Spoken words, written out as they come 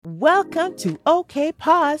Welcome to OK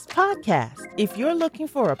Pause Podcast. If you're looking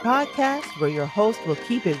for a podcast where your host will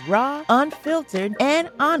keep it raw, unfiltered,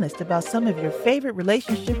 and honest about some of your favorite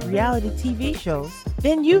relationship reality TV shows,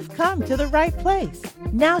 then you've come to the right place.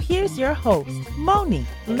 Now here's your host, Moni.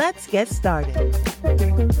 Let's get started.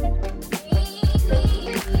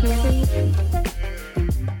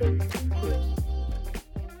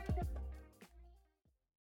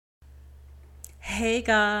 Hey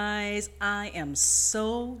guys, I am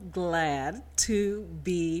so glad to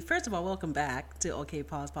be, first of all, welcome back to OK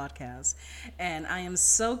Pause Podcast. And I am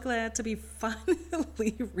so glad to be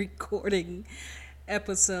finally recording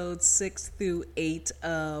episodes 6 through 8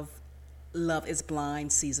 of Love is Blind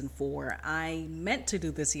Season 4. I meant to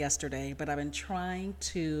do this yesterday, but I've been trying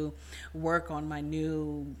to work on my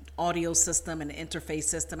new audio system and interface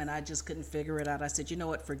system, and I just couldn't figure it out. I said, you know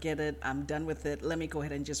what, forget it. I'm done with it. Let me go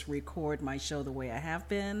ahead and just record my show the way I have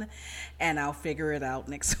been, and I'll figure it out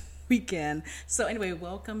next weekend. So anyway,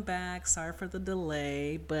 welcome back. Sorry for the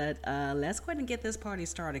delay, but let's go ahead and get this party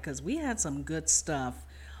started because we had some good stuff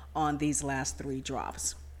on these last 3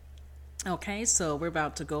 drops. Okay, so we're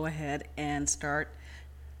about to go ahead and start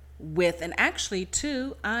with, and actually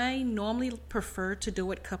too, I normally prefer to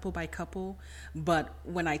do it couple by couple, but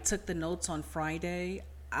when I took the notes on Friday,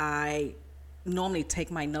 I normally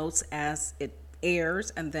take my notes as it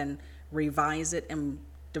airs and then revise it and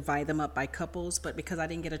divide them up by couples, but because I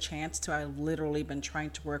didn't get a chance to, I've literally been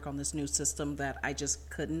trying to work on this new system that I just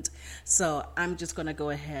couldn't. So I'm just going to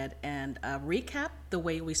go ahead and recap the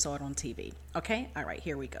way we saw it on TV. Okay, all right,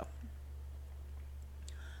 here we go.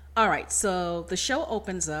 All right, so the show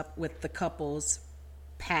opens up with the couples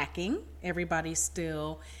packing. Everybody's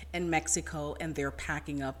still in Mexico and they're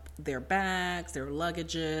packing up their bags, their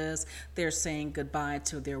luggages. They're saying goodbye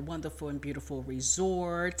to their wonderful and beautiful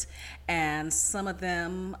resort. And some of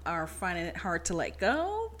them are finding it hard to let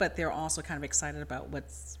go, but they're also kind of excited about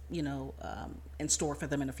what's, in store for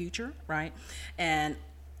them in the future, right? And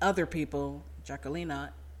other people, Jacquelina,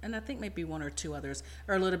 and I think maybe 1 or 2 others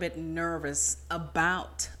are a little bit nervous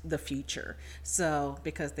about the future. So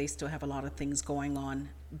because they still have a lot of things going on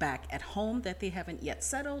back at home that they haven't yet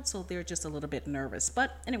settled. So they're just a little bit nervous.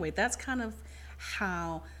 But anyway, that's kind of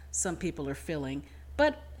how some people are feeling.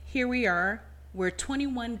 But here we are. We're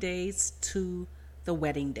 21 days to the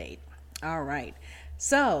wedding date. All right.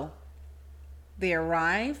 So they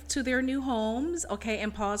arrive to their new homes. Okay.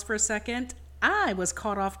 And pause for a second. I was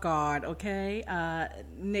caught off guard, okay?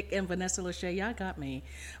 Nick and Vanessa Lachey, y'all got me.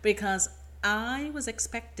 Because I was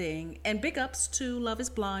expecting, and big ups to Love is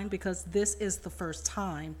Blind, because this is the first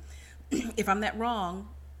time, if I'm not wrong,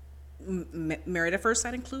 Married at First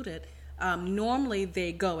Sight included, normally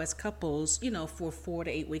they go as couples, for 4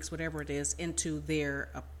 to 8 weeks, whatever it is, into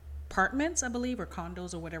their apartments, I believe, or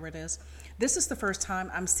condos or whatever it is. This is the first time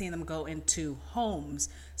I'm seeing them go into homes.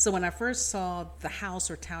 So when I first saw the house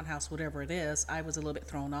or townhouse, whatever it is, I was a little bit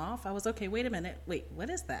thrown off. I was, okay, wait a minute. Wait, what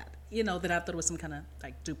is that? That I thought it was some kind of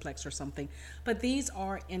like duplex or something. But these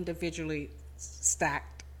are individually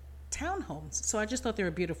stacked townhomes. So I just thought they were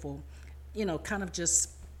beautiful, kind of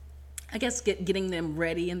just, I guess, getting them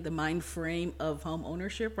ready in the mind frame of home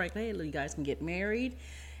ownership, right? Hey, you guys can get married.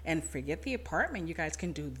 And forget the apartment, you guys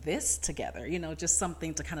can do this together, just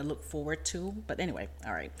something to kind of look forward to. But anyway,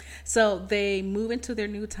 all right. So they move into their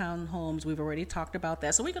new townhomes. We've already talked about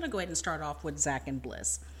that. So we're going to go ahead and start off with Zach and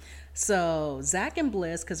Bliss. So Zach and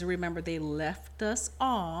Bliss, because remember, they left us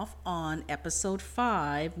off on episode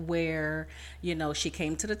 5 where, she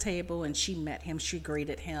came to the table and she met him, she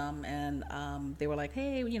greeted him, and they were like,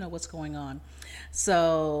 hey, what's going on?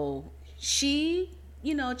 So she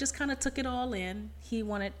just kind of took it all in. He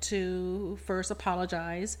wanted to first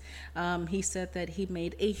apologize. He said that he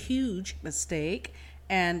made a huge mistake.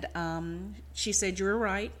 And she said, you're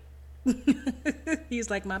right. He's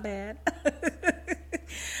like, my bad.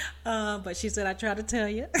 But she said, I tried to tell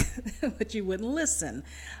you, but you wouldn't listen.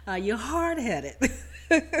 You're hard-headed.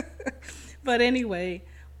 But anyway,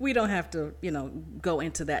 we don't have to, go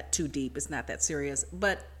into that too deep. It's not that serious.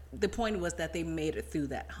 But the point was that they made it through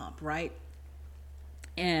that hump, right?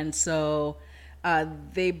 And so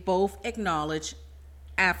they both acknowledge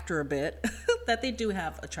after a bit that they do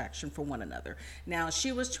have attraction for one another. Now,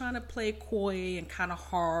 she was trying to play coy and kind of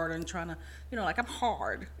hard and trying to, like, I'm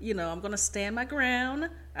hard. I'm going to stand my ground.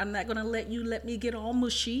 I'm not going to let me get all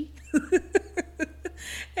mushy.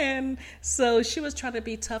 And so she was trying to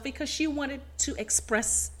be tough because she wanted to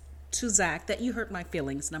express to Zach that you hurt my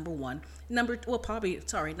feelings, number one. Number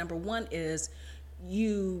one is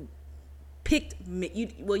you picked me.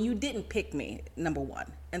 You didn't pick me, number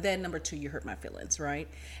one. And then number two, you hurt my feelings, right?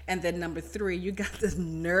 And then number three, you got the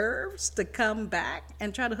nerves to come back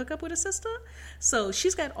and try to hook up with a sister. So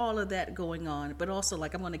she's got all of that going on, but also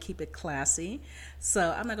like, I'm going to keep it classy.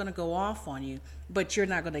 So I'm not going to go off on you, but you're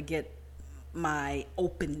not going to get my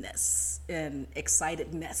openness and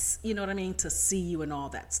excitedness, you know what I mean, to see you and all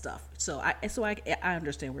that stuff. So I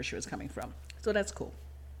understand where she was coming from. So that's cool.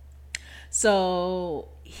 So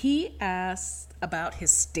he asked about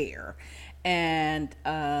his stare, and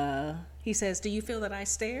he says, "Do you feel that I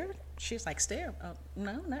stared?" She's like, "Stare?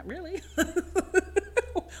 No, not really."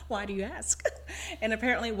 Why do you ask? And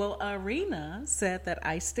apparently, Arena said that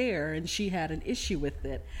I stare, and she had an issue with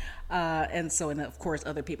it. And of course,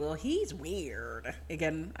 other people, "Oh, he's weird."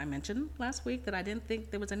 Again, I mentioned last week that I didn't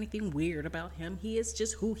think there was anything weird about him. He is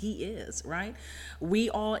just who he is, right? We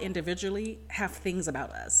all individually have things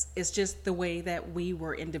about us. It's just the way that we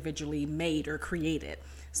were individually made or created.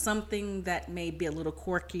 Something that may be a little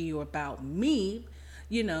quirky about me,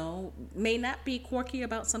 may not be quirky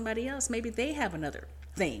about somebody else. Maybe they have another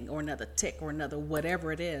thing or another tick or another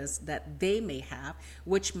whatever it is that they may have,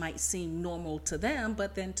 which might seem normal to them,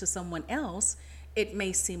 but then to someone else it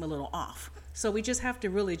may seem a little off. So we just have to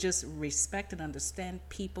really just respect and understand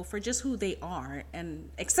people for just who they are and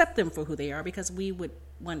accept them for who they are, because we would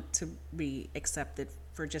want to be accepted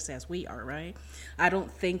for just as we are, right? I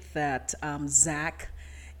don't think that Zach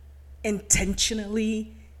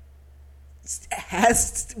intentionally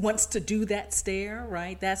wants to do that stare,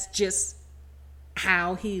 right? That's just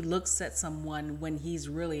how he looks at someone when he's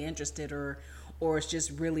really interested or is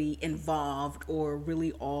just really involved or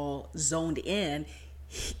really all zoned in.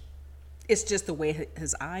 It's just the way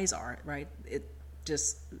his eyes are, right? It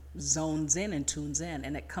just zones in and tunes in,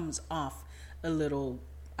 and it comes off a little,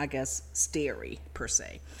 I guess, starey per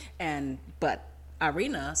se. But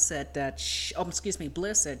Irina said that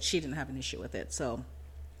Bliss said she didn't have an issue with it. So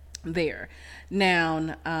there.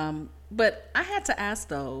 Now, but I had to ask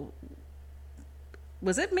though,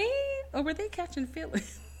 was it me or were they catching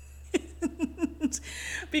feelings?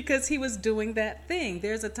 Because he was doing that thing.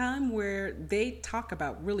 There's a time where they talk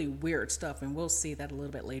about really weird stuff, and we'll see that a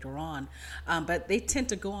little bit later on. But they tend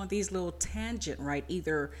to go on these little tangent, right?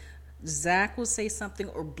 Either Zach will say something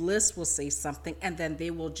or Bliss will say something, and then they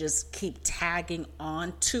will just keep tagging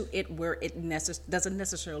on to it where it doesn't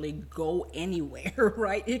necessarily go anywhere,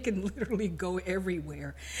 right? It can literally go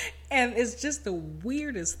everywhere. And it's just the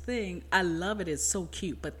weirdest thing. I love it. It's so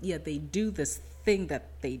cute. But yeah, they do this thing that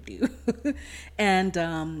they do. And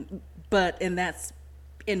that's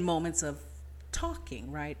in moments of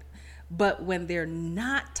talking, right? But when they're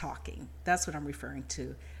not talking, that's what I'm referring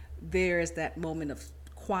to. There is that moment of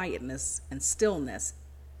quietness and stillness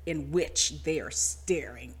in which they are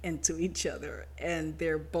staring into each other, and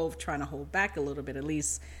they're both trying to hold back a little bit. At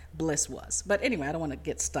least Bliss was. But anyway, I don't want to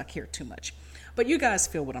get stuck here too much, but you guys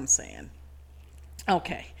feel what I'm saying.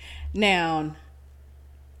 Okay, now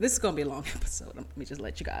this is going to be a long episode. Let me just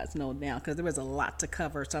let you guys know now, because there was a lot to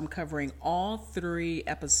cover. So I'm covering all 3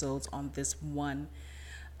 episodes on this one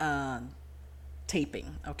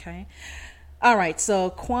taping. Okay. All right,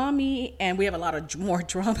 so Kwame, and we have a lot of more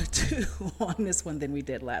drama too on this one than we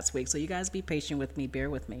did last week. So you guys be patient with me,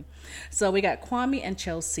 bear with me. So we got Kwame and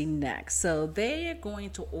Chelsea next. So they are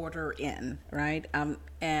going to order in, right?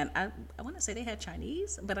 And I want to say they had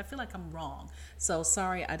Chinese, but I feel like I'm wrong. So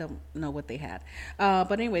sorry, I don't know what they had.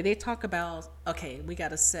 But anyway, they talk about, okay, we got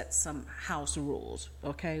to set some house rules,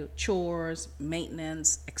 okay? Chores,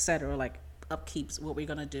 maintenance, etc., like upkeeps, what we're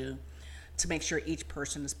going to do to make sure each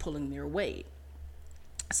person is pulling their weight.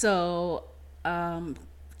 So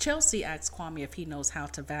Chelsea asks Kwame if he knows how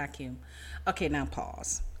to vacuum. Okay, now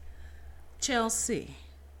pause. Chelsea,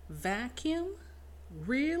 vacuum?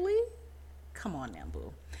 Really? Come on now,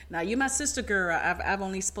 boo. Now, you're my sister girl. I've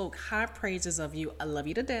only spoke high praises of you. I love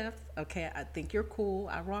you to death. Okay, I think you're cool.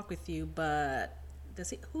 I rock with you. But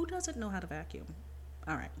who doesn't know how to vacuum?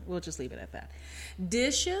 All right, we'll just leave it at that.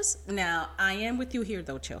 Dishes. Now, I am with you here,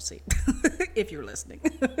 though, Chelsea, if you're listening.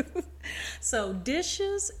 So,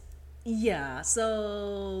 dishes, yeah.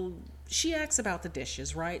 So, she asks about the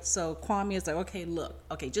dishes, right? So, Kwame is like,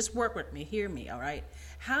 okay, just work with me. Hear me, all right?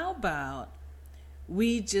 How about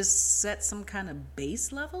we just set some kind of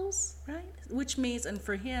base levels, right? Which means, and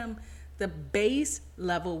for him, the base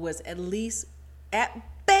level was at least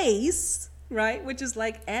at base, right? Which is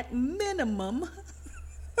like at minimum.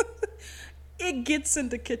 It gets in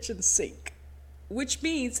the kitchen sink, which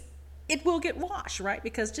means it will get washed, right?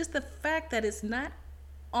 Because just the fact that it's not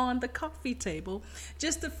on the coffee table,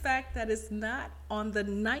 just the fact that it's not on the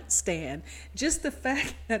nightstand, just the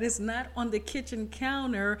fact that it's not on the kitchen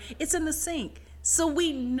counter, it's in the sink. So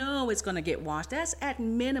we know it's going to get washed. That's at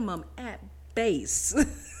minimum, at base.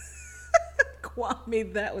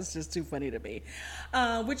 Kwame, that was just too funny to me.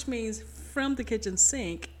 Which means from the kitchen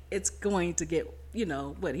sink, it's going to get, he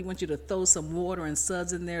wants you to throw some water and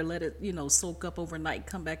suds in there, let it, soak up overnight,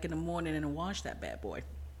 come back in the morning and wash that bad boy.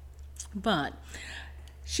 But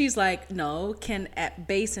she's like, no, at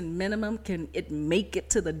base and minimum, can it make it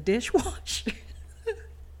to the dishwasher?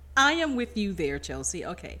 I am with you there, Chelsea.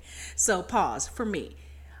 Okay, so pause for me.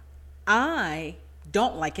 I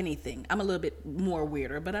don't like anything. I'm a little bit more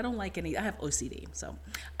weirder, but I don't like I have OCD, so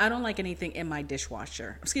I don't like anything in my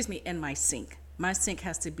dishwasher. In my sink. My sink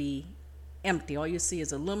has to be empty. All you see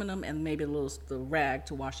is aluminum and maybe the rag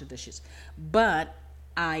to wash the dishes. But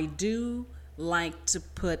I do like to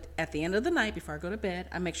put, at the end of the night before I go to bed,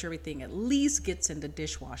 I make sure everything at least gets in the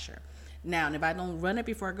dishwasher. Now, and if I don't run it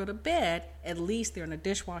before I go to bed, at least they're in the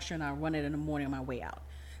dishwasher and I run it in the morning on my way out.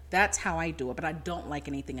 That's how I do it, but I don't like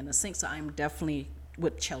anything in the sink, so I'm definitely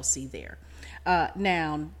with Chelsea there.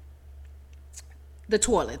 Now, the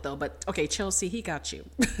toilet though, but okay, Chelsea, he got you.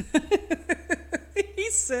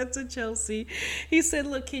 He said to Chelsea, he said,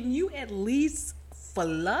 look, can you at least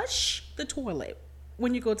flush the toilet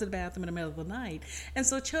when you go to the bathroom in the middle of the night? And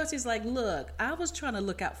so Chelsea's like, look, I was trying to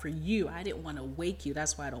look out for you. I didn't want to wake you.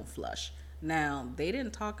 That's why I don't flush. Now, they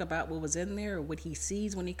didn't talk about what was in there or what he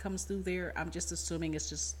sees when he comes through there. I'm just assuming it's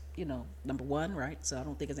just, number one, right? So I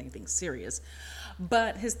don't think it's anything serious.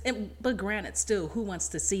 But granted, still, who wants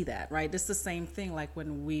to see that, right? It's the same thing like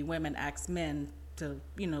when we women ask men to,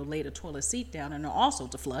 lay the toilet seat down and also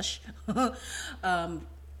to flush.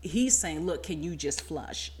 He's saying, look, can you just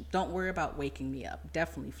flush? Don't worry about waking me up.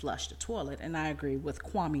 Definitely flush the toilet. And I agree with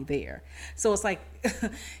Kwame there. So it's like,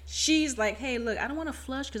 she's like, hey, look, I don't want to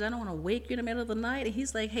flush because I don't want to wake you in the middle of the night. And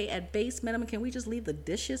he's like, hey, at base minimum, can we just leave the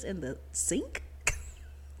dishes in the sink?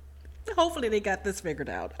 Hopefully they got this figured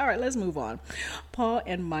out. All right, let's move on. Paul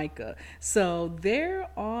and Micah. So they're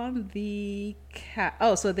on the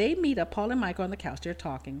so they meet up. Paul and Micah on the couch. They're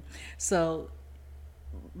talking. So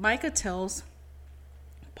Micah tells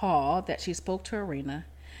Paul that she spoke to Arena,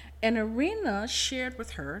 and Arena shared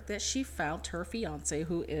with her that she found her fiance,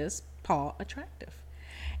 who is Paul, attractive.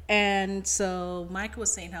 And so Micah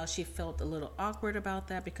was saying how she felt a little awkward about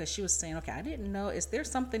that because she was saying, okay, I didn't know, is there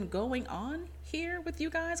something going on here with you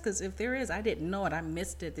guys? Because if there is, I didn't know it. I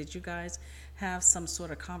missed it. Did you guys have some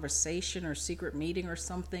sort of conversation or secret meeting or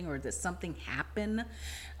something? Or did something happen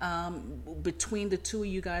between the two of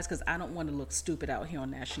you guys? Because I don't want to look stupid out here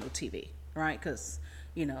on national TV, right? Because,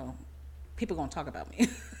 people going to talk about me.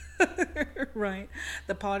 Right?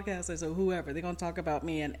 The podcasters or whoever, they're going to talk about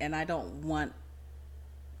me. And I don't want,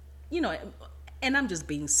 and I'm just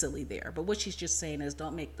being silly there. But what she's just saying is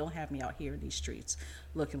don't have me out here in these streets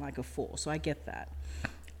looking like a fool. So I get that.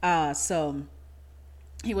 So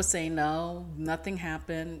he was saying, no, nothing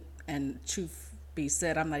happened. And truth be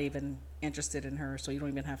said, I'm not even interested in her. So you don't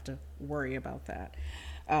even have to worry about that.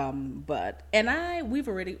 We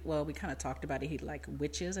kind of talked about it. He like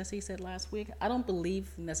witches, as he said last week. I don't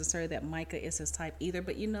believe necessarily that Micah is his type either,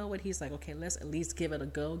 but you know what? He's like, okay, let's at least give it a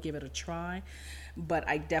go, give it a try. But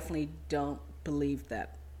I definitely don't believe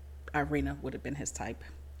that Irina would have been his type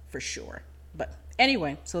for sure. But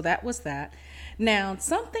anyway, so that was that. Now,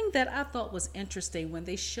 something that I thought was interesting when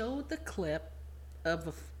they showed the clip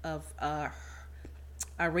of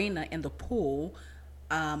Irina in the pool,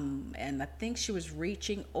 and I think she was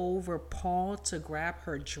reaching over Paul to grab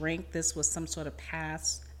her drink. This was some sort of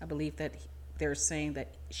pass, I believe, that they're saying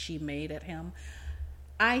that she made at him.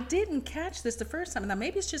 I didn't catch this the first time. Now,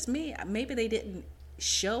 maybe it's just me. Maybe they didn't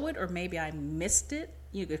show it, or maybe I missed it.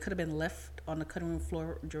 It could have been left on the cutting room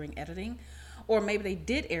floor during editing. Or maybe they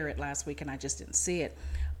did air it last week and I just didn't see it.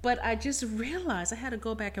 But I just realized I had to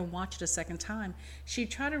go back and watch it a second time. She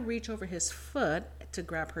tried to reach over his foot to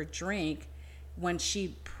grab her drink when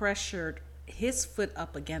she pressured his foot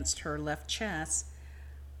up against her left chest.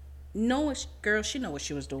 Girl, she know what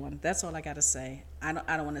she was doing. That's all I got to say. I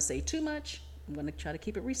don't want to say too much. I'm going to try to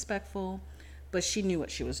keep it respectful. But she knew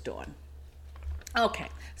what she was doing. Okay,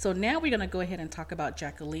 so now we're going to go ahead and talk about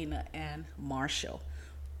Jacquelina and Marshall.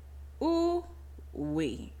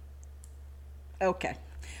 Ooh-wee. Okay,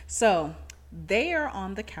 so they are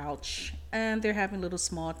on the couch and they're having little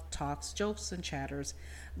small talks, jokes, and chatters.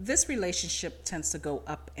 This relationship tends to go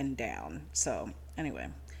up and down. So anyway,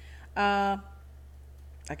 I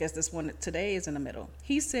guess this one today is in the middle.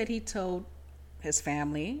 He said he told his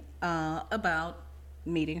family about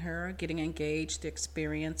meeting her, getting engaged, the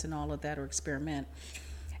experience and all of that, or experiment.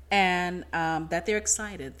 and that they're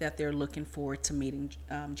excited, that they're looking forward to meeting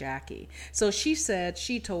Jackie. So she said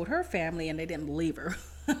she told her family and they didn't believe her.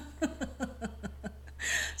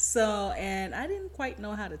 So, and I didn't quite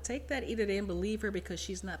know how to take that. Either they didn't believe her because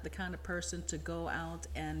she's not the kind of person to go out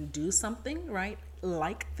and do something, right?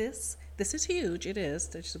 Like this. This is huge. It is.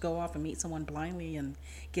 To just go off and meet someone blindly and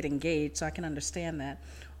get engaged. So I can understand that.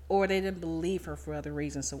 Or they didn't believe her for other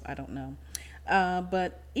reasons. So I don't know.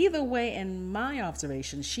 But either way, in my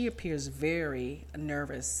observation, she appears very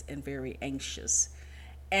nervous and very anxious.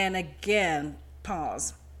 And again,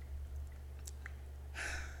 pause.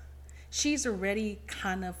 She's already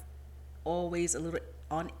kind of always a little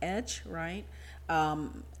on edge, right?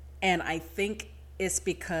 And I think it's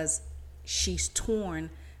because she's torn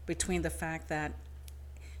between the fact that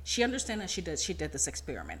she understands that she did this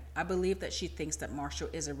experiment. I believe that she thinks that Marshall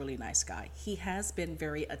is a really nice guy. He has been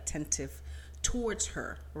very attentive towards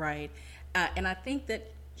her, right? And I think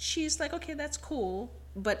that she's like, okay, that's cool,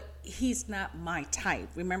 but he's not my type.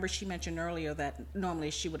 Remember, she mentioned earlier that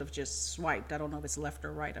normally she would have just swiped. I don't know if it's left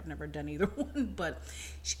or right. I've never done either one, but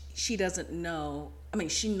she doesn't know. I mean,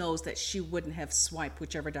 she knows that she wouldn't have swiped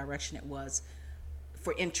whichever direction it was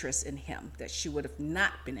for interest in him, that she would have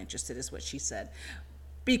not been interested, is what she said,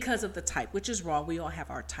 because of the type, which is wrong. We all have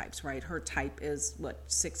our types, right? Her type is,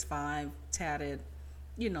 6'5", tatted,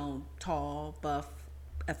 tall, buff,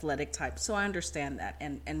 athletic type. So I understand that.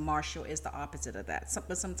 And Marshall is the opposite of that.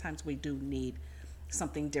 But sometimes we do need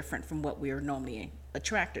something different from what we are normally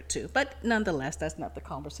attracted to. But nonetheless, that's not the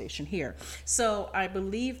conversation here. So I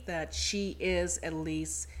believe that she is, at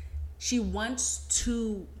least, she wants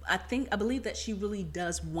to, I believe that she really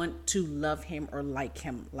does want to love him or like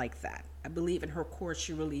him like that. I believe in her core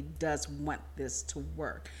she really does want this to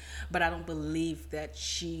work. But I don't believe that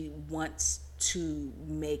she wants to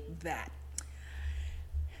make that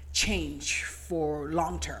change for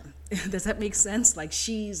long term. Does that make sense? Like,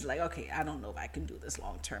 she's like, okay, I don't know if I can do this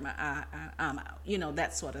long term. I'm out,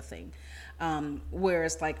 that sort of thing.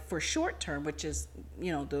 Whereas like for short term, which is,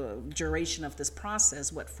 the duration of this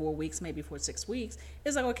process, 4 weeks, maybe 4 to 6 weeks,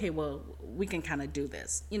 is like, okay, well, we can kind of do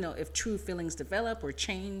this. If true feelings develop or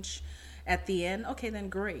change at the end, okay, then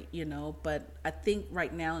great, but I think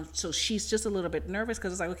right now, so she's just a little bit nervous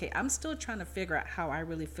because it's like, okay, I'm still trying to figure out how I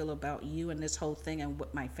really feel about you and this whole thing and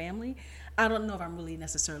with my family. I don't know if I'm really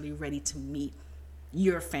necessarily ready to meet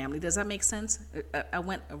your family. Does that make sense? I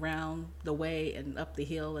went around the way and up the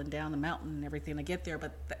hill and down the mountain and everything to get there,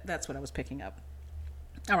 but that's what I was picking up.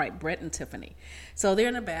 All right, Brett and Tiffany. So they're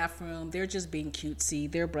in the bathroom. They're just being cutesy.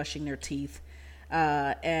 They're brushing their teeth.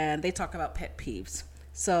 And they talk about pet peeves.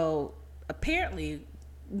 So apparently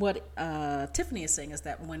what Tiffany is saying is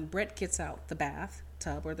that when Brett gets out the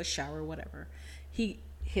bathtub or the shower or whatever, he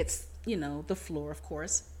hits, the floor, of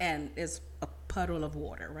course, and is a puddle of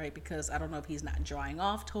water, right? Because I don't know if he's not drying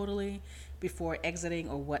off totally before exiting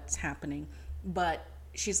or what's happening. But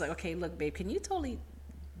she's like, okay, look, babe, can you totally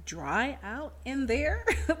dry out in there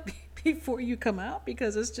before you come out?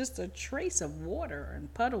 Because it's just a trace of water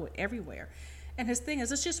and puddle everywhere. And his thing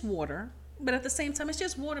is, it's just water. But at the same time, it's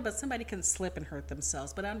just water, but somebody can slip and hurt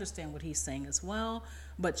themselves. But I understand what he's saying as well.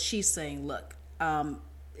 But she's saying, look,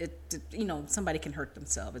 somebody can hurt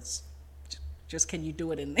themselves. It's just, can you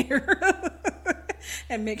do it in there?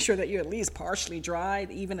 And make sure that you're at least partially dried,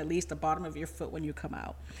 even at least the bottom of your foot when you come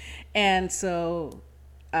out. And so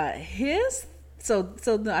I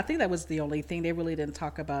think that was the only thing. They really didn't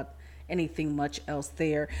talk about anything much else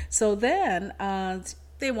there. So then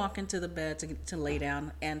they walk into the bed to lay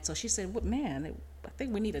down. And so she said, well, man, I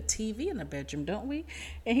think we need a TV in the bedroom, don't we?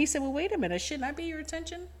 And he said, well, wait a minute. Shouldn't I be your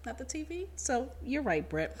attention, not the TV? So you're right,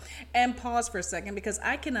 Brett. And pause for a second, because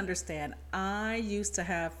I can understand. I used to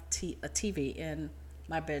have a TV in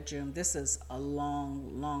my bedroom. This is a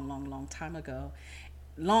long time ago.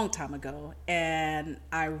 And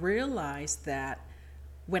I realized that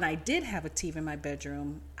when I did have a TV in my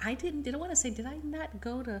bedroom, I didn't want to say, did I not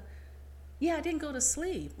go to... Yeah, I didn't go to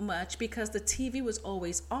sleep much because the TV was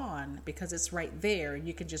always on, because it's right there.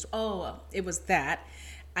 You can just, it was that.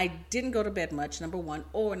 I didn't go to bed much, number one.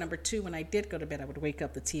 Or number two, when I did go to bed, I would wake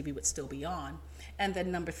up, the TV would still be on. And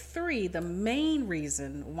then number three, the main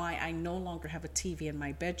reason why I no longer have a TV in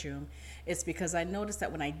my bedroom is because I noticed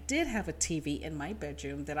that when I did have a TV in my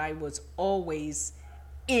bedroom, that I was always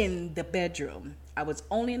in the bedroom. I was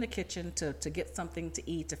only in the kitchen to get something to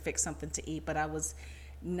eat, to fix something to eat, but I was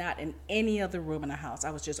not in any other room in the house.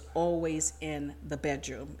 I was just always in the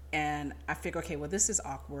bedroom. And I figured, okay, well, this is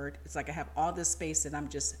awkward. It's like I have all this space and I'm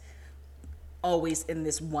just always in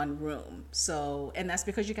this one room. So, and that's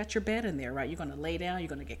because you got your bed in there, right? You're going to lay down, you're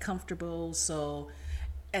going to get comfortable. So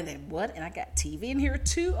And then what? And I got TV in here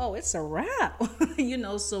too. Oh, it's a wrap.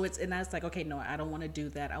 So and I was like, okay, no, I don't want to do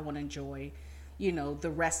that. I want to enjoy, the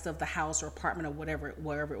rest of the house or apartment or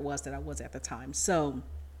wherever it was that I was at the time. So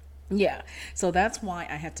yeah, so that's why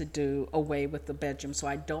I had to do away with the bedroom. So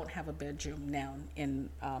I don't have a bedroom now in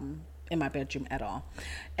my bedroom at all,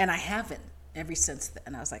 and I haven't ever since then.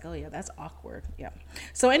 And I was like, oh yeah, that's awkward. Yeah.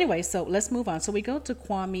 So anyway, so let's move on. So we go to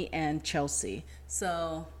Kwame and Chelsea.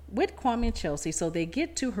 So with Kwame and Chelsea, so they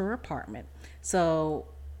get to her apartment. So,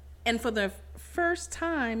 and for the first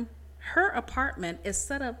time, her apartment is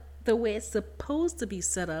set up the way it's supposed to be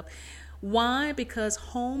set up. Why? Because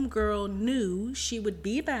homegirl knew she would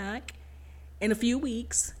be back in a few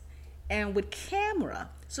weeks and with camera.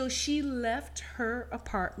 So she left her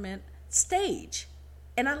apartment stage.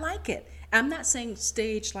 And I like it. I'm not saying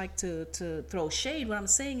stage like to throw shade. What I'm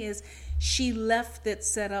saying is she left it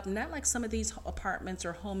set up, not like some of these apartments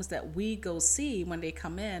or homes that we go see when they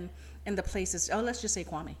come in and the place is, let's just say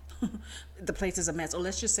Kwame. The place is a mess. Or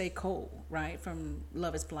let's just say Cole, right? From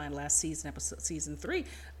Love is Blind last season, season 3.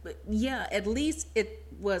 But yeah, at least it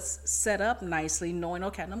was set up nicely, knowing,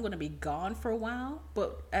 okay, I'm going to be gone for a while,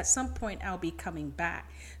 but at some point I'll be coming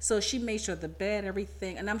back. So she made sure the bed,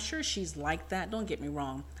 everything, and I'm sure she's like that. Don't get me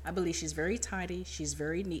wrong. I believe she's very tidy, she's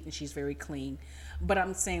very neat, and she's very clean. But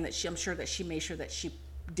I'm saying that I'm sure that she made sure that she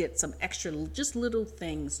did some extra, just little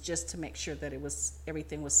things, just to make sure that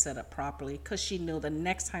everything was set up properly, because she knew the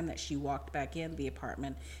next time that she walked back in the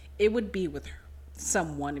apartment, it would be with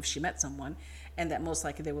someone, if she met someone, and that most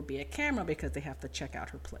likely there would be a camera because they have to check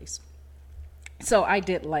out her place. So I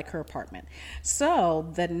did like her apartment. So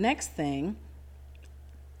the next thing,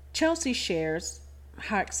 Chelsea shares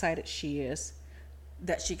how excited she is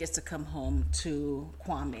that she gets to come home to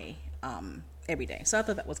Kwame every day. So I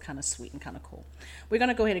thought that was kind of sweet and kind of cool. We're going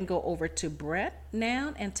to go ahead and go over to Brett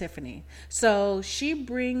now and Tiffany. So she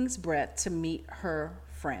brings Brett to meet her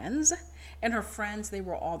friends. And her friends, they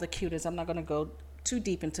were all the cutest. I'm not going to go too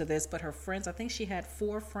deep into this, but her friends, I think she had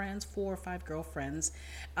 4 or 5 girlfriends,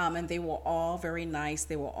 and they were all very nice.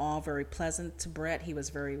 They were all very pleasant to Brett. He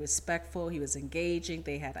was very respectful. He was engaging.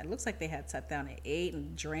 It looks like they had sat down and ate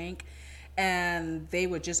and drank, and they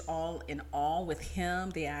were just all in awe with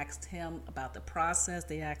him. They asked him about the process.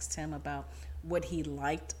 They asked him about what he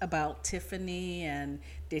liked about Tiffany, and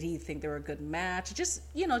did he think they were a good match?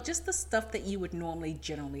 Just the stuff that you would normally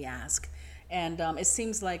generally ask. And it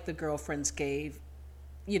seems like the girlfriends gave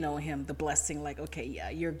him the blessing, like, okay, yeah,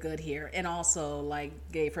 you're good here, and also like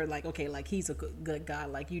gave her like, okay, like he's a good guy,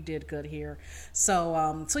 like you did good here. So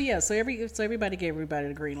everybody gave everybody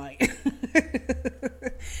the green light.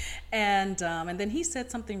 And then he said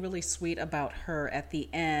something really sweet about her at the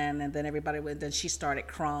end, and then then she started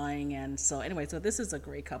crying. And so anyway, so this is a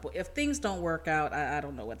great couple. If things don't work out, I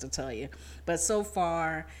don't know what to tell you, but so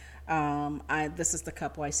far this is the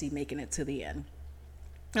couple I see making it to the end.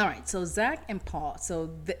 All right, so Zach and Paul. So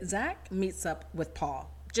Zach meets up with Paul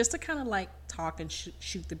just to kind of like talk and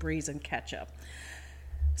shoot the breeze and catch up.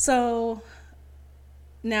 So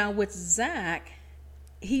now with Zach,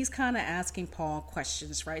 he's kind of asking Paul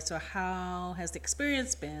questions, right? So how has the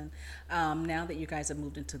experience been now that you guys have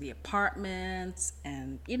moved into the apartments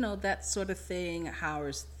and, that sort of thing? How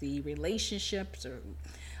is the relationships, or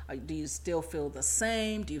do you still feel the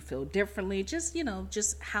same? Do you feel differently? Just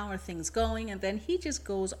how are things going? And then he just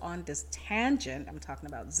goes on this tangent. I'm talking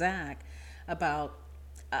about Zach, about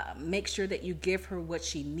make sure that you give her what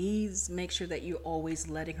she needs. Make sure that you're always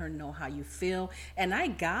letting her know how you feel. And I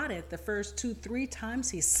got it the first 2-3 times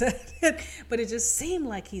he said it, but it just seemed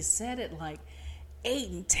like he said it like 8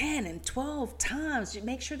 and 10 and 12 times.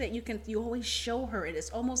 Make sure that you always show her. It is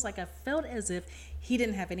almost like I felt as if he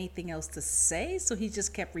didn't have anything else to say, so he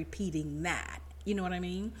just kept repeating that. You know what I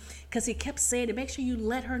mean? Because he kept saying it. Make sure you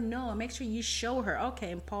let her know, and make sure you show her.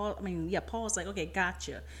 Okay, and Paul's like, okay,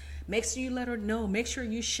 gotcha. Make sure you let her know. Make sure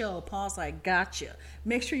you show. Paul's like, gotcha.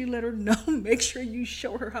 Make sure you let her know. Make sure you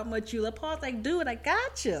show her how much you love. Paul's like, dude, I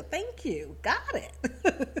gotcha. Thank you. Got it.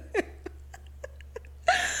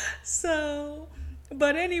 So,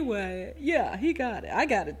 but anyway, yeah, he got it. I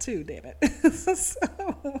got it too, damn it.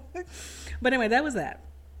 But anyway, that was that.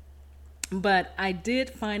 But I did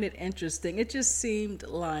find it interesting. It just seemed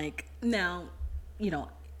like, now,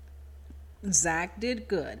 Zach did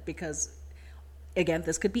good because, again,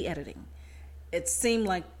 this could be editing. It seemed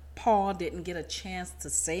like Paul didn't get a chance to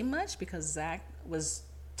say much because Zach was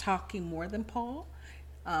talking more than Paul.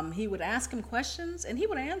 He would ask him questions and he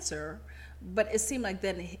would answer, but it seemed like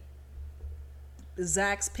then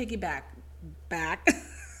Zach's piggyback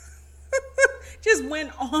just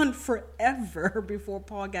went on forever before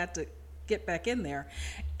Paul got to get back in there.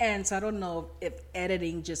 And so I don't know if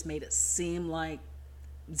editing just made it seem like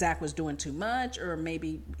Zach was doing too much, or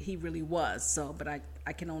maybe he really was. So, but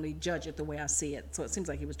I can only judge it the way I see it. So it seems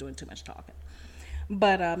like he was doing too much talking.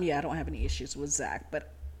 But yeah, I don't have any issues with Zach,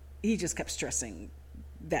 but he just kept stressing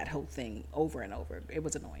that whole thing over and over. It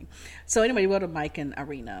was annoying. So anyway, we go to Mike and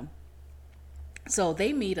Irina. So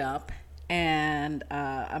they meet up, and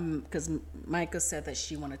because Micah said that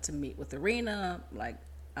she wanted to meet with Irina, like,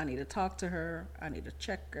 I need to talk to her, I need to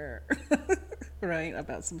check her, right,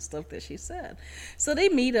 about some stuff that she said. So they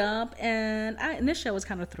meet up, and initially I was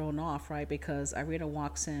kind of thrown off, right, because Irina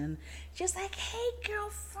walks in, she's like, hey,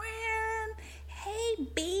 girlfriend, hey,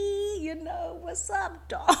 B, you know, what's up,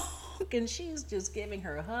 dog? And she's just giving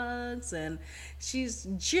her hugs, and she's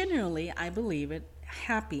genuinely, I believe it,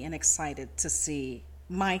 happy and excited to see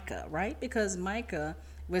Micah, right? Because Micah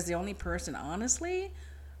was the only person, honestly,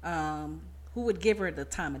 who would give her the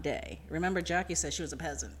time of day. Remember, Jackie said she was a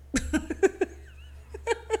peasant.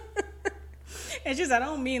 And she said, I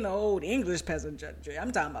don't mean the old English peasant gentry.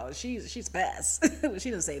 I'm talking about she's past. She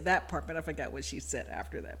didn't say that part, but I forgot what she said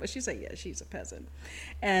after that. But she said, yeah, she's a peasant.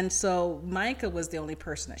 And so Micah was the only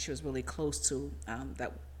person that she was really close to,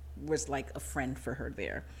 that was like a friend for her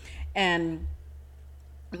there.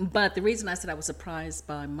 But the reason I said I was surprised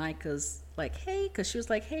by Micah's, like, hey, because she was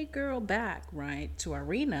like, hey, girl, back, right, to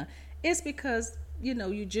Irina, is because, you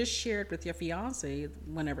know, you just shared with your fiance,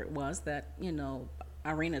 whenever it was, that, you know,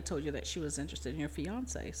 Irina told you that she was interested in your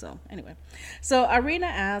fiance. So anyway, so Irina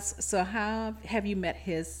asks, so have you met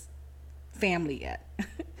his family yet?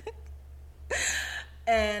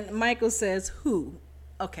 And Michael says, who?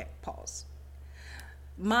 Okay, pause.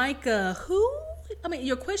 Micah, who? I mean,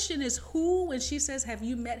 your question is who? And she says, have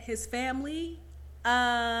you met his family?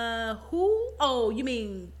 Who? Oh, you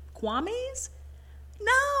mean Kwame's?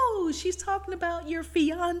 No, she's talking about your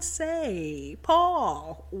fiance,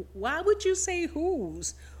 Paul. Why would you say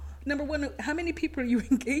whose? Number one, how many people are you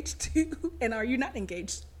engaged to? And are you not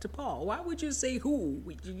engaged to Paul? Why would you say who?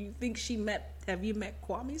 Do you think have you met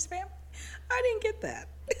Kwame's family? I didn't get that.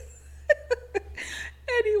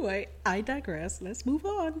 Anyway, I digress. Let's move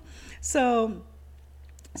on. So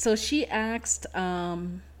she asked,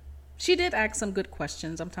 she did ask some good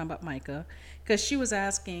questions. I'm talking about Micah, because she was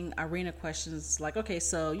asking Irina questions like, okay,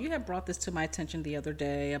 so you have brought this to my attention the other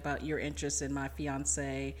day about your interest in my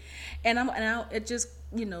fiance, and it just,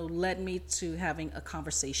 you know, led me to having a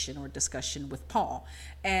conversation or discussion with Paul.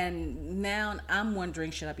 And now I'm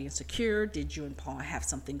wondering, should I be insecure? Did you and Paul have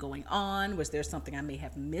something going on? Was there something I may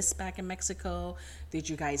have missed back in Mexico? Did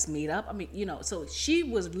you guys meet up? I mean, you know, so she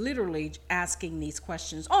was literally asking these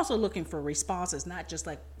questions, also looking for responses, not just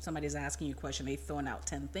like somebody's asking you a question, they throwing out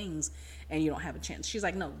 10 things and you don't have a chance. She's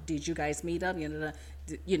like, no, did you guys meet up?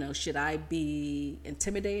 You know, should I be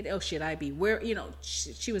intimidated? Oh, should I be where? You know,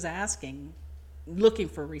 she was asking, looking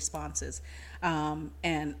for responses.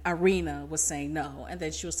 And Irina was saying no. And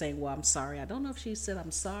then she was saying, well, I'm sorry. I don't know if she said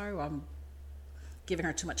I'm sorry or I'm giving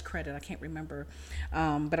her too much credit. I can't remember.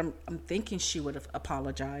 But I'm thinking she would have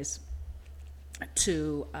apologized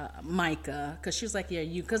to Micah, because she was like, yeah,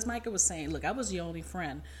 because Micah was saying, look, I was your only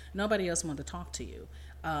friend. Nobody else wanted to talk to you.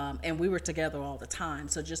 And we were together all the time.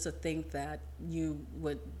 So just to think that you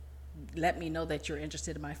would let me know that you're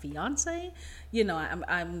interested in my fiance, you know,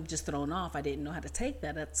 I'm just thrown off. I didn't know how to take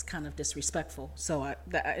that. That's kind of disrespectful. So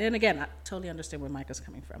and again, I totally understand where Micah's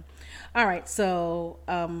coming from. All right, so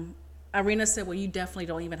Irina said, well, you definitely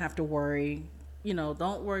don't even have to worry. You know,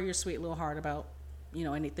 don't worry your sweet little heart about, you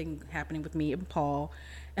know, anything happening with me and Paul.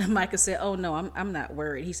 And Micah said, oh no, I'm not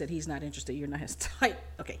worried. He said he's not interested. You're not his type.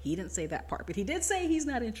 Okay, he didn't say that part, but he did say he's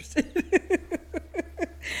not interested.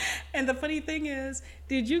 And the funny thing is,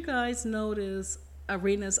 did you guys notice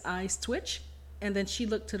Irina's eyes twitch? And then she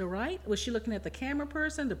looked to the right. Was she looking at the camera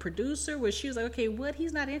person, the producer? Was she was like, okay, what?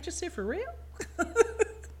 He's not interested for real?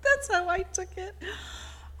 That's how I took it.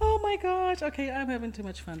 Oh my gosh. Okay, I'm having too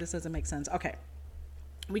much fun. This doesn't make sense. Okay.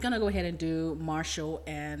 We're going to go ahead and do Marshall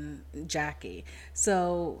and Jackie.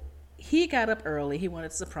 So he got up early. He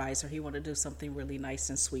wanted to surprise her. He wanted to do something really nice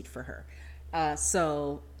and sweet for her.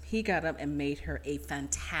 So he got up and made her a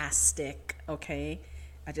fantastic, okay,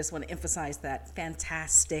 I just want to emphasize that,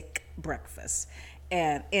 fantastic breakfast.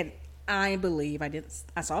 And I believe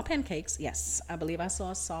I saw pancakes. Yes. I believe I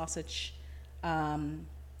saw a sausage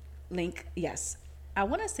link. Yes. I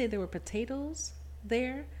want to say there were potatoes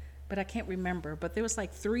there, but I can't remember. But there was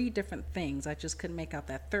like 3 different things. I just couldn't make out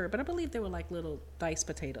that third. But I believe they were like little diced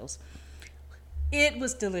potatoes. It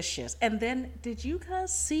was delicious. And then, did you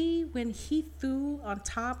guys see when he threw on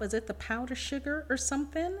top, is it the powdered sugar or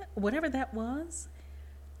something? Whatever that was.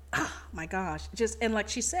 oh my gosh, just, and like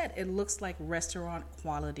she said, it looks like restaurant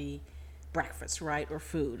quality breakfast, right? Or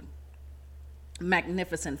food.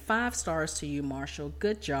 Magnificent. 5 stars to you, Marshall.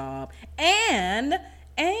 Good job. And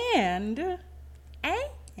I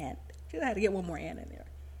had to get one more and in there.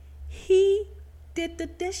 He did the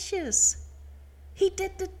dishes. He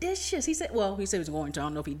did the dishes. He said he was going to. I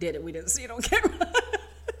don't know if he did it. We didn't see it on camera.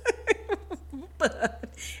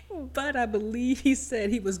 But I believe he said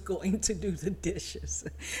he was going to do the dishes.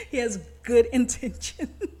 He has good intentions.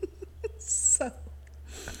 So,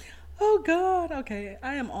 oh God, okay.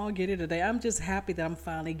 I am all giddy today. I'm just happy that I'm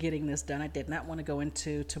finally getting this done. I did not want to go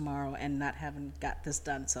into tomorrow and not having got this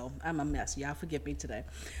done. So I'm a mess. Y'all forgive me today.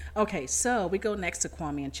 Okay, so we go next to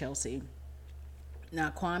Kwame and Chelsea. Now,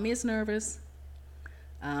 Kwame is nervous.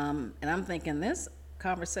 And I'm thinking this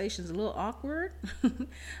conversation's a little awkward.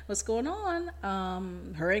 What's going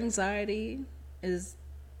on? Her anxiety is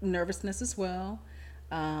nervousness as well.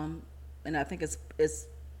 And I think it's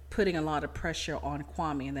putting a lot of pressure on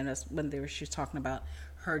Kwame. And then that's when she's talking about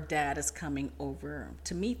her dad is coming over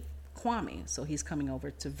to meet Kwame. So he's coming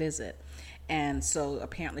over to visit. And so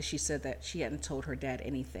apparently she said that she hadn't told her dad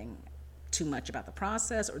anything too much about the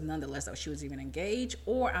process, or nonetheless that she was even engaged,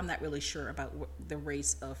 or I'm not really sure about the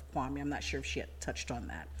race of Kwame. I'm not sure if she had touched on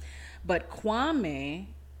that. But Kwame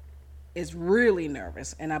is really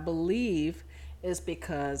nervous, and I believe is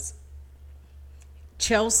because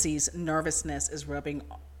Chelsea's nervousness is rubbing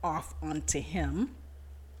off onto him,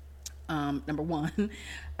 number one,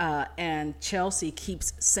 and Chelsea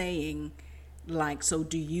keeps saying, like, so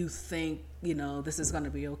do you think, this is going to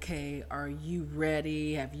be okay? Are you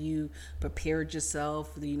ready? Have you prepared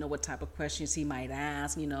yourself? Do you know what type of questions he might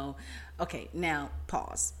ask? Okay, now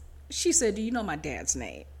pause. She said, do you know my dad's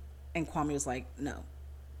name? And Kwame was like, no.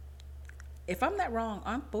 If I'm not wrong,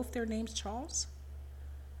 aren't both their names Charles?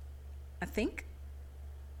 I think.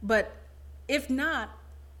 But if not,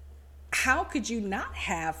 how could you not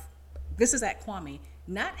have, this is at Kwame,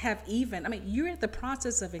 not have you're in the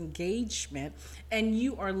process of engagement and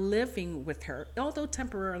you are living with her, although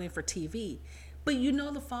temporarily for TV, but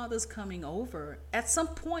the father's coming over at some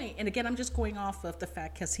point. And again, I'm just going off of the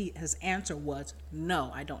fact because his answer was,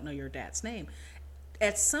 no, I don't know your dad's name.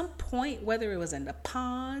 At some point, whether it was in the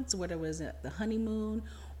pods, whether it was at the honeymoon,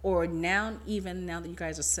 or now that you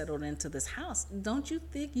guys are settled into this house, don't you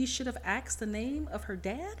think you should have asked the name of her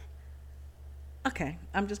dad? Okay,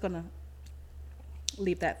 I'm just going to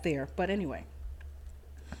leave that there. But anyway,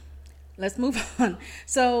 let's move on.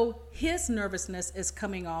 So his nervousness is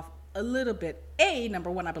coming off a little bit. Number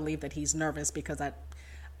one, I believe that he's nervous because I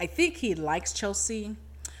think he likes Chelsea.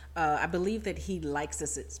 I believe that he likes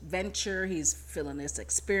this adventure. He's feeling this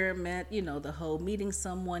experiment, the whole meeting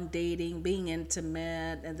someone, dating, being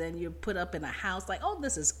intimate, and then you're put up in a house like, oh,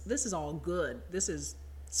 this is all good. This is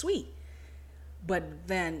sweet. But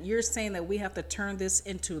then you're saying that we have to turn this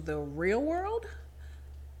into the real world?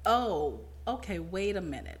 Oh, okay, wait a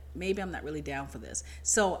minute. Maybe I'm not really down for this.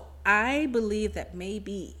 So I believe that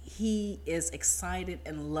maybe he is excited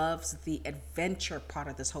and loves the adventure part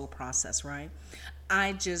of this whole process, right?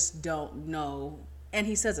 I just don't know. And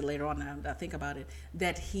he says it later on, now that I think about it,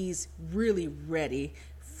 that he's really ready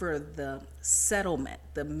for the settlement,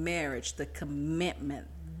 the marriage, the commitment,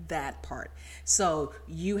 that part. So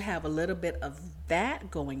you have a little bit of that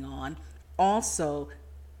going on also.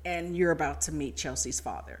 And you're about to meet Chelsea's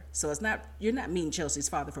father. So you're not meeting Chelsea's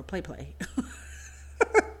father for play,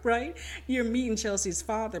 right? You're meeting Chelsea's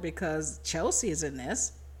father because Chelsea is in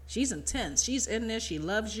this. She's intense. She's in this. She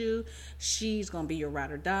loves you. She's going to be your ride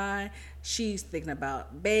or die. She's thinking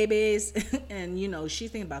about babies and, she's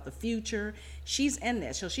thinking about the future. She's in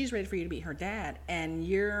this. So she's ready for you to meet her dad. And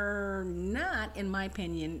you're not, in my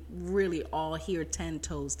opinion, really all here 10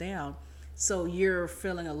 toes down. So you're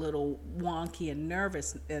feeling a little wonky and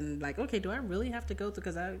nervous and like, okay, do I really have to go through?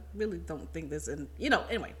 Because I really don't think this. And,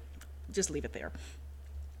 anyway, just leave it there.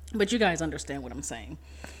 But you guys understand what I'm saying.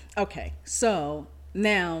 Okay, so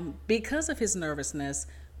now because of his nervousness,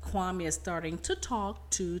 Kwame is starting to talk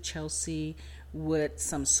to Chelsea with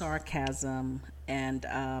some sarcasm. And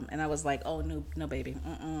I was like, oh, no, baby.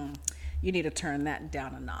 You need to turn that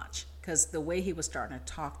down a notch. Because the way he was starting to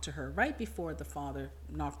talk to her right before the father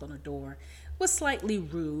knocked on her door was slightly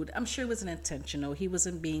rude. I'm sure it wasn't intentional. He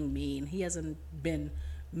wasn't being mean. He hasn't been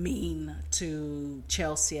mean to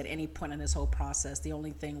Chelsea at any point in this whole process. The only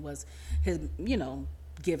thing was his,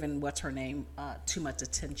 giving what's her name too much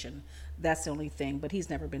attention. That's the only thing. But he's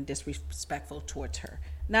never been disrespectful towards her.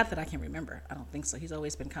 Not that I can remember. I don't think so. He's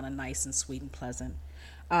always been kind of nice and sweet and pleasant.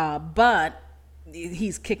 But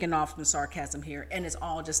he's kicking off some sarcasm here, and it's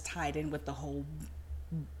all just tied in with the whole,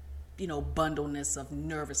 bundleness of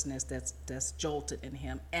nervousness that's jolted in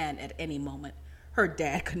him. And at any moment, her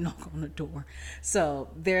dad could knock on the door. So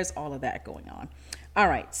there's all of that going on. All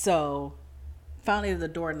right, so finally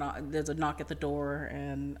there's a knock at the door,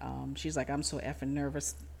 and she's like, I'm so effing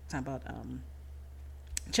nervous. Talking about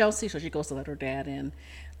Chelsea, so she goes to let her dad in.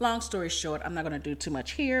 Long story short, I'm not going to do too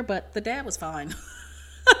much here, but the dad was fine.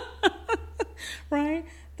 Right?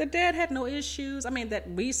 The dad had no issues. I mean, that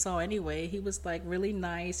we saw anyway. He was like really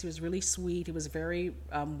nice. He was really sweet. He was very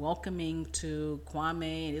welcoming to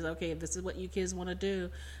Kwame. And he's like, okay, if this is what you kids want to do,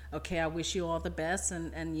 okay, I wish you all the best.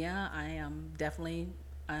 And yeah, I am definitely,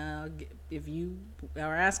 if you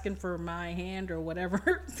are asking for my hand or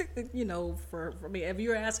whatever, for me, if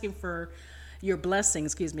you're asking for your blessing,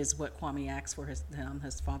 excuse me, is what Kwame asked for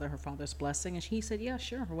her father's blessing. And he said, yeah,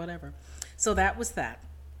 sure, or whatever. So that was that.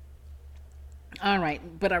 All right,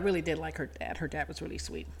 but I really did like her dad. Her dad was really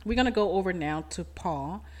sweet. We're going to go over now to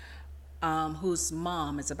Paul, whose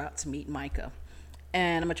mom is about to meet Micah.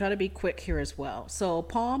 And I'm going to try to be quick here as well. So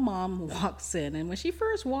Paul's mom walks in, and when she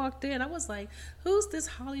first walked in, I was like, who's this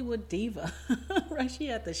Hollywood diva? Right? She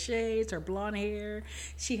had the shades, her blonde hair.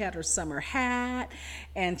 She had her summer hat,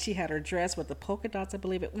 and she had her dress with the polka dots, I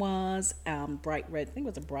believe it was, bright red. I think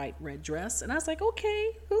it was a bright red dress. And I was like,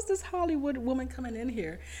 okay, who's this Hollywood woman coming in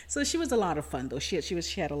here? So she was a lot of fun, though. She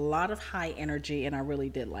had a lot of high energy, and I really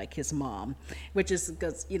did like his mom, which is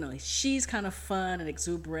because, she's kind of fun and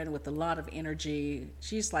exuberant with a lot of energy.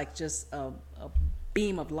 She's like just a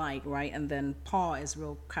beam of light, right? And then Paul is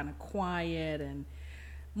real kind of quiet and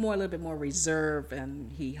a little bit more reserved,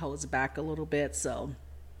 and he holds back a little bit. So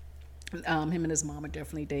him and his mom are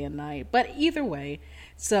definitely day and night. But either way,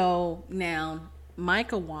 so now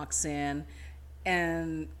Micah walks in,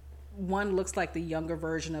 and one looks like the younger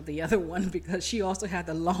version of the other one because she also had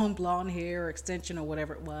the long blonde hair extension or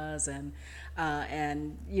whatever it was, and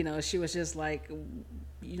she was just like,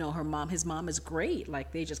 his mom is great.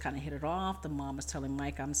 Like, they just kind of hit it off. The mom was telling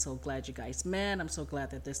Mike, I'm so glad you guys met. I'm so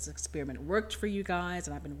glad that this experiment worked for you guys,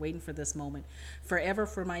 and I've been waiting for this moment forever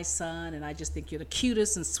for my son, and I just think you're the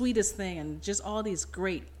cutest and sweetest thing, and just all these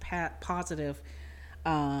great positive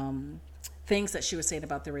things that she was saying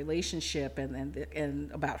about the relationship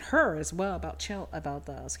and about her as well, about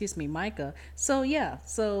Micah. So yeah,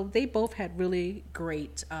 so they both had really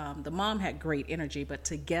great, the mom had great energy, but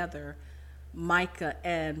together, Micah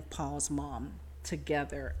and Paul's mom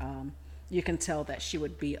together, you can tell that she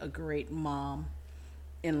would be a great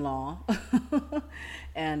mom-in-law,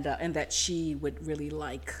 and that she would really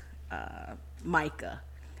like Micah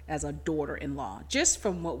as a daughter-in-law, just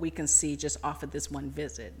from what we can see just off of this one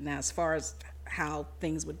visit. Now, as far as how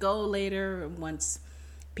things would go later, once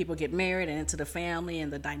people get married and into the family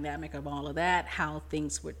and the dynamic of all of that, how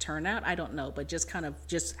things would turn out, I don't know. But just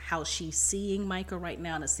how she's seeing Micah right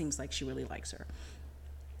now, and it seems like she really likes her.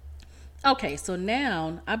 Okay, so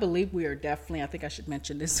now I believe we are definitely, I think I should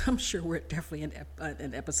mention this, I'm sure we're definitely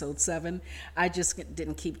in episode 7. I just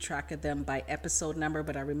didn't keep track of them by episode number,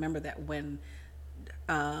 but I remember that when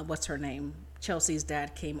what's her name? Chelsea's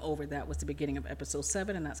dad came over. That was the beginning of episode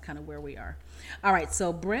 7, and that's kind of where we are. All right,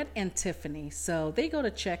 so Brett and Tiffany, so they go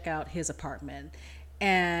to check out his apartment,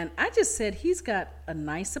 and I just said he's got a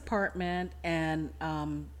nice apartment and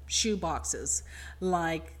shoe boxes,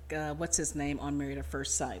 like what's his name on Married at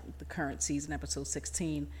First Sight, the current season, episode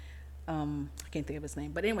 16. I can't think of his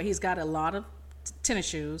name, but anyway, he's got a lot of tennis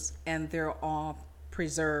shoes, and they're all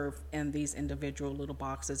preserved in these individual little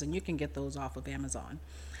boxes, and you can get those off of Amazon.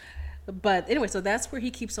 But anyway, so that's where he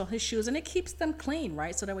keeps all his shoes, and it keeps them clean,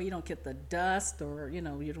 right? So that way you don't get the dust, or you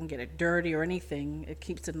don't get it dirty or anything. It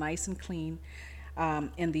keeps it nice and clean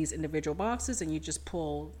in these individual boxes, and you just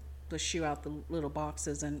pull the shoe out the little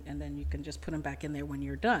boxes, and then you can just put them back in there when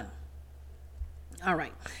you're done. All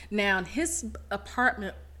right, now his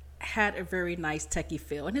apartment had a very nice techie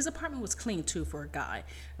feel, and his apartment was clean too for a guy,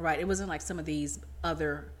 right? It wasn't like some of these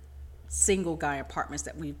other single guy apartments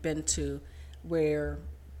that we've been to where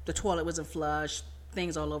the toilet wasn't flushed,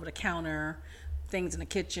 things all over the counter, things in the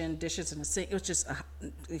kitchen, dishes in the sink. It was just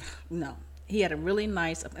no. He had a really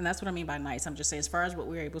nice, and that's what I mean by nice. I'm just saying, as far as what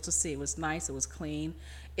we were able to see, it was nice, it was clean,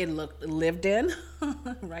 it looked lived in,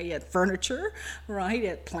 right? He had furniture, right? He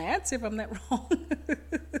had plants, if I'm not wrong.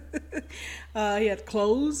 He had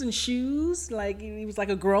clothes and shoes, like he was like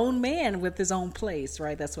a grown man with his own place,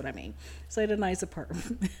 right? That's what I mean. So he had a nice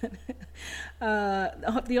apartment.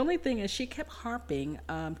 The only thing is she kept harping,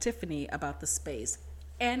 Tiffany, about the space.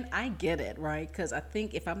 And I get it, right? Because I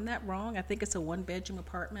think, if I'm not wrong, I think it's a 1-bedroom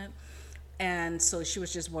apartment. And so she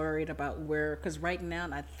was just worried about where, because right now,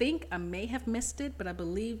 and I think I may have missed it, but I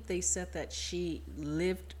believe they said that she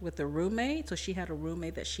lived with a roommate. So she had a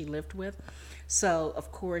roommate that she lived with. So,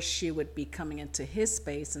 of course, she would be coming into his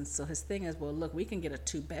space. And so his thing is, well, look, we can get a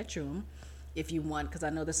 2-bedroom if you want, because I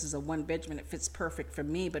know this is a 1-bedroom and it fits perfect for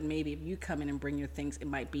me. But maybe if you come in and bring your things, it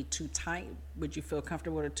might be too tight. Would you feel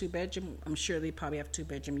comfortable with a 2-bedroom? I'm sure they probably have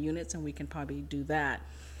 2-bedroom units, and we can probably do that.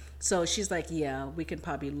 So she's like, yeah, we can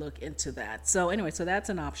probably look into that. So anyway, so that's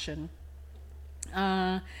an option.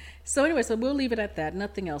 So we'll leave it at that.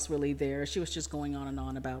 Nothing else really there. She was just going on and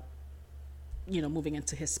on about, moving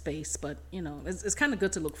into his space. But, it's kind of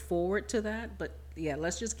good to look forward to that. But yeah,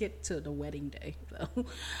 let's just get to the wedding day, though.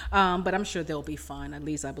 But I'm sure they'll be fine. At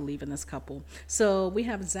least I believe in this couple. So we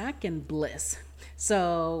have Zach and Bliss.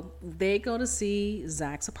 So they go to see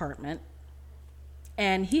Zach's apartment.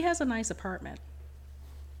 And he has a nice apartment.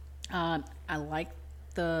 I like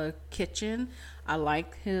the kitchen. I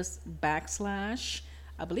like his backslash.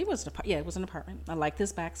 I believe it was it was an apartment. I like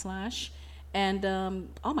this backslash. And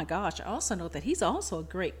oh my gosh, I also know that he's also a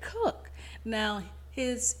great cook. Now,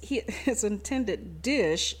 his intended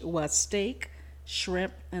dish was steak,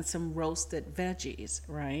 shrimp, and some roasted veggies,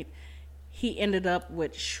 right? He ended up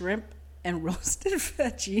with shrimp and roasted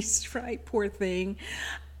veggies, right? Poor thing.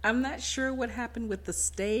 I'm not sure what happened with the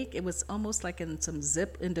steak. It was almost like in some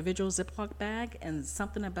individual Ziploc bag, and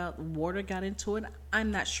something about water got into it. I'm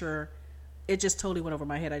not sure. It just totally went over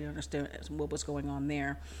my head. I didn't understand what was going on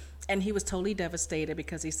there. And he was totally devastated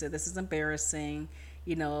because he said, this is embarrassing.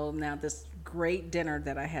 Now this great dinner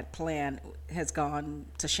that I had planned has gone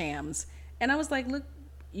to shams. And I was like, look,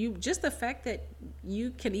 just the fact that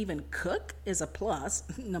you can even cook is a plus,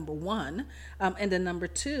 number one. And then number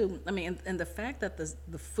two, and the fact that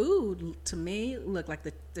the food to me looked like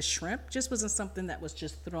the shrimp just wasn't something that was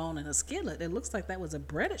just thrown in a skillet. It looks like that was a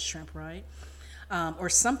breaded shrimp, right? Or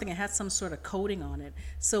something. It had some sort of coating on it.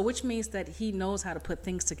 So which means that he knows how to put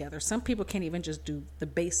things together. Some people can't even just do the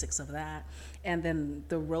basics of that. And then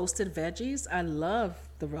the roasted veggies, I love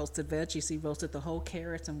the roasted veggies. He roasted the whole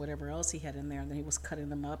carrots and whatever else he had in there, and then he was cutting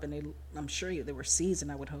them up, and I'm sure they were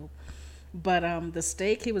seasoned, I would hope. But the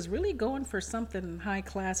steak, he was really going for something high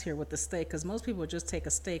class here with the steak, because most people would just take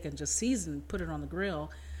a steak and just season, put it on the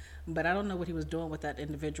grill. But I don't know what he was doing with that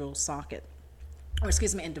individual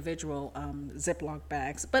individual Ziploc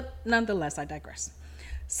bags. But nonetheless, I digress.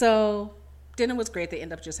 So dinner was great. They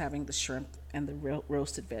end up just having the shrimp and the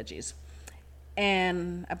roasted veggies.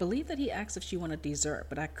 And I believe that he asked if she wanted dessert,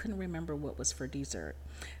 but I couldn't remember what was for dessert.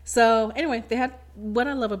 So anyway, they had, what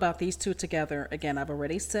I love about these two together, again, I've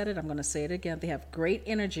already said it, I'm going to say it again, they have great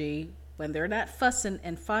energy when they're not fussing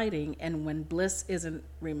and fighting, and when Bliss isn't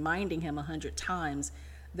reminding him 100 times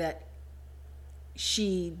that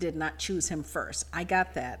she did not choose him first. I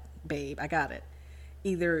got that, babe. I got it.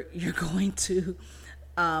 Either you're going to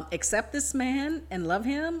accept this man and love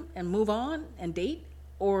him and move on and date,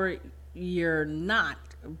 or you're not.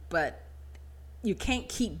 But you can't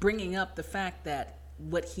keep bringing up the fact that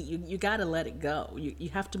you got to let it go. You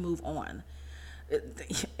have to move on.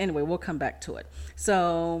 Anyway, we'll come back to it.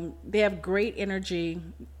 So they have great energy,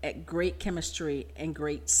 great chemistry, and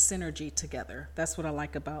great synergy together. That's what I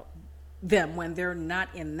like about them when they're not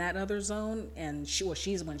in that other zone, and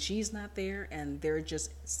when she's not there, and they're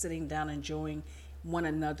just sitting down enjoying one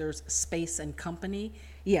another's space and company.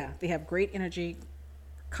 Yeah, they have great energy,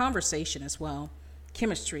 conversation as well,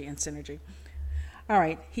 chemistry and synergy. All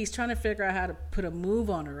right, he's trying to figure out how to put a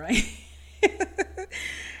move on her, right?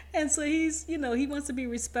 And so he's, he wants to be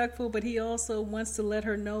respectful, but he also wants to let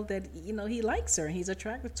her know that, he likes her and he's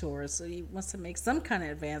attracted to her. So he wants to make some kind of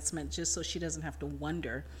advancement just so she doesn't have to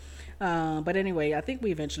wonder. But anyway, I think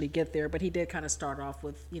we eventually get there. But he did kind of start off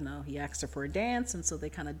with, he asked her for a dance. And so they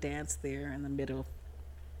kind of danced there in the middle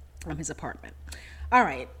of his apartment. All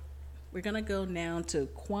right. We're going to go now to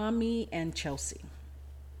Kwame and Chelsea.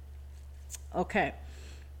 Okay.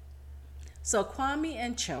 So Kwame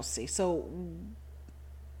and Chelsea. So,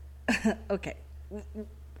 okay.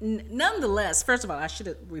 Nonetheless, first of all, I should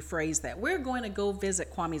have rephrased that. We're going to go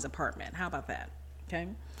visit Kwame's apartment. How about that? Okay.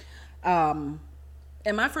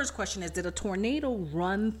 And my first question is, did a tornado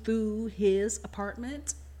run through his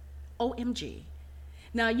apartment? OMG.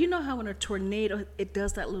 Now, you know how in a tornado, it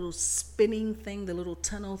does that little spinning thing, the little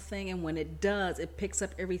tunnel thing, and when it does, it picks up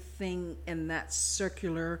everything in that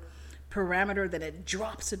circular parameter, that it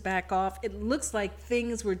drops it back off. It looks like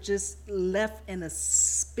things were just left in a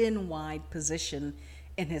spin-wide position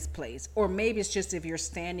in his place. Or maybe it's just if you're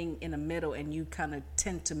standing in the middle and you kind of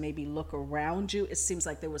tend to maybe look around you, it seems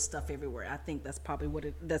like there was stuff everywhere. I think that's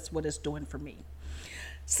probably that's what it's doing for me.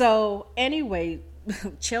 So anyway,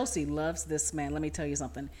 Chelsea loves this man. Let me tell you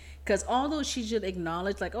something. Because although she should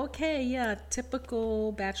acknowledge, like, okay, yeah,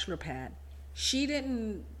 typical bachelor pad, she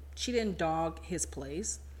didn't. She didn't dog his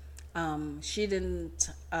place. She didn't.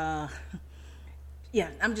 Yeah,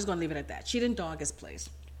 I'm just gonna leave it at that. She didn't dog his place.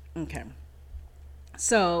 Okay.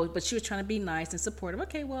 So, but she was trying to be nice and supportive.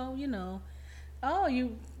 Okay, well, oh,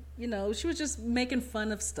 she was just making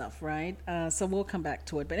fun of stuff, right? So we'll come back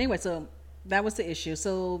to it. But anyway, so that was the issue.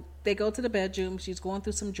 So they go to the bedroom. She's going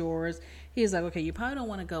through some drawers. He's like, okay, you probably don't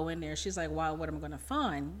want to go in there. She's like, wow, what am I going to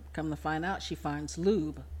find? Come to find out, she finds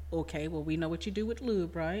lube. Okay, well, we know what you do with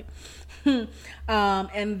lube, right?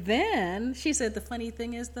 And then she said, the funny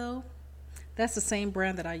thing is, though, that's the same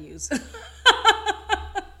brand that I use.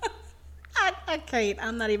 I can't.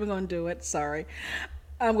 I'm not even going to do it. Sorry.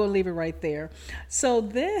 I'm going to leave it right there. So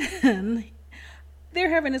then they're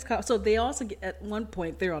having this couch. So they also get, at one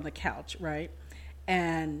point, they're on the couch, right?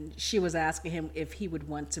 And she was asking him if he would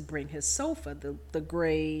want to bring his sofa, the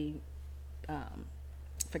gray,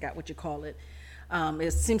 forgot what you call it.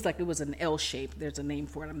 It seems like it was an L shape. There's a name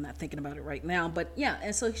for it. I'm not thinking about it right now. But yeah,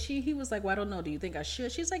 and so he was like, well, I don't know. Do you think I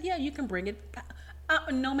should? She's like, yeah, you can bring it.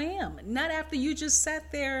 No, ma'am. Not after you just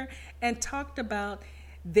sat there and talked about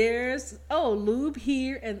there's lube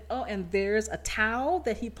here and there's a towel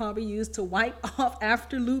that he probably used to wipe off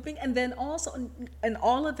after lubing, and then also and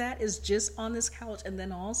all of that is just on this couch, and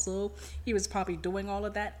then also he was probably doing all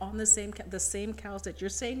of that on the same couch that you're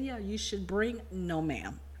saying, yeah, you should bring. No,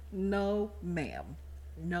 ma'am. No, ma'am.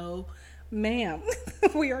 No, ma'am.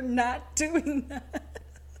 We are not doing that.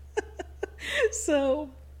 So,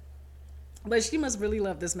 but she must really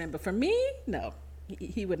love this man. But for me, no,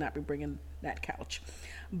 he would not be bringing that couch.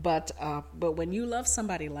 But when you love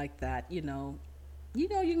somebody like that, you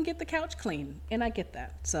can get the couch clean, and I get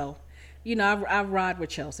that. So, I ride with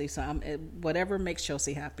Chelsea. So whatever makes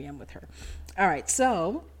Chelsea happy, I'm with her. All right.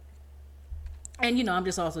 So, and I'm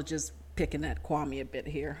just picking at Kwame a bit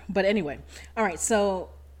here. But anyway, all right. So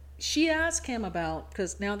she asked him about,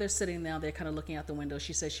 because now they're kind of looking out the window.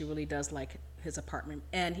 She says she really does like his apartment.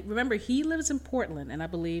 And remember, he lives in Portland, and I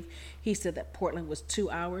believe he said that Portland was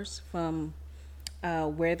 2 hours from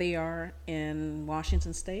where they are in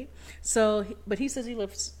Washington State. So, but he says he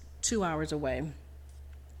lives 2 hours away.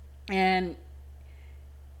 And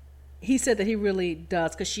he said that he really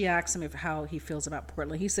does, because she asked him how he feels about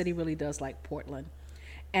Portland. He said he really does like Portland.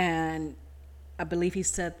 And I believe he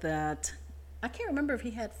said that, I can't remember if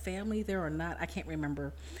he had family there or not. I can't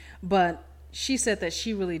remember. But she said that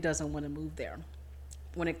she really doesn't want to move there.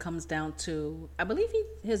 When it comes down to, I believe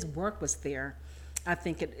his work was there. I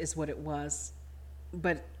think it is what it was.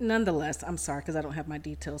 But nonetheless, I'm sorry because I don't have my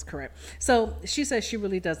details correct. So she says she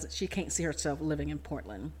really doesn't, she can't see herself living in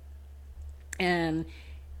Portland. And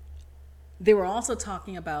they were also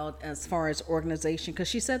talking about as far as organization, because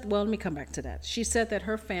she said, well, let me come back to that. She said that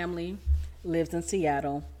her family lives in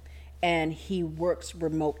Seattle and he works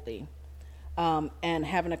remotely. And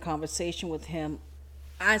having a conversation with him,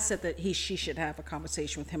 I said that she should have a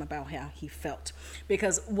conversation with him about how he felt.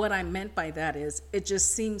 Because what I meant by that is, it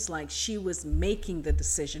just seems like she was making the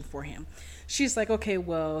decision for him. She's like, okay,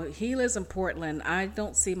 well, he lives in Portland. I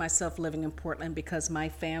don't see myself living in Portland because my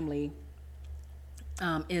family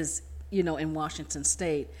is, in Washington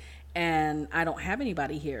State. And I don't have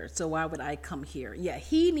anybody here, so why would I come here? Yeah,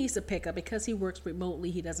 he needs to pick up, because he works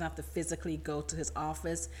remotely. He doesn't have to physically go to his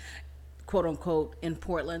office, quote unquote, in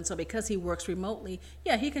Portland. So because he works remotely,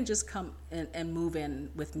 yeah, he can just come and move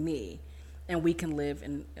in with me, and we can live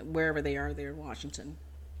in wherever they are there in Washington.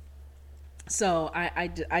 So I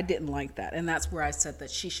didn't like that. And that's where I said that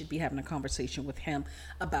she should be having a conversation with him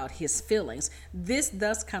about his feelings. This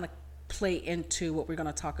does kind of play into what we're going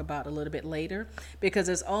to talk about a little bit later, because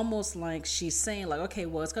it's almost like she's saying, like, okay,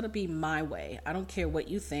 well, it's going to be my way. I don't care what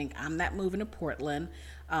you think. I'm not moving to Portland.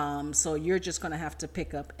 So you're just going to have to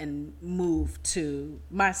pick up and move to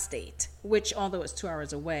my state, which, although it's 2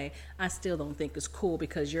 hours away, I still don't think is cool,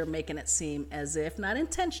 because you're making it seem as if, not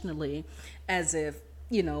intentionally, as if,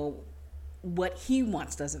 what he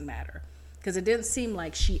wants doesn't matter. Because it didn't seem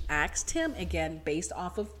like she asked him, again, based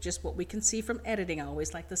off of just what we can see from editing. I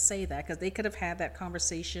always like to say that, because they could have had that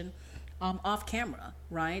conversation off camera,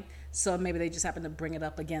 right? So maybe they just happened to bring it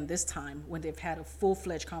up again this time when they've had a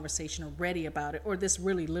full-fledged conversation already about it, or this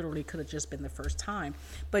really literally could have just been the first time.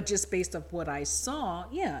 But just based off what I saw,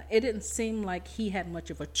 yeah, it didn't seem like he had much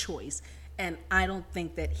of a choice. And I don't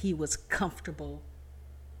think that he was comfortable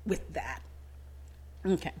with that.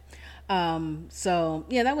 Okay. So,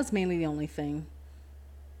 yeah, that was mainly the only thing.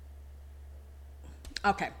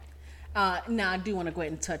 Okay. Now I do want to go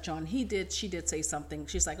ahead and touch on, she did say something.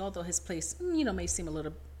 She's like, although his place, may seem a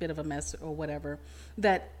little bit of a mess or whatever,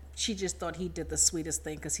 that she just thought he did the sweetest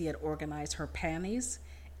thing because he had organized her panties.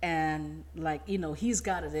 And like, he's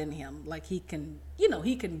got it in him. Like he can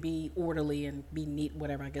be orderly and be neat,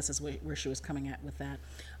 whatever, I guess is where she was coming at with that.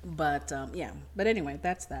 But yeah, but anyway,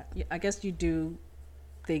 that's that. I guess you do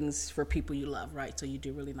things for people you love, right? So you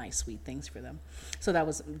do really nice, sweet things for them. So that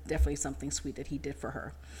was definitely something sweet that he did for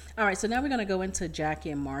her. All right, so now we're going to go into Jackie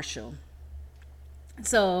and Marshall.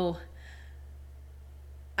 So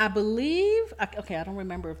I believe, okay, I don't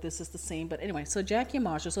remember if this is the same, but anyway, so Jackie and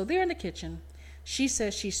Marshall, so they're in the kitchen. She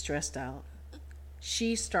says she's stressed out.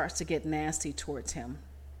 She starts to get nasty towards him.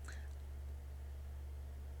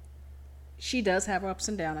 She does have her ups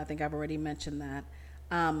and downs. I think I've already mentioned that.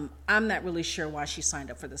 I'm not really sure why she signed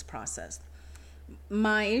up for this process.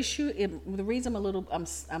 My issue, the reason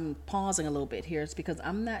I'm pausing a little bit here is because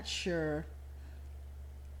I'm not sure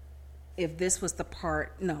if this was the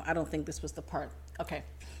part. No, I don't think this was the part. Okay.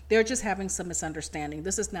 They're just having some misunderstanding.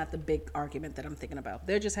 This is not the big argument that I'm thinking about.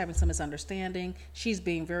 They're just having some misunderstanding. She's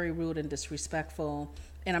being very rude and disrespectful,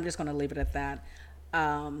 and I'm just going to leave it at that.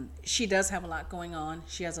 She does have a lot going on.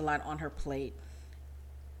 She has a lot on her plate.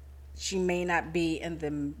 She may not be in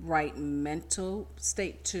the right mental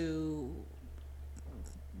state to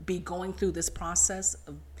be going through this process,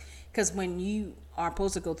 because when you are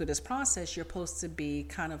supposed to go through this process, you're supposed to be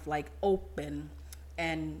kind of like open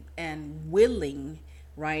and willing,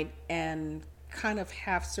 right? And kind of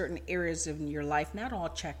have certain areas in your life, not all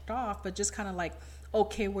checked off, but just kind of like,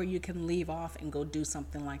 okay, where you can leave off and go do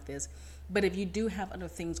something like this. But if you do have other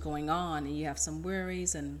things going on and you have some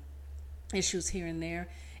worries and issues here and there,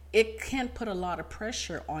 it can put a lot of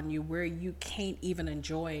pressure on you where you can't even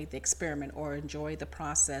enjoy the experiment or enjoy the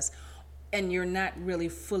process, and you're not really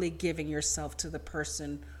fully giving yourself to the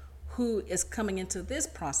person who is coming into this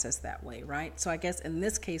process that way, right? So I guess in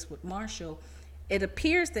this case with Marshall, it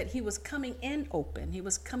appears that he was coming in open. He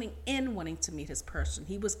was coming in wanting to meet his person.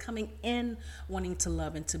 He was coming in wanting to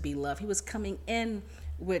love and to be loved. He was coming in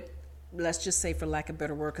with, let's just say, for lack of a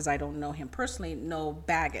better word, because I don't know him personally, no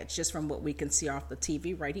baggage, just from what we can see off the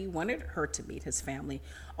TV, right? He wanted her to meet his family,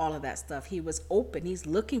 all of that stuff. He was open. He's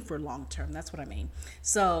looking for long term. That's what I mean.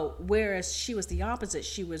 So whereas she was the opposite,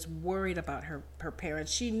 she was worried about her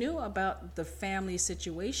parents. She knew about the family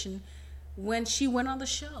situation when she went on the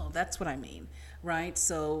show. That's what I mean, right?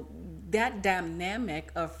 So that dynamic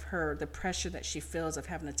of her, the pressure that she feels of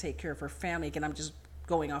having to take care of her family, again, I'm just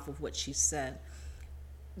going off of what she said,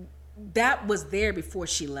 that was there before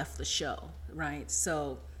she left the show, right?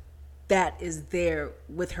 So that is there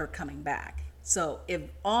with her coming back. So if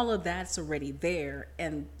all of that's already there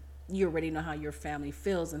and you already know how your family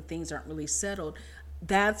feels and things aren't really settled,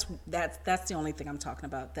 that's the only thing I'm talking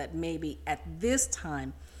about, that maybe at this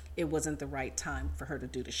time it wasn't the right time for her to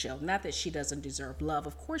do the show. Not that she doesn't deserve love.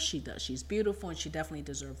 Of course she does. She's beautiful and she definitely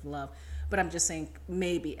deserves love. But I'm just saying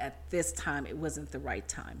maybe at this time it wasn't the right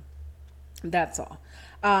time. That's all.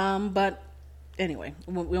 But anyway,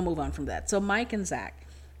 we'll move on from that. So Mike and Zach.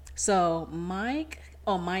 So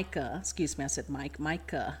Micah, excuse me, I said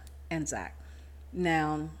Micah and Zach.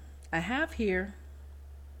 Now, I have here,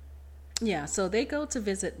 so they go to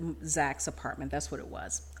visit Zach's apartment. That's what it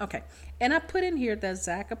was. Okay. And I put in here that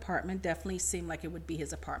Zach's apartment definitely seemed like it would be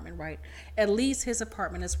his apartment, right? At least his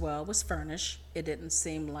apartment as well was furnished. It didn't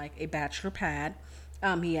seem like a bachelor pad.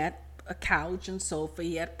 He had a couch and sofa.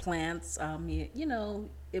 He had plants.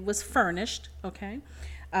 It was furnished. Okay.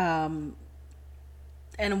 And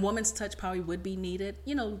a woman's touch probably would be needed.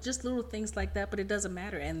 Just little things like that, but it doesn't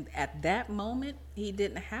matter. And at that moment, he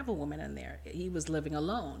didn't have a woman in there. He was living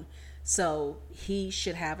alone. So he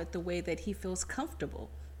should have it the way that he feels comfortable,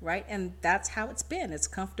 right? And that's how it's been. It's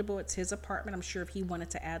comfortable. It's his apartment. I'm sure if he wanted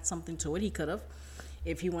to add something to it, he could have.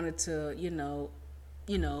 If he wanted to,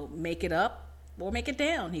 make it up or make it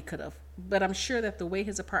down, he could have. But I'm sure that the way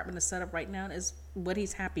his apartment is set up right now is what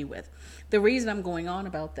he's happy with. The reason I'm going on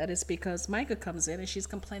about that is because Micah comes in and she's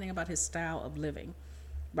complaining about his style of living,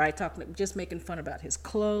 right? Just making fun about his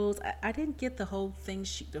clothes. I didn't get the whole thing,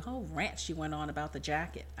 the whole rant she went on about the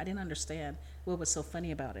jacket. I didn't understand what was so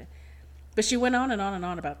funny about it. But she went on and on and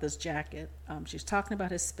on about this jacket. She's talking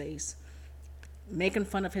about his space, making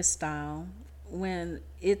fun of his style when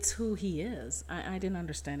it's who he is. I didn't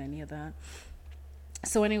understand any of that.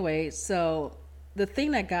 So anyway, the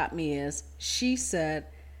thing that got me is she said,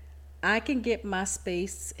 I can get my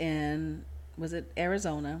space in, was it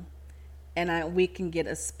Arizona? And we can get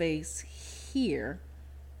a space here.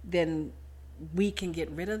 Then you can get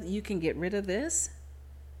rid of this?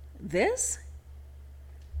 This?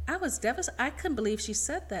 I was devastated. I couldn't believe she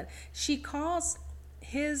said that. She calls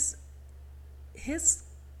his,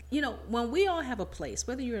 when we all have a place,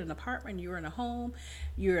 whether you're in an apartment, you're in a home,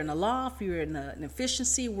 you're in a loft, you're in an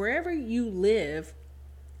efficiency, wherever you live,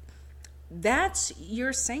 that's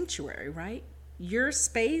your sanctuary, right? Your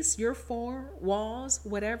space, your four walls,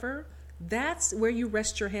 whatever, that's where you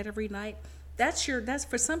rest your head every night. That's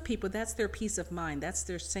for some people, that's their peace of mind. That's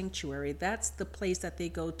their sanctuary. That's the place that they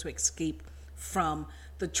go to escape from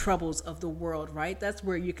the troubles of the world, right? That's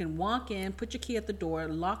where you can walk in, put your key at the door,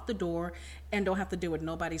 lock the door, and don't have to deal with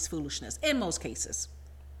nobody's foolishness in most cases,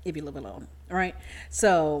 if you live alone, right?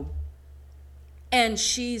 So, and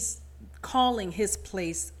she's calling his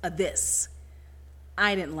place a this.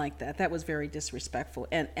 I didn't like that. That was very disrespectful,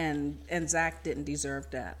 and Zach didn't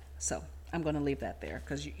deserve that. So I'm going to leave that there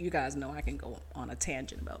because you guys know I can go on a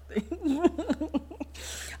tangent about things.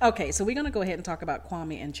 Okay, so we're going to go ahead and talk about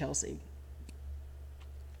Kwame and Chelsea.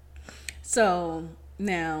 So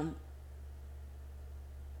now,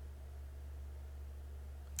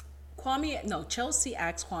 Chelsea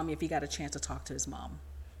asked Kwame if he got a chance to talk to his mom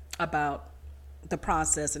about the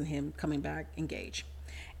process and him coming back engaged.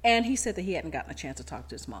 And he said that he hadn't gotten a chance to talk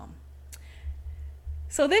to his mom.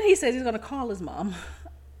 So then he said he's going to call his mom.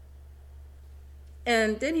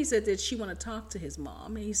 And then he said that she want to talk to his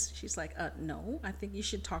mom. And she's like, no, I think you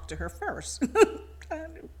should talk to her first.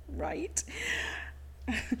 Right?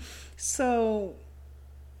 So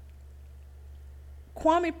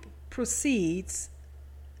Kwame proceeds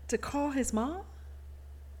to call his mom.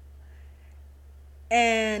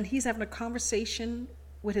 And he's having a conversation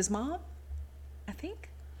with his mom, I think.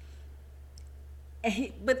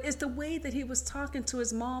 But it's the way that he was talking to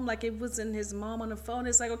his mom, like it wasn't his mom on the phone.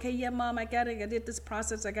 It's like, okay, yeah, mom, I did this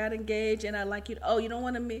process. I got engaged, and I like you. Oh, you don't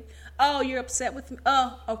want to meet? Oh, you're upset with me?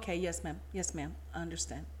 Oh, okay, yes, ma'am. Yes, ma'am. I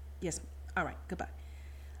understand. Yes, ma'am. All right, goodbye.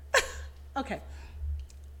 Okay.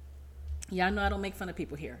 Yeah, I know I don't make fun of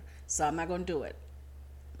people here, so I'm not going to do it.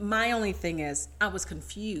 My only thing is I was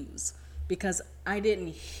confused because I didn't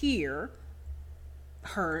hear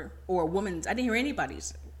her or a woman's, I didn't hear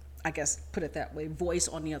anybody's, I guess, put it that way, voice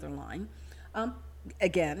on the other line.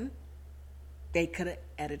 Again, they could have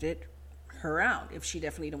edited her out if she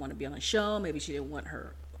definitely didn't want to be on a show. Maybe she didn't want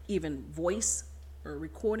her even voice or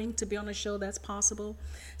recording to be on the show. That's possible.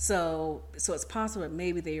 So it's possible that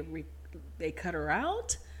maybe they cut her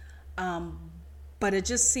out. But it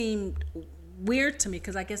just seemed weird to me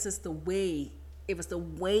because I guess it was the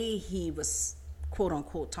way he was quote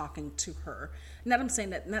unquote talking to her. Not saying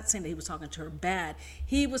that he was talking to her bad.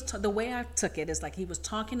 He was the way I took it is like he was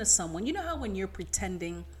talking to someone. You know how when you're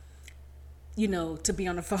pretending, to be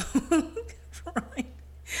on the phone, right?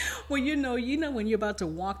 Well, you know when you're about to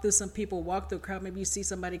walk through a crowd, maybe you see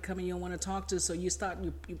somebody coming you don't want to talk to, so you start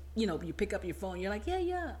you pick up your phone. You're like,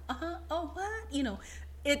 yeah, oh what,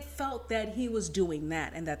 It felt that he was doing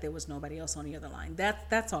that and that there was nobody else on the other line.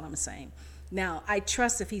 That's all I'm saying. Now, I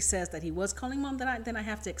trust if he says that he was calling mom, then I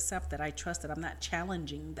have to accept that. I trust that. I'm not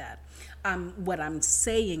challenging that. What I'm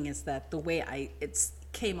saying is that the way it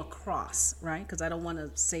came across, right? Because I don't want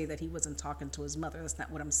to say that he wasn't talking to his mother. That's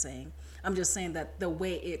not what I'm saying. I'm just saying that the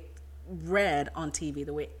way it read on TV,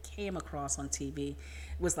 the way it came across on TV,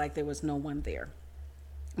 was like there was no one there.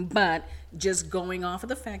 But just going off of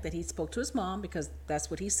the fact that he spoke to his mom, because that's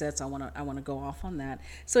what he said, so I want to go off on that.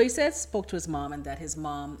 So he spoke to his mom, and that his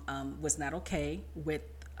mom was not okay with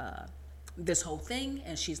this whole thing,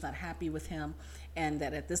 and she's not happy with him, and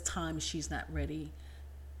that at this time she's not ready,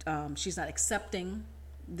 she's not accepting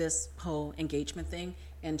this whole engagement thing,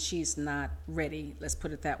 and she's not ready, let's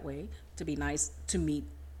put it that way, to be nice, to meet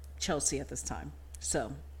Chelsea at this time.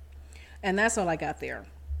 So, and that's all I got there,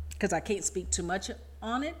 because I can't speak too much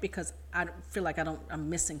on it because I feel like I'm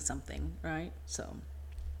missing something, right? So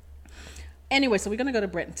anyway, so we're going to go to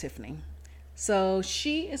Brett and Tiffany. So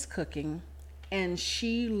she is cooking, and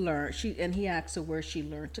he asked her where she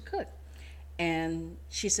learned to cook. And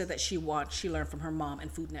she said that she learned from her mom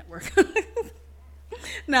and Food Network.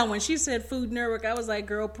 Now, when she said Food Network, I was like,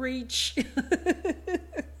 girl, preach.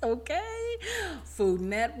 Okay. Food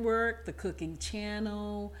Network, the cooking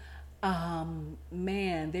channel.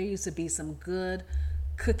 Man, there used to be some good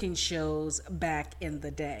cooking shows back in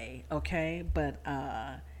the day, okay? But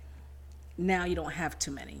now you don't have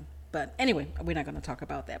too many. But anyway, we're not going to talk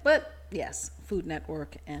about that. But yes, Food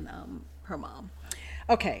Network and her mom.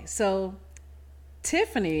 Okay, so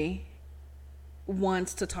Tiffany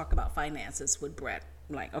wants to talk about finances with Brett.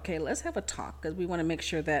 Like, okay, let's have a talk, because we want to make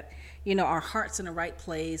sure that, our heart's in the right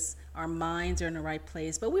place, our minds are in the right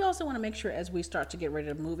place, but we also want to make sure as we start to get ready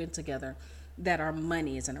to move in together that our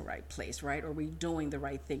money is in the right place, right? Are we doing the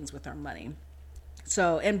right things with our money?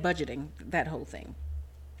 So, and budgeting, that whole thing.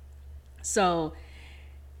 So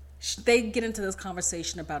they get into this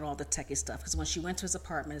conversation about all the techie stuff, because when she went to his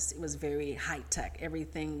apartment, it was very high tech.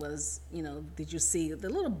 Everything was, did you see the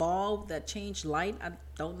little bulb that changed light? I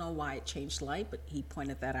don't know why it changed light, but he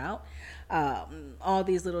pointed that out. All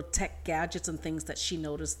these little tech gadgets and things that she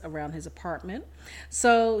noticed around his apartment.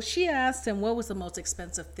 So she asked him, what was the most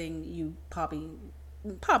expensive thing you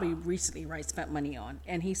probably recently, right, spent money on?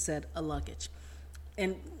 And he said, a luggage.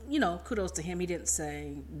 And, kudos to him. He didn't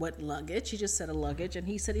say what luggage. He just said a luggage. And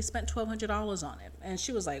he said he spent $1,200 on it. And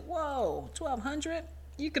she was like, whoa, $1,200?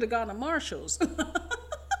 You could have gone to Marshall's.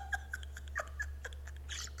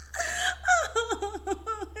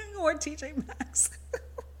 Or TJ Maxx.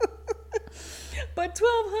 But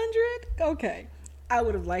 $1,200? Okay. I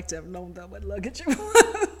would have liked to have known though what luggage it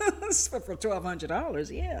was. But for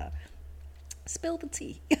 $1,200, yeah. Spill the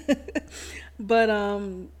tea. But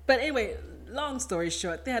anyway, long story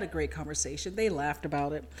short, they had a great conversation. They laughed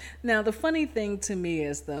about it. Now, the funny thing to me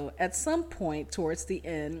is, though, at some point towards the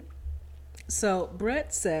end, so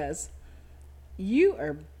Brett says, you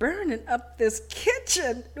are burning up this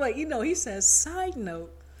kitchen. Like, he says, side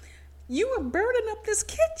note, you are burning up this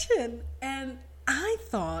kitchen. And I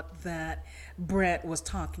thought that Brett was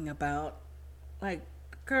talking about, like,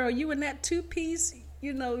 girl, you in that two-piece,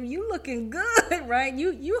 you looking good, right?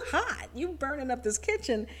 You hot. You burning up this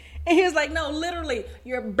kitchen. And he was like, no, literally,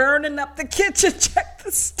 you're burning up the kitchen. Check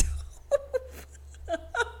the stove.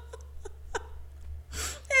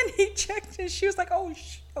 And he checked and she was like, oh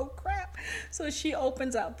crap. So she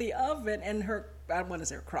opens out the oven and her, I don't want to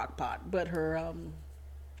say her crock pot, but her,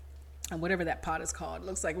 whatever that pot is called,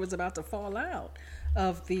 looks like it was about to fall out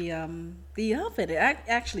of the oven. It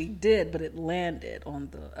actually did, but it landed on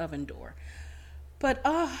the oven door. But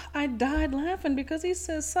I died laughing because he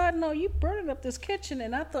says, side note, you burning up this kitchen.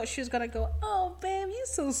 And I thought she was going to go, oh, babe, you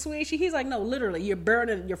so sweet. He's like, no, literally, you're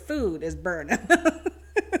burning, your food is burning.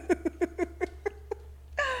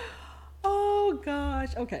 Oh,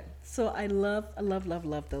 gosh. Okay, so I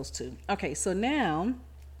love those two. Okay, so now,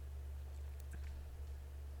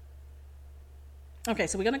 so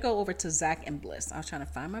we're going to go over to Zach and Bliss. I was trying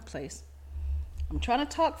to find my place. I'm trying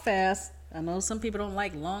to talk fast. I know some people don't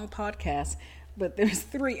like long podcasts, but there's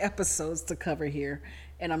 3 episodes to cover here,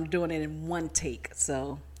 and I'm doing it in one take.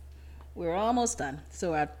 So we're almost done.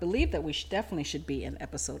 So I believe that we definitely should be in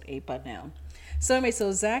episode 8 by now. So anyway,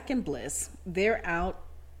 so Zach and Bliss, they're out.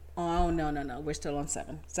 Oh, no. We're still on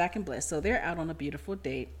 7. Zach and Bliss. So they're out on a beautiful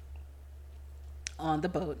date on the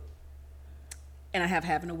boat. And I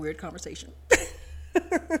having a weird conversation.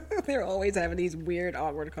 They're always having these weird,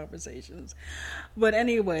 awkward conversations. But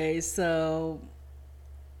anyway, so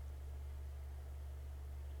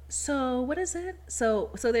what is it?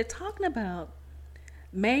 So they're talking about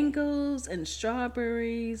mangoes and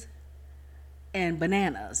strawberries and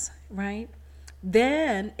bananas, right?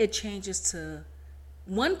 Then it changes to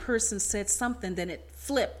one person said something, then it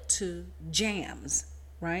flipped to jams,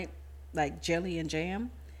 right? Like jelly and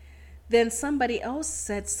jam. Then somebody else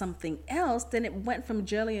said something else, then it went from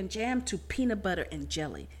jelly and jam to peanut butter and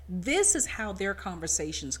jelly. This is how their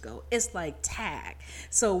conversations go. It's like tag.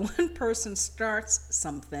 So one person starts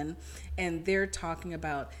something and they're talking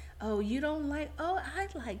about, oh, you don't like, oh, I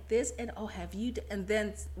like this, and oh, have you, and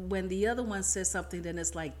then when the other one says something, then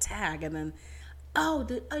it's like tag, and then, oh,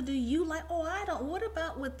 do you like, oh, I don't, what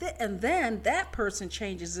about with it? And then that person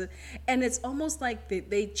changes it. And it's almost like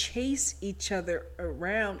they chase each other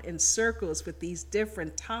around in circles with these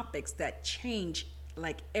different topics that change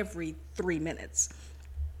like every 3 minutes.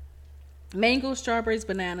 Mango, strawberries,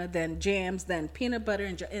 banana, then jams, then peanut butter,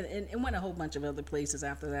 and it went a whole bunch of other places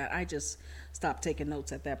after that. I just stopped taking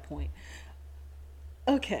notes at that point.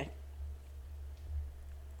 Okay.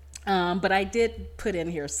 But I did put in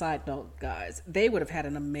here a side note, guys. They would have had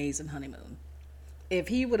an amazing honeymoon. If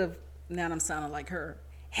he would have, now I'm sounding like her,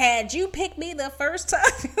 had you picked me the first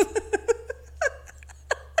time?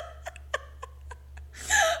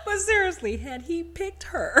 But seriously, had he picked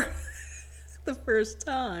her the first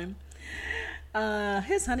time,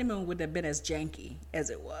 his honeymoon would have been as janky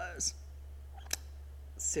as it was.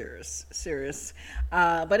 Serious.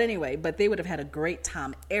 But anyway, they would have had a great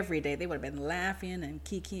time every day. They would have been laughing and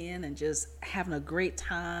kikiing and just having a great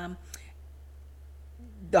time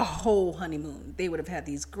the whole honeymoon. They would have had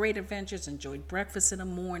these great adventures, enjoyed breakfast in the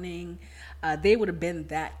morning. They would have been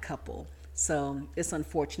that couple. So it's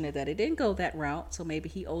unfortunate that it didn't go that route. So maybe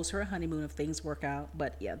he owes her a honeymoon if things work out.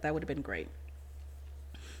 But yeah, that would have been great.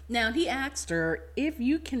 Now, he asked her, if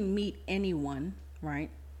you can meet anyone, right,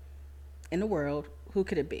 in the world, who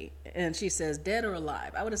could it be? And she says, dead or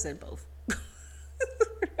alive? I would have said both.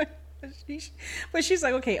 But she's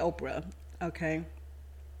like, okay, Oprah. Okay.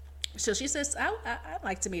 So she says, I'd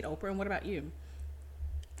like to meet Oprah. And what about you?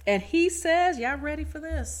 And he says, y'all ready for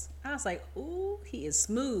this? I was like, ooh, he is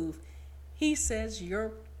smooth. He says,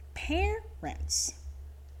 your parents.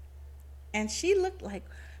 And she looked like,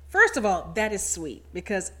 first of all, that is sweet.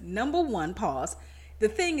 Because number one, pause. The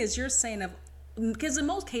thing is, you're saying of, because in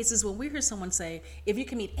most cases, when we hear someone say, if you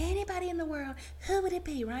can meet anybody in the world, who would it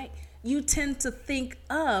be, right? You tend to think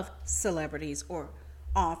of celebrities or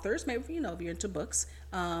authors, maybe, if you're into books,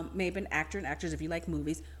 maybe an actor and actress if you like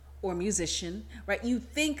movies, or musician, right? You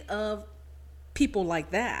think of people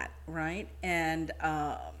like that, right? And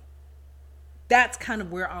that's kind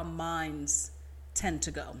of where our minds tend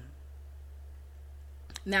to go.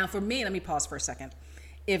 Now, for me, let me pause for a second.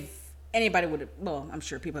 If anybody would, well, I'm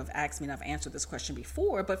sure people have asked me and I've answered this question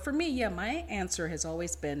before, but for me, yeah, my answer has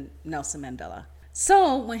always been Nelson Mandela.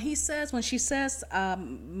 So when he says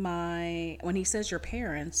your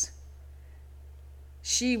parents,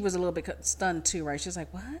 she was a little bit stunned too, right? She's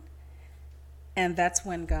like, what? And that's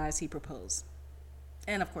when, guys, he proposed.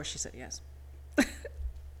 And of course she said yes.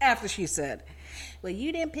 After she said, well,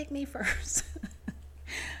 you didn't pick me first.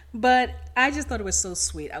 But I just thought it was so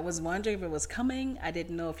sweet. I was wondering if it was coming. I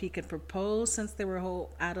didn't know if he could propose since they were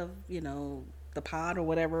out of, the pod or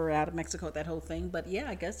whatever, out of Mexico, that whole thing. But yeah,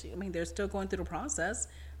 I guess, they're still going through the process,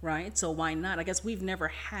 right? So why not? I guess we've never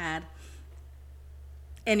had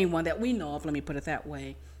anyone that we know of, let me put it that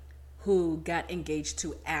way, who got engaged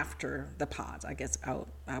to after the pods. I guess I'll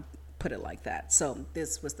put it like that. So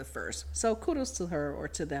this was the first. So kudos to her or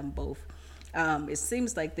to them both. It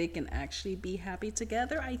seems like they can actually be happy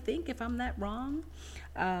together, I think, if I'm not wrong.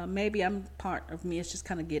 Maybe part of me is just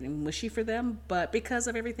kind of getting mushy for them, but because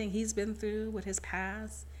of everything he's been through with his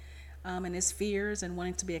past and his fears and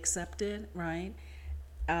wanting to be accepted, right?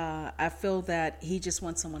 I feel that he just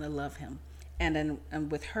wants someone to love him. And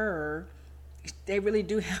with her, they really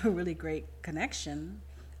do have a really great connection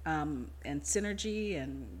and synergy,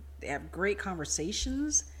 and they have great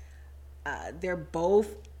conversations. They're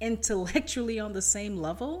both intellectually on the same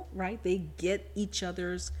level, right? They get each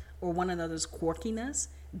other's or one another's quirkiness,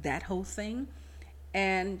 that whole thing.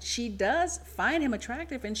 And she does find him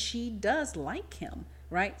attractive and she does like him,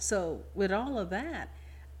 right? So with all of that,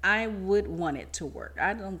 I would want it to work.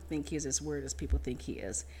 I don't think he's as weird as people think he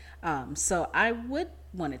is. So I would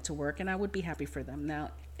want it to work and I would be happy for them.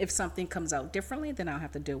 Now, if something comes out differently, then I'll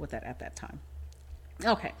have to deal with that at that time.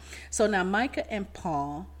 Okay, so now Micah and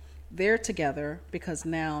Paul, they're together because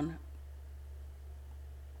now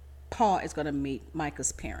Paul is going to meet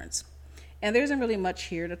Micah's parents. And there isn't really much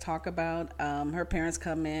here to talk about. Her parents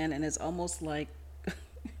come in and it's almost like,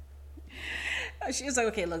 she's like,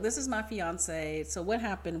 okay, look, this is my fiance. So what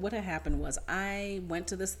happened was I went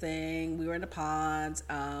to this thing. We were in the pods.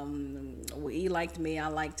 He liked me. I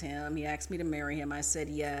liked him. He asked me to marry him. I said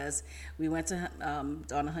yes. We went on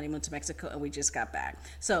a honeymoon to Mexico and we just got back.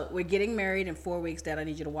 So we're getting married in 4 weeks. Dad, I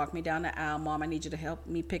need you to walk me down the aisle. Mom, I need you to help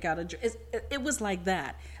me pick out a dress. It was like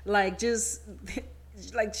that. Like just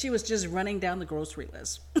like she was just running down the grocery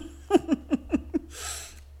list.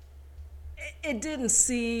 It didn't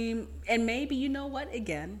seem, and maybe, you know what,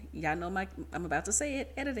 again, y'all know I'm about to say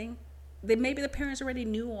it, editing. Maybe the parents already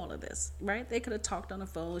knew all of this, right? They could have talked on the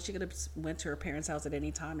phone. She could have went to her parents' house at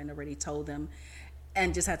any time and already told them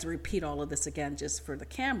and just had to repeat all of this again just for the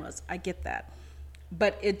cameras. I get that.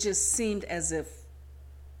 But it just seemed as if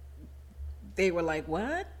they were like,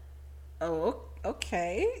 what? Oh,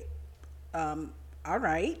 okay. All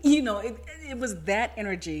right. It was that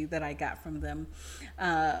energy that I got from them.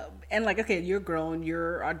 And like, okay, you're grown,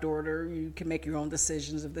 you're our daughter, you can make your own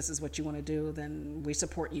decisions. If this is what you want to do, then we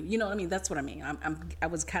support you. You know what I mean? That's what I mean. I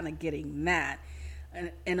was kind of getting that.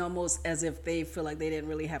 And almost as if they feel like they didn't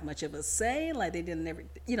really have much of a say, like they didn't ever,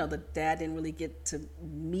 the dad didn't really get to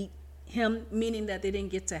meet him, meaning that they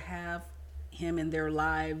didn't get to have him in their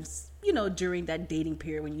lives, during that dating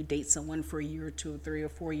period when you date someone for a year or 2 or 3 or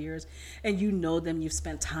 4 years and them, you've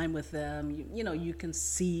spent time with them, you can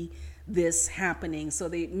see this happening. So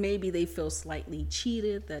they feel slightly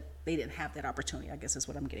cheated that they didn't have that opportunity, I guess is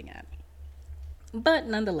what I'm getting at. But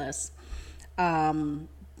nonetheless,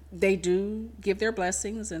 they do give their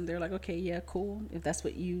blessings and they're like, okay, yeah, cool. If that's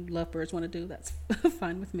what you lovebirds want to do, that's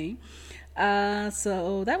fine with me.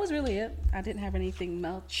 So that was really it. I didn't have anything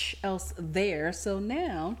much else there. So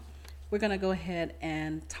now we're going to go ahead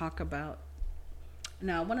and talk about,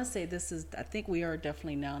 now I want to say I think we are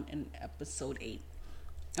definitely now in episode 8.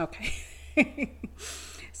 Okay.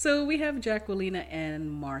 So we have Jacquelina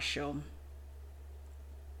and Marshall.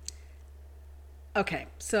 Okay.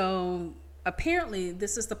 So apparently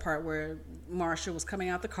this is the part where Marshall was coming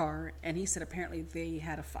out the car, and he said apparently they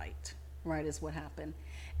had a fight, right, is what happened.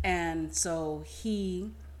 And so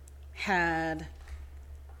he had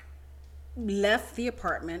left the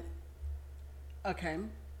apartment, okay,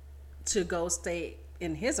 to go stay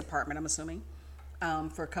in his apartment, I'm assuming,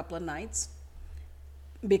 for a couple of nights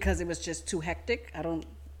because it was just too hectic.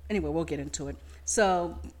 Anyway, we'll get into it.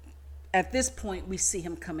 So at this point, we see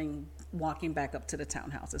him walking back up to the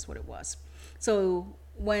townhouse, is what it was. So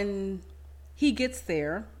when he gets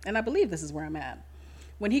there, and I believe this is where I'm at,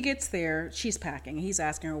 when he gets there, she's packing. He's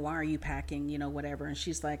asking her, why are you packing, whatever. And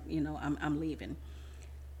she's like, I'm leaving.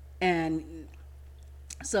 And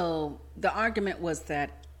so the argument was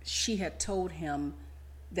that she had told him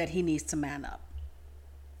that he needs to man up.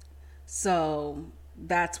 So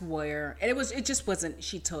that's where, and it just wasn't,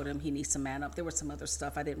 she told him he needs to man up. There was some other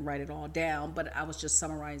stuff. I didn't write it all down, but I was just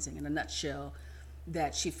summarizing in a nutshell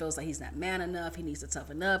that she feels like he's not man enough. He needs to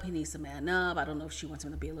toughen up. He needs to man up. I don't know if she wants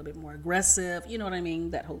him to be a little bit more aggressive. You know what I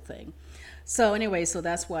mean? That whole thing. So anyway, so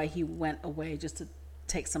that's why he went away, just to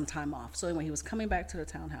take some time off. So anyway, he was coming back to the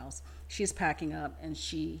townhouse. She's packing up, and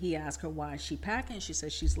he asked her why is she packing. She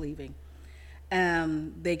says she's leaving.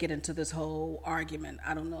 And they get into this whole argument.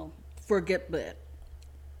 I don't know. Forget but.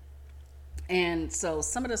 And so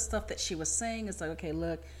some of the stuff that she was saying is like, okay,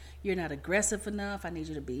 look, you're not aggressive enough. I need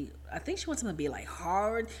you to be, I think she wants him to be like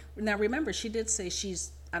hard. Now remember, she did say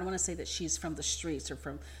I don't want to say that she's from the streets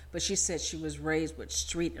but she said she was raised with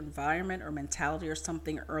street environment or mentality or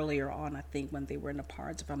something earlier on, I think, when they were in the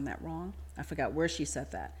parts, if I'm not wrong. I forgot where she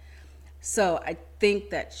said that. So I think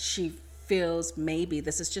that she feels, maybe,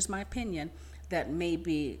 this is just my opinion, that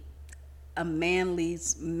maybe a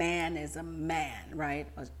manly's man is a man, right?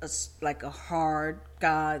 Like a hard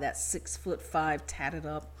guy that's 6'5", tatted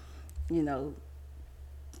up,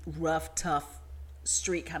 rough, tough,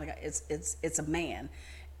 street kind of guy. It's a man.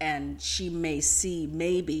 And she may see,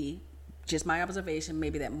 maybe, just my observation,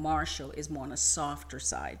 maybe that Marshall is more on a softer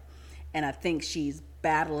side. And I think she's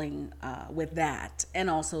battling with that. And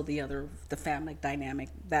also the family dynamic,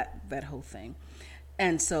 that whole thing.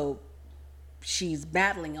 And so she's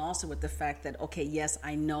battling also with the fact that, okay, yes,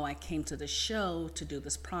 I know I came to the show to do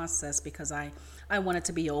this process because I wanted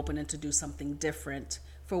to be open and to do something different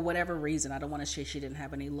for whatever reason. I don't want to say she didn't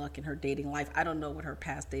have any luck in her dating life. I don't know what her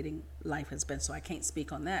past dating life has been, so I can't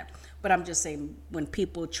speak on that. But I'm just saying, when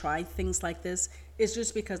people try things like this, it's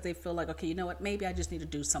just because they feel like, okay, you know what, maybe I just need to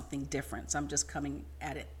do something different. So I'm just coming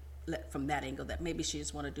at it from that angle, that maybe she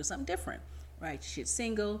just want to do something different, right? She's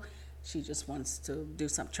single. She just wants to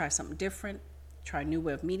try something different, try a new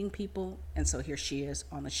way of meeting people. And so here she is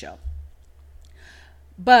on the show.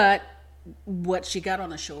 But what she got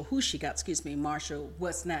on the show, Marshall,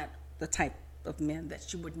 was not the type of men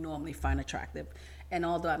that you would normally find attractive. And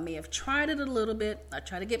although I may have tried it a little bit, I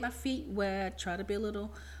try to get my feet wet, try to be a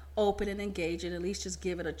little open and engaging, at least just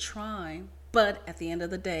give it a try. But at the end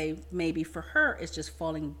of the day, maybe for her, it's just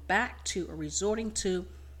falling back to or resorting to,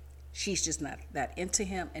 she's just not that into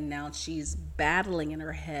him. And now she's battling in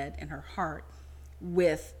her head and her heart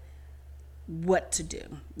with what to do.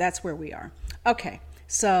 That's where we are. Okay.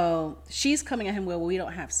 So she's coming at him, well, we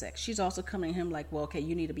don't have sex. She's also coming at him like, well, okay,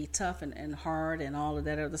 you need to be tough and hard and all of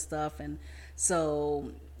that other stuff. And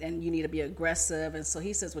you need to be aggressive. And so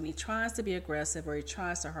he says when he tries to be aggressive or he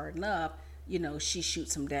tries to harden up, she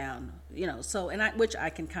shoots him down, so, which I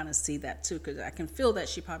can kind of see that too, because I can feel that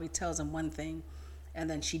she probably tells him one thing and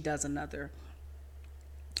then she does another.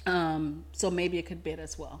 So maybe it could be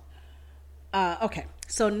as well. Okay.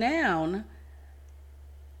 So now,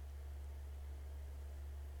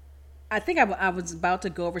 I think I was about to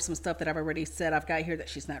go over some stuff that I've already said. I've got here that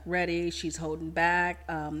she's not ready. She's holding back.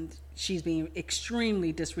 She's being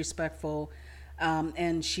extremely disrespectful.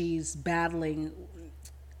 And she's battling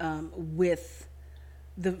with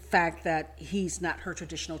the fact that he's not her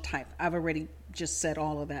traditional type. I've already just said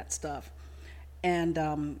all of that stuff. And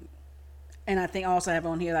I think also I have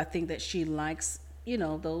on here, I think that she likes,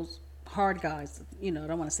 those hard guys, I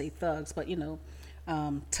don't want to say thugs, but,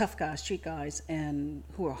 tough guys, street guys, and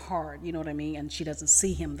who are hard, you know what I mean? And she doesn't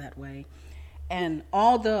see him that way. And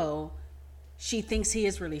although she thinks he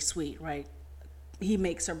is really sweet, right? He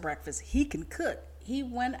makes her breakfast. He can cook. He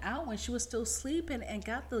went out when she was still sleeping and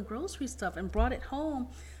got the grocery stuff and brought it home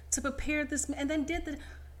to prepare this, and then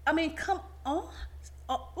come on.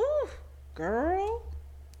 Ooh, girl.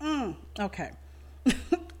 Okay.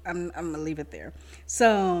 I'm going to leave it there.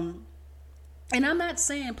 So, and I'm not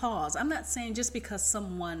saying I'm not saying just because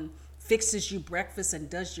someone fixes you breakfast and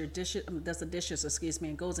does the dishes,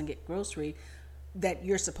 and goes and get grocery, that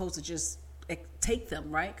you're supposed to just take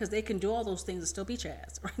them, right? Because they can do all those things and still be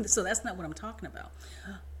Chaz, right? So that's not what I'm talking about.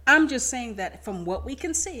 I'm just saying that from what we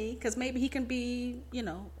can see, because maybe he can be,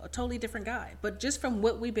 a totally different guy. But just from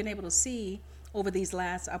what we've been able to see over these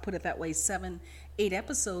last, I'll put it that way, 7, 8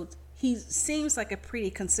 episodes, he seems like a pretty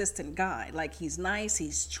consistent guy. Like, he's nice,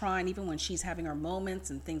 he's trying, even when she's having her moments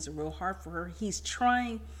and things are real hard for her, he's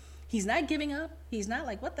trying. He's not giving up. He's not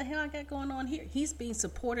like, what the hell I got going on here? He's being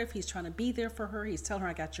supportive. He's trying to be there for her. He's telling her,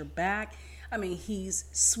 I got your back. I mean, he's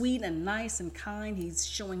sweet and nice and kind. He's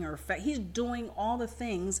showing her affection. He's doing all the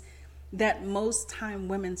things that most time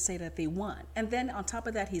women say that they want. And then on top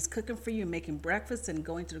of that, he's cooking for you, making breakfast and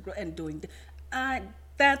going to the and doing.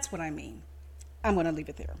 That's what I mean. I'm going to leave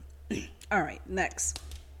it there. All right, next.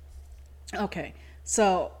 Okay,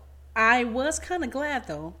 so I was kind of glad,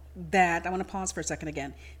 though, that, I want to pause for a second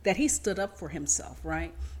again, that he stood up for himself,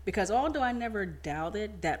 right? Because although I never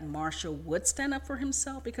doubted that Marshall would stand up for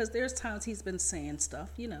himself, because there's times he's been saying stuff,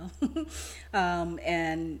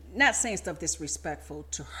 and not saying stuff disrespectful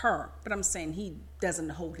to her, but I'm saying he doesn't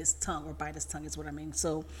hold his tongue or bite his tongue is what I mean.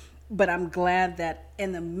 So, but I'm glad that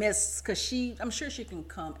in the midst, because I'm sure she can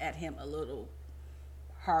come at him a little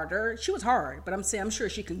harder. She was hard, but I'm sure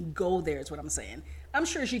she can go there is what I'm saying. I'm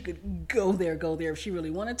sure she could go there if she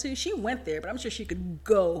really wanted to. She went there, but I'm sure she could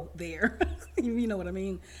go there. You know what I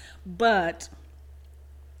mean? But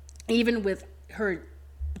even with her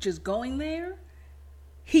just going there,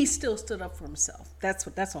 he still stood up for himself. That's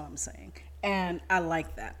all I'm saying. And I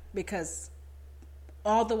like that, because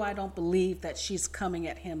although I don't believe that she's coming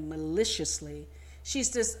at him maliciously, she's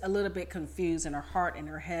just a little bit confused in her heart and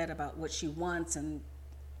her head about what she wants and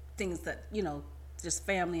things that, just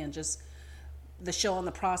family and just the show and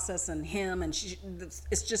the process and him, and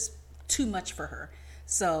it's just too much for her.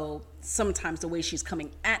 So sometimes the way she's coming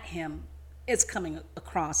at him is coming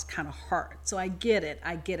across kind of hard. So I get it.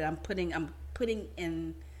 I'm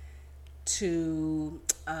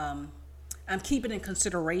keeping in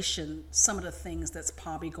consideration some of the things that's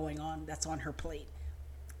probably going on that's on her plate.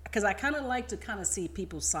 Because I kind of like to kind of see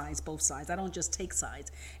people's sides, both sides. I don't just take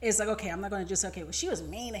sides. It's like, okay, I'm not going to just, okay, well, she was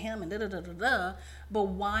mean to him and da-da-da-da-da. But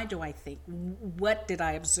why do I think? What did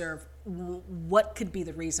I observe? What could be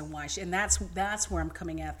the reason why? And that's where I'm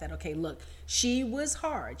coming at that. Okay, look, she was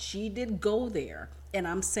hard. She did go there. And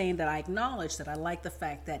I'm saying that I acknowledge that I like the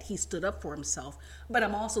fact that he stood up for himself. But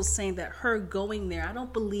I'm also saying that her going there, I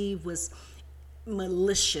don't believe was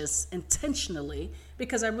malicious intentionally,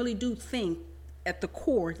 because I really do think at the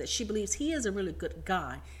core that she believes he is a really good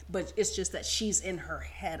guy, but it's just that she's in her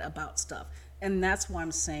head about stuff. And that's why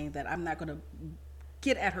I'm saying that I'm not going to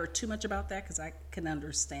get at her too much about that, because I can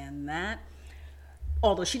understand that.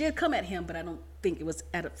 Although she did come at him, but I don't think it was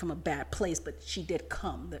from a bad place, but she did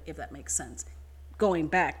come, if that makes sense. Going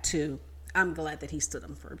back to, I'm glad that he stood up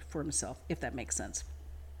for himself, if that makes sense.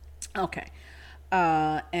 Okay.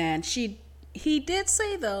 And he did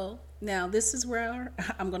say, though, now this is where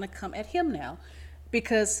I'm going to come at him now,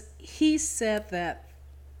 because he said that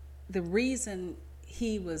the reason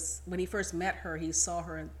when he first met her, he saw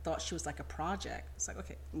her and thought she was like a project. It's like,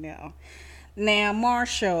 okay, now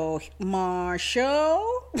Marshall,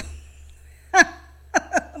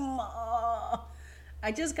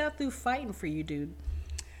 I just got through fighting for you, dude,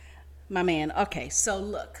 my man. Okay, so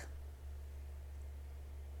look,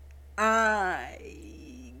 I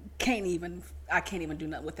can't even do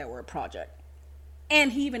nothing with that word project.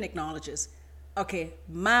 And he even acknowledges, okay,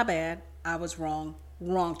 my bad, I was wrong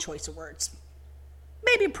choice of words.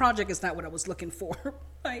 Maybe project is not what I was looking for,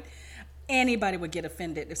 right? Anybody would get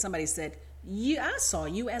offended if somebody said, I saw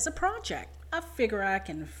you as a project. I figure I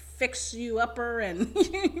can fix you upper and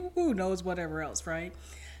who knows whatever else, right?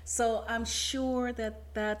 So I'm sure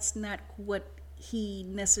that that's not what he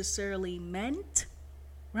necessarily meant,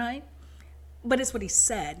 right? But it's what he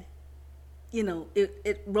said.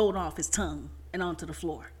 It rolled off his tongue and onto the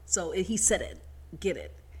floor. So he said it, get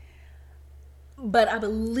it. But I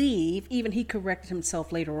believe, even he corrected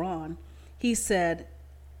himself later on, he said,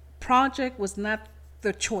 project was not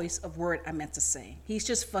the choice of word I meant to say. He's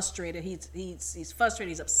just frustrated. He's frustrated,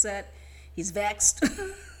 he's upset, he's vexed,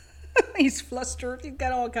 he's flustered. He's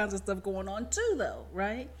got all kinds of stuff going on too, though,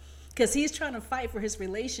 right? Because he's trying to fight for his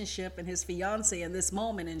relationship and his fiance in this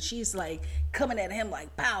moment, and she's like coming at him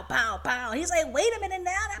like pow, pow, pow. He's like, wait a minute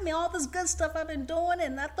now. I mean, all this good stuff I've been doing,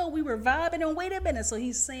 and I thought we were vibing, and wait a minute. So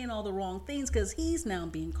he's saying all the wrong things because he's now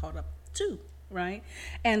being caught up too, right?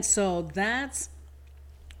 And so that's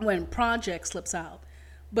when project slips out.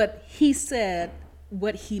 But he said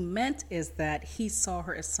what he meant is that he saw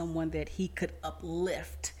her as someone that he could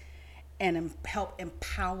uplift and help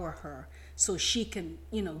empower her, so she can,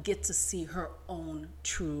 get to see her own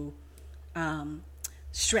true um,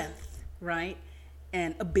 strength, right?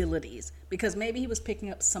 And abilities. Because maybe he was picking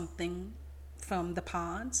up something from the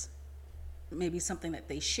pods, maybe something that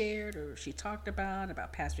they shared or she talked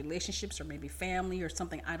about past relationships or maybe family or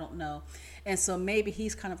something, I don't know. And so maybe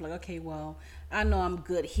he's kind of like, okay, well, I know I'm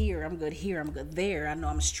good here, I'm good here, I'm good there. I know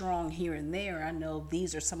I'm strong here and there. I know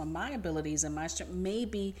these are some of my abilities and my strength.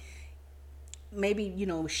 Maybe,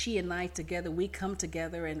 she and I together, we come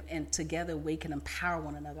together and together we can empower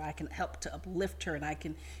one another. I can help to uplift her and I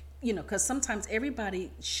can, because sometimes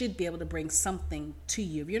everybody should be able to bring something to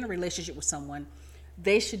you. If you're in a relationship with someone,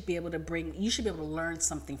 you should be able to learn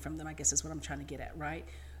something from them, I guess is what I'm trying to get at, right?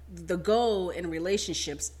 The goal in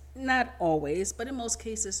relationships, not always, but in most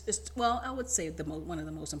cases, I would say one of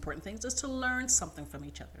the most important things is to learn something from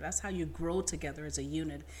each other. That's how you grow together as a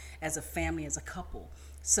unit, as a family, as a couple.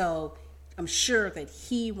 So I'm sure that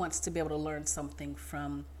he wants to be able to learn something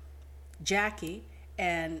from Jackie,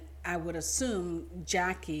 and I would assume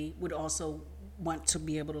Jackie would also want to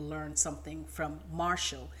be able to learn something from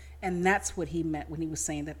Marshall. And that's what he meant when he was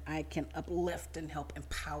saying that I can uplift and help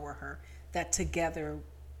empower her, that together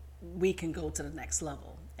we can go to the next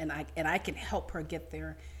level. And I can help her get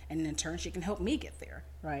there, and in turn she can help me get there,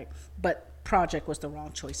 right? But project was the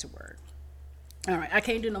wrong choice of word. All right, I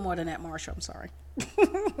can't do no more than that, Marshall. I'm sorry.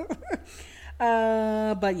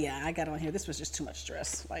 But yeah, I got on here. This was just too much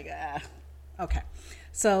stress. Okay.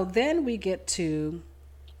 So then we get to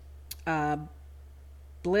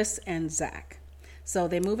Bliss and Zach. So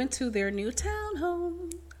they move into their new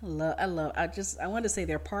townhome. I wanted to say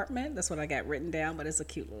their apartment. That's what I got written down, but it's a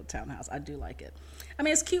cute little townhouse. I do like it. I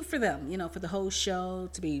mean, it's cute for them, for the whole show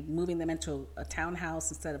to be moving them into a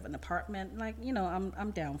townhouse instead of an apartment.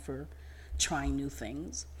 I'm down for trying new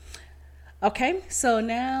things. Okay, so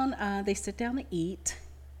now they sit down to eat.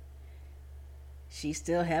 She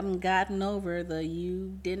still haven't gotten over the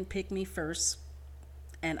 "you didn't pick me first,"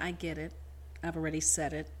 and I get it. I've already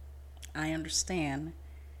said it. I understand,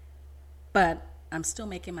 but I'm still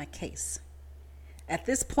making my case. At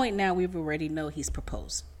this point now, we already know he's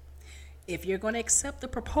proposed. If you're going to accept the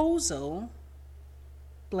proposal,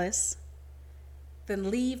 Bliss,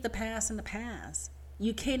 then leave the past in the past.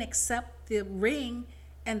 You can't accept the ring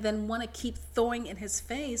and then want to keep throwing in his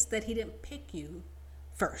face that he didn't pick you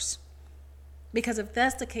first. Because if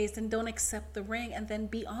that's the case, then don't accept the ring and then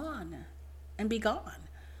be on and be gone.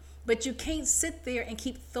 But you can't sit there and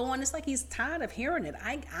keep throwing. It's like he's tired of hearing it.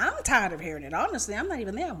 I'm tired of hearing it. Honestly, I'm not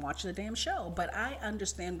even there. I'm watching the damn show. But I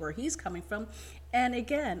understand where he's coming from. And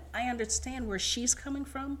again, I understand where she's coming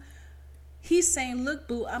from. He's saying, look,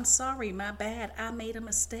 boo, I'm sorry. My bad. I made a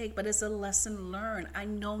mistake. But it's a lesson learned. I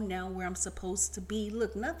know now where I'm supposed to be.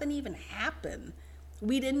 Look, nothing even happened.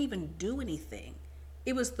 We didn't even do anything.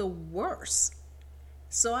 It was the worst.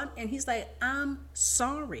 And he's like, I'm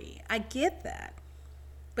sorry. I get that.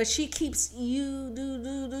 But she keeps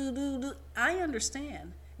do. I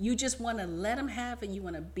understand. You just want to let him have it. You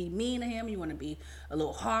want to be mean to him. You want to be a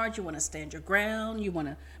little hard. You want to stand your ground. You want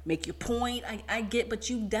to make your point. I get, but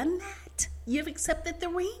you've done that. You've accepted the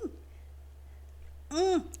ring.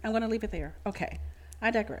 I'm going to leave it there. Okay. I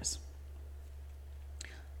digress.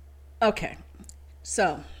 Okay.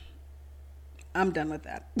 So I'm done with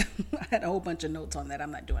that. I had a whole bunch of notes on that.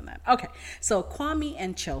 I'm not doing that. Okay. So Kwame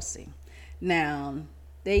and Chelsea. Now,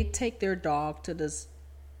 they take their dog to this,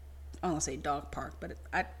 I don't want to say dog park, but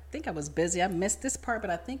I think I was busy. I missed this part,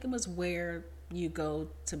 but I think it was where you go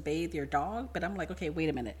to bathe your dog. But I'm like, okay, wait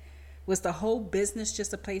a minute. Was the whole business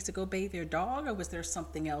just a place to go bathe your dog, or was there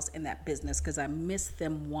something else in that business? Because I missed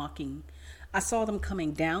them walking. I saw them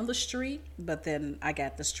coming down the street, but then I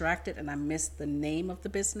got distracted and I missed the name of the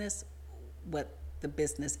business, what the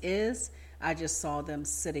business is. I just saw them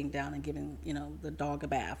sitting down and giving, the dog a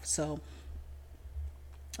bath. So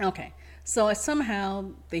okay, so somehow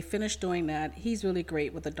they finished doing that. He's really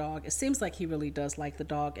great with the dog. It seems like he really does like the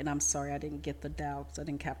dog, and I'm sorry I didn't get the dog, so I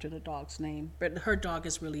didn't capture the dog's name. But her dog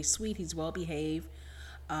is really sweet. He's well behaved,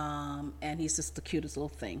 and he's just the cutest little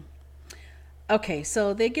thing. Okay,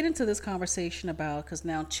 so they get into this conversation about, because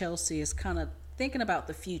now Chelsea is kind of thinking about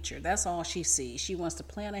the future. That's all she sees. She wants to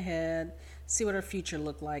plan ahead, see what her future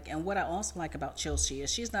look like. And what I also like about Chelsea is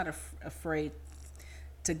she's not afraid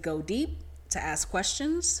to go deep, to ask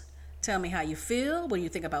questions. Tell me how you feel. What do you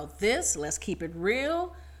think about this? Let's keep it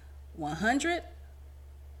real. 100.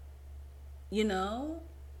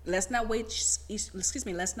 Let's not waste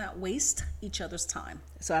each other's time.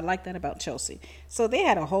 So I like that about Chelsea. So they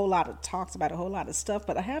had a whole lot of talks about a whole lot of stuff,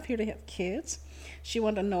 but I have here to have kids. She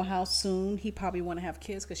wanted to know how soon he probably want to have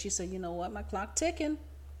kids, because she said, you know what, my clock ticking.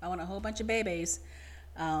 I want a whole bunch of babies.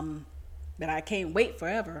 but I can't wait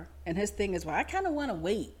forever. And his thing is, well, I kind of want to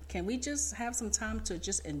wait. Can we just have some time to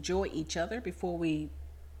just enjoy each other before we,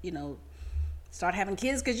 start having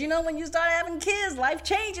kids? Because when you start having kids, life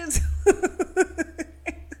changes.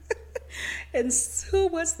 And who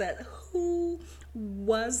was that? Who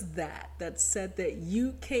was that said that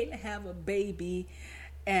you can't have a baby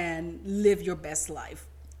and live your best life?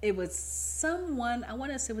 It was someone, I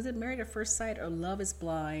want to say, was it Married at First Sight or Love is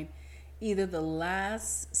Blind? Either the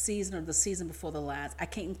last season or the season before the last. I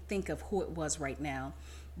can't think of who it was right now.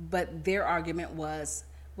 But their argument was,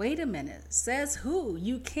 wait a minute, says who?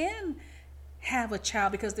 You can have a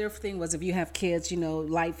child, because their thing was, if you have kids,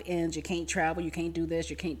 life ends, you can't travel, you can't do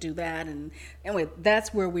this, you can't do that. And anyway,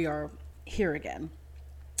 that's where we are here again.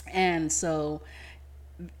 And so,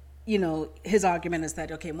 his argument is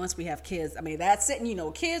that, okay, once we have kids, I mean, that's it.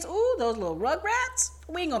 And, kids, ooh, those little rugrats,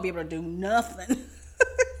 we ain't going to be able to do nothing.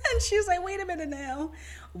 And she's like, wait a minute now.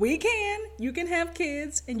 You can have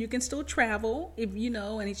kids and you can still travel if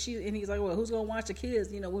and he's like, well, who's gonna watch the kids?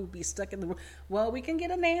 We'll be stuck in the room. Well, we can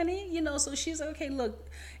get a nanny, so she's like, okay, look,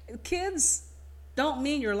 kids don't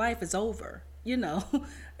mean your life is over,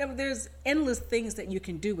 There's endless things that you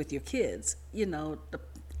can do with your kids, the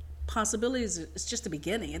possibilities, it's just the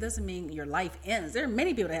beginning. It doesn't mean your life ends. There are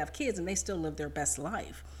many people that have kids and they still live their best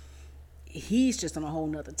life. He's just on a whole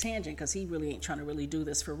nother tangent because he really ain't trying to really do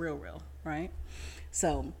this for real, right?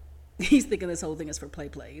 So he's thinking this whole thing is for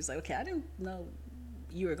play. He's like, okay, I didn't know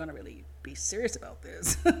you were going to really be serious about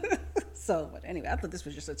this. So, but anyway, I thought this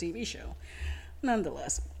was just a TV show.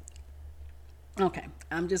 Nonetheless. Okay,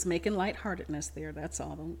 I'm just making lightheartedness there. That's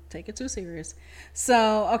all. Don't take it too serious.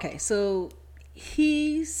 So, okay, so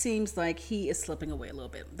he seems like he is slipping away a little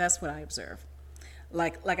bit. That's what I observe.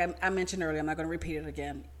 Like I mentioned earlier, I'm not going to repeat it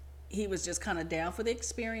again. He was just kind of down for the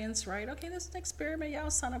experience, right? Okay, this is an experiment. Y'all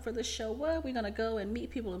sign up for this show. What? We're going to go and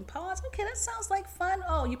meet people in pause. Okay, that sounds like fun.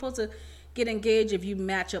 Oh, you're supposed to get engaged if you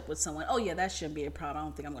match up with someone. Oh, yeah, that shouldn't be a problem. I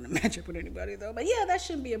don't think I'm going to match up with anybody, though. But, yeah, that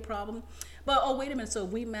shouldn't be a problem. But, oh, wait a minute. So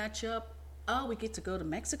if we match up, oh, we get to go to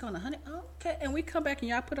Mexico on a honey. Oh, okay, and we come back and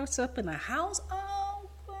y'all put us up in a house? Oh,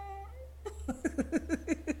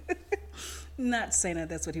 not saying that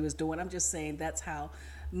that's what he was doing. I'm just saying that's how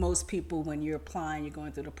most people, when you're applying, you're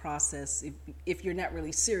going through the process. If you're not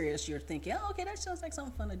really serious, you're thinking, oh, okay, that sounds like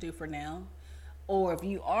something fun to do for now. Or if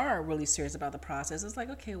you are really serious about the process, it's like,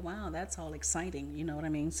 okay, wow, that's all exciting. You know what I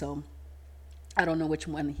mean? So I don't know which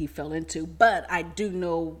one he fell into, but I do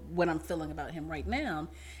know what I'm feeling about him right now.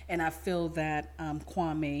 And I feel that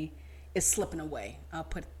Kwame is slipping away. I'll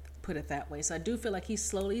put it that way. So I do feel like he's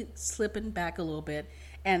slowly slipping back a little bit.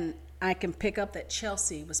 And I can pick up that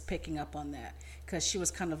Chelsea was picking up on that, because she was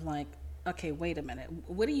kind of like, okay, wait a minute,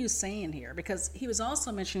 what are you saying here? Because he was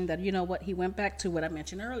also mentioning that, he went back to what I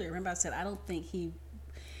mentioned earlier. Remember I said, I don't think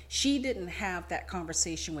she didn't have that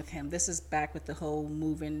conversation with him. This is back with the whole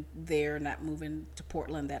moving there, not moving to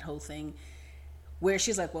Portland, that whole thing, where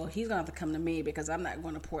she's like, well, he's going to have to come to me because I'm not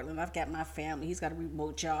going to Portland. I've got my family. He's got a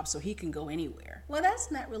remote job, so he can go anywhere. Well, that's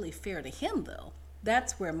not really fair to him, though.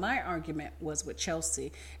 That's where my argument was with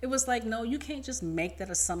Chelsea. It was like, no, you can't just make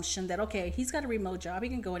that assumption that, okay, he's got a remote job, he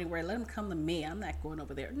can go anywhere, let him come to me, I'm not going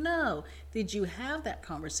over there. No. Did you have that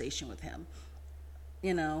conversation with him?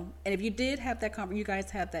 And if you did have that you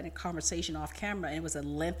guys had that conversation off camera, and it was a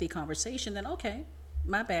lengthy conversation, then okay,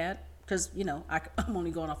 my bad, because, I'm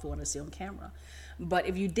only going off of what I see on camera. But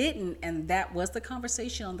if you didn't, and that was the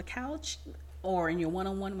conversation on the couch or in your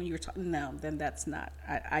one-on-one when you were talking, no, then that's not,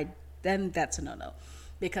 then that's a no-no,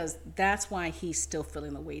 because that's why he's still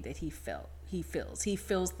feeling the way that he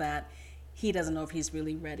feels that he doesn't know if he's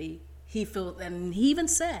really ready. And he even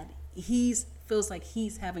said he feels like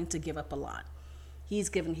he's having to give up a lot. He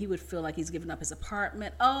would feel like he's giving up his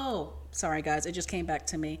apartment. Oh, sorry guys, it just came back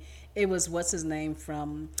to me. It was, what's his name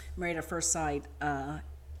from Married at First Sight,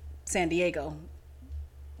 San Diego.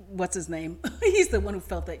 What's his name? He's the one who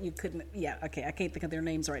felt that you couldn't. Yeah, okay, I can't think of their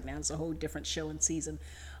names right now. It's a whole different show and season.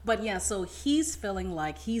 But yeah, so he's feeling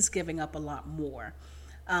like he's giving up a lot more.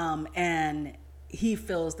 And he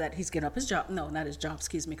feels that he's giving up his job. No, not his job,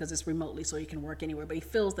 excuse me, because it's remotely, so he can work anywhere. But he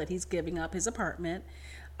feels that he's giving up his apartment.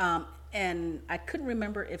 And I couldn't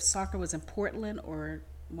remember if soccer was in Portland or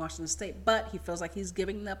Washington State, but he feels like he's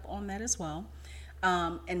giving up on that as well.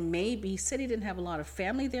 And maybe he said he didn't have a lot of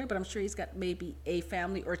family there, but I'm sure he's got maybe a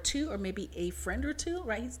family or two, or maybe a friend or two,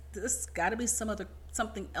 right? There's got to be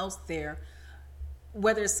something else there,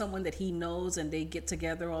 whether it's someone that he knows and they get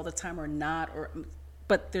together all the time or not,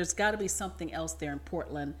 but there's got to be something else there in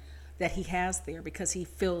Portland that he has there, because he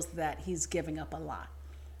feels that he's giving up a lot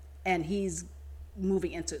and he's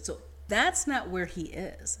moving into it. So that's not where he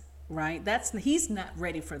is, right? He's not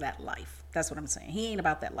ready for that life. That's what I'm saying. He ain't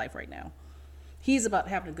about that life right now. He's about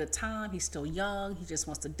having a good time. He's still young. He just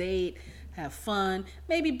wants to date, have fun,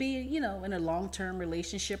 maybe be, in a long-term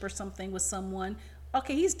relationship or something with someone.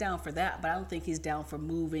 Okay, he's down for that, but I don't think he's down for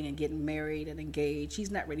moving and getting married and engaged. He's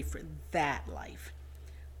not ready for that life.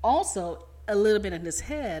 Also, a little bit in his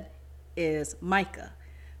head is Micah.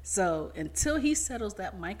 So until he settles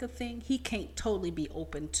that Micah thing, he can't totally be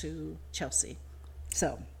open to Chelsea.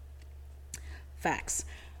 So, facts.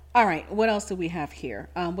 All right, what else do we have here?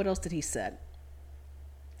 What else did he say?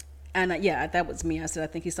 And yeah, that was me. I said, I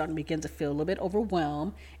think he's starting to begin to feel a little bit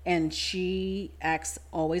overwhelmed. And she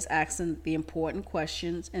always asking the important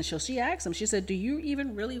questions. And so she asked him, she said, do you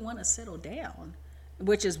even really want to settle down?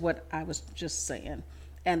 Which is what I was just saying.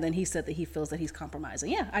 And then he said that he feels that he's compromising.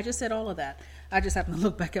 Yeah, I just said all of that. I just happen to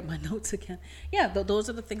look back at my notes again. Yeah, those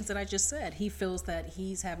are the things that I just said. He feels that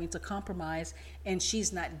he's having to compromise and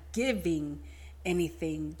she's not giving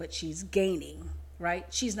anything, but she's gaining, right?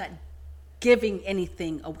 She's not giving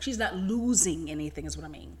anything. She's not losing anything is what I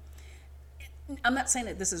mean. I'm not saying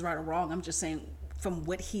that this is right or wrong. I'm just saying from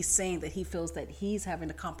what he's saying that he feels that he's having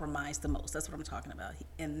to compromise the most. That's what I'm talking about.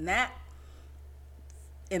 In that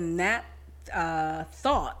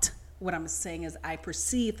thought, what I'm saying is I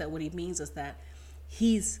perceive that what he means is that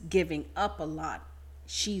he's giving up a lot.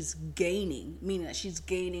 She's gaining, meaning that she's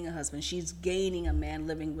gaining a husband. She's gaining a man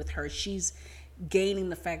living with her. She's gaining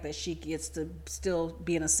the fact that she gets to still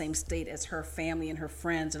be in the same state as her family and her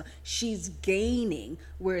friends. And she's gaining,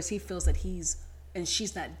 whereas he feels that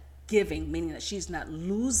she's not giving, meaning that she's not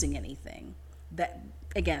losing anything. That,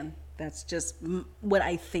 again, that's just what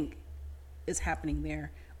I think is happening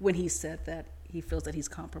there when he said that he feels that he's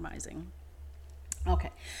compromising. Okay.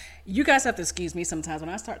 You guys have to excuse me sometimes. When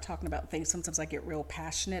I start talking about things, sometimes I get real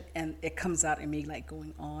passionate and it comes out in me like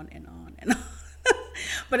going on and on and on.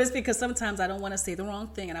 But it's because sometimes I don't want to say the wrong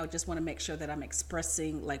thing and I just want to make sure that I'm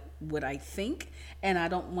expressing like what I think, and I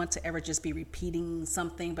don't want to ever just be repeating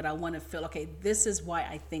something, but I want to feel, okay, this is why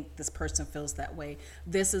I think this person feels that way.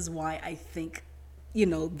 This is why I think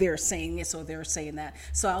they're saying this or they're saying that.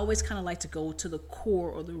 So I always kind of like to go to the core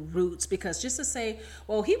or the roots, because just to say,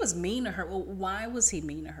 well, he was mean to her. Well, why was he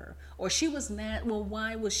mean to her? Or she was not. Well,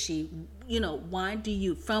 why was she? Why do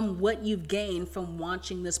you, from what you've gained from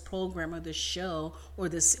watching this program or this show or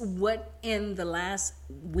this, what in the last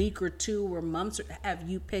week or two or months have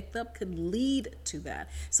you picked up could lead to that?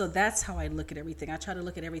 So that's how I look at everything. I try to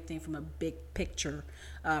look at everything from a big picture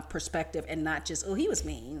perspective and not just, oh, he was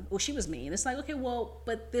mean, oh, she was mean. It's like, okay, well,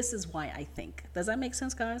 but this is why I think. Does that make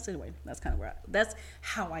sense, guys? Anyway, that's kind of that's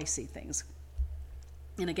how I see things.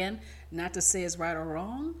 And again, not to say it's right or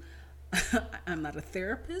wrong. I'm not a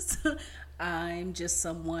therapist. I'm just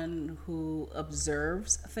someone who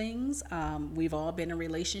observes things. We've all been in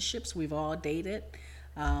relationships. We've all dated.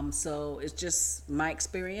 So it's just my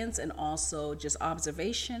experience and also just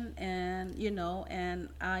observation, and and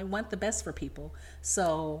I want the best for people.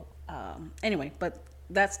 So anyway, but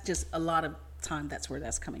that's just a lot of time. That's where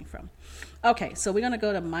that's coming from. Okay, so we're going to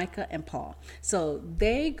go to Micah and Paul. So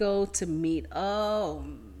they go to meet. Oh,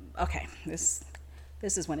 okay.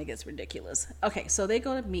 This is when it gets ridiculous. Okay, so they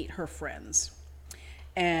go to meet her friends,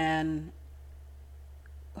 and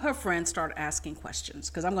her friends start asking questions,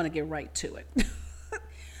 because I'm going to get right to it.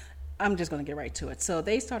 I'm just going to get right to it. So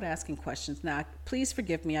they start asking questions. Now, please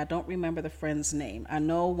forgive me. I don't remember the friend's name. I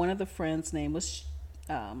know one of the friends' name was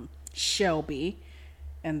Shelby,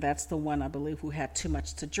 and that's the one, I believe, who had too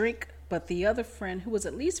much to drink. But the other friend, who was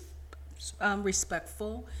at least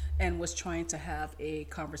respectful and was trying to have a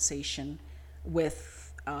conversation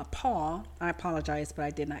with Paul, I apologize, but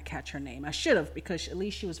I did not catch her name. I should have, because at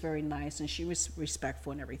least she was very nice and she was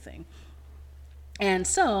respectful and everything. And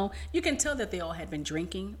so you can tell that they all had been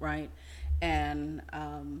drinking, right? And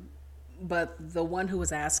but the one who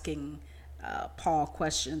was asking Paul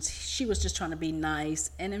questions, she was just trying to be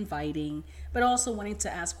nice and inviting, but also wanting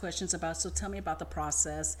to ask questions about, so tell me about the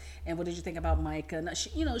process, and what did you think about Micah? And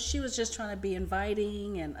she was just trying to be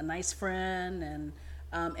inviting and a nice friend and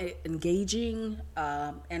engaging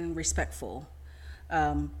and respectful.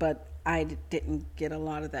 But I didn't get a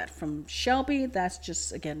lot of that from Shelby. That's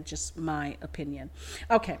just, again, just my opinion.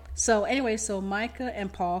 Okay, so anyway, so Micah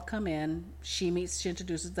and Paul come in. She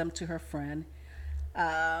introduces them to her friend.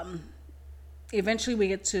 Eventually we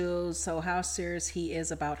get to, so how serious he is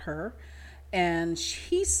about her. And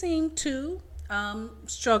he seemed to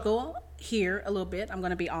struggle here a little bit. I'm going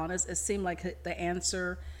to be honest. It seemed like the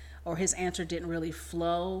answer, or his answer, didn't really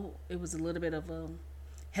flow. It was a little bit of a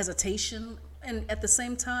hesitation. And at the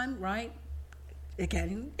same time, right,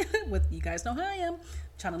 again, with you guys know how I am,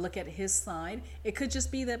 trying to look at his side. It could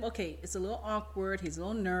just be that, okay, it's a little awkward. He's a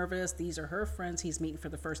little nervous. These are her friends he's meeting for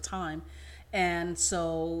the first time. And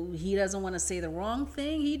so he doesn't want to say the wrong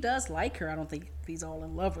thing. He does like her. I don't think he's all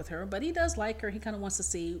in love with her, but he does like her. He kind of wants to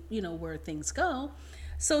see, where things go.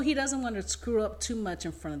 So he doesn't want to screw up too much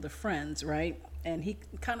in front of the friends, right? And he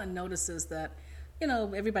kind of notices that,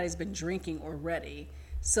 everybody's been drinking already.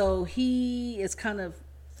 So he is kind of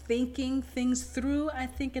thinking things through, I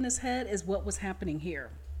think, in his head is what was happening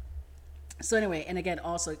here. So anyway, and again,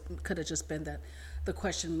 also it could have just been that the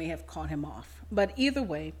question may have caught him off. But either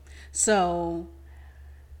way, so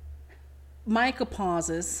Micah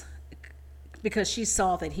pauses because she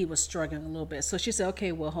saw that he was struggling a little bit. So she said,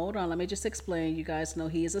 okay, well, hold on. Let me just explain. You guys know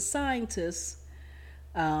he is a scientist.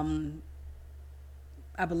 I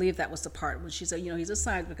believe that was the part when she said, he's a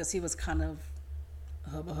scientist, because he was kind of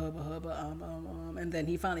hubba, and then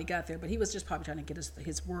he finally got there, but he was just probably trying to get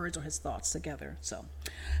his words or his thoughts together.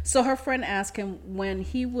 So her friend asked him when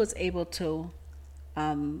he was able to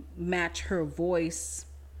match her voice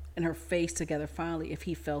and her face together finally, if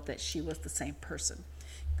he felt that she was the same person.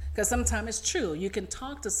 Because sometimes it's true, you can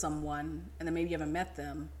talk to someone and then maybe you haven't met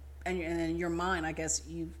them, and in your mind, I guess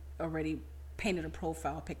you've already painted a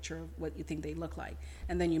profile picture of what you think they look like,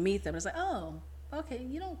 and then you meet them, it's like, oh, okay,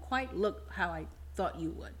 you don't quite look how I thought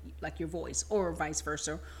you would, like your voice, or vice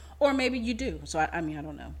versa, or maybe you do. So I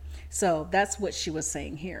don't know. So that's what she was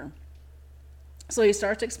saying here. So he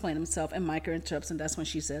starts to explain himself, and Micah interrupts, and that's when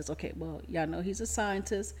she says, okay, well, y'all know he's a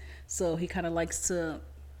scientist, so he kind of likes to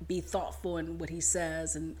be thoughtful in what he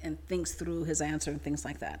says and thinks through his answer and things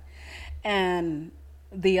like that. And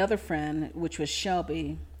the other friend, which was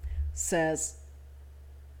Shelby, says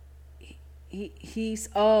he's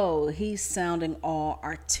sounding all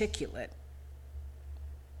articulate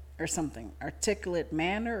or something, articulate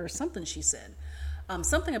manner or something, she said.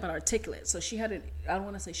 Something about articulate. So I don't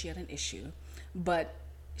want to say she had an issue, but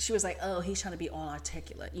she was like, oh, he's trying to be all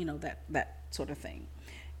articulate, that sort of thing.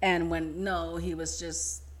 And he was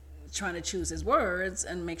just trying to choose his words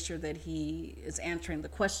and make sure that he is answering the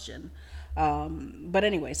question. But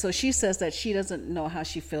anyway, so she says that she doesn't know how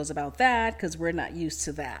she feels about that because we're not used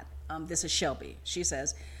to that. This is Shelby. She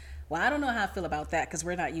says, well, I don't know how I feel about that because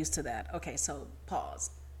we're not used to that. Okay, so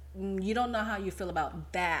pause. You don't know how you feel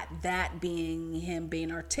about that being him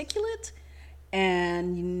being articulate,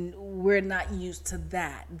 and we're not used to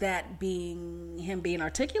that being him being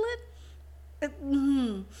articulate.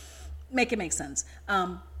 Make it make sense.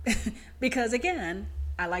 Because again,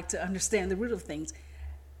 I like to understand the root of things.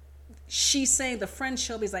 She's saying, the friend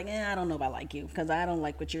Shelby's like, I don't know if I like you because I don't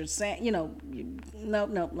like what you're saying. No,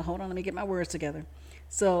 hold on, let me get my words together.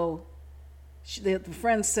 So the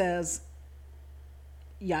friend says,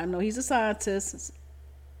 yeah, I know he's a scientist,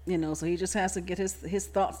 so he just has to get his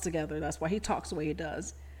thoughts together. That's why he talks the way he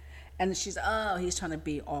does. And she's, he's trying to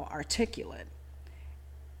be all articulate.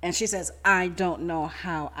 And she says, I don't know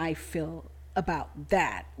how I feel about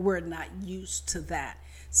that. We're not used to that.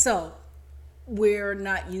 So we're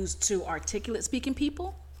not used to articulate speaking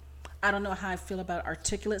people. I don't know how I feel about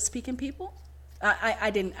articulate speaking people.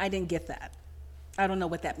 I didn't get that. I don't know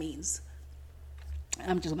what that means.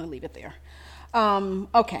 I'm just going to leave it there.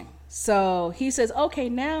 Okay. So he says, okay,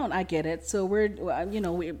 now I get it. So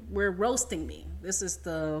we're roasting me. This is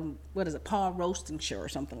Paul roasting show or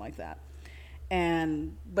something like that.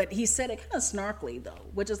 But he said it kind of snarkily though,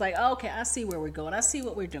 which is like, okay, I see where we're going. I see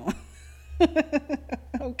what we're doing.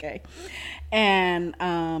 Okay.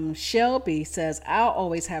 And Shelby says, I'll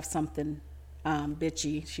always have something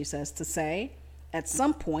bitchy, she says, to say at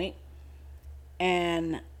some point.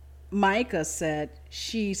 And Micah said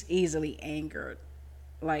she's easily angered.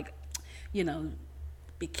 Like,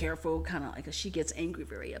 be careful, kind of like she gets angry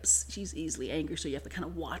very upset. She's easily angry, so you have to kind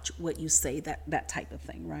of watch what you say, that type of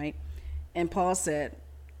thing, right? And Paul said,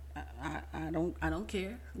 I don't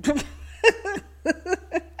care.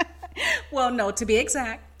 Well, no, to be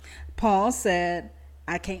exact, Paul said,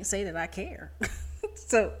 I can't say that I care.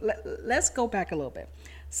 So let's go back a little bit.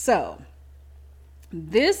 So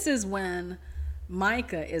this is when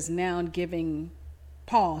Micah is now giving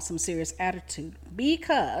Paul some serious attitude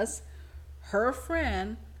because her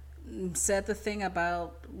friend said the thing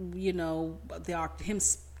about, him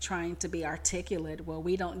trying to be articulate. Well,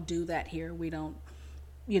 we don't do that here. We're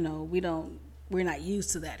not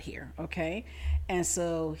used to that here. Okay. And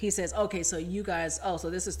so he says, okay, so you guys, so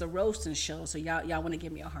this is the roasting show. So y'all want to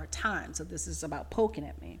give me a hard time. So this is about poking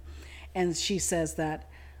at me. And she says that,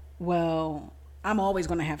 well, I'm always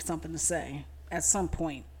going to have something to say at some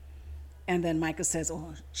point. And then Micah says,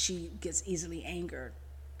 she gets easily angered.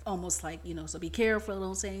 almost like, so be careful,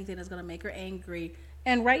 don't say anything that's going to make her angry.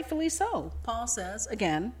 And rightfully so. Paul says,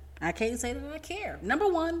 again, I can't say that I care. Number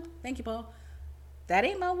one, thank you, Paul. That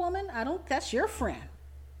ain't my woman. That's your friend.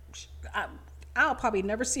 I'll probably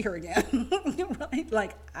never see her again. Right?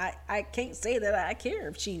 Like, I can't say that I care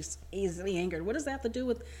if she's easily angered. What does that have to do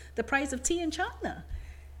with the price of tea in China?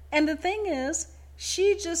 And the thing is,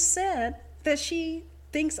 she just said that she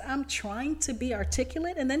thinks I'm trying to be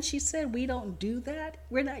articulate. And then she said, we don't do that.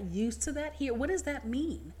 We're not used to that here. What does that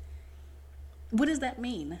mean? What does that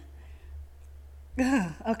mean?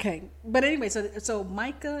 Okay. But anyway, so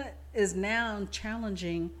Micah is now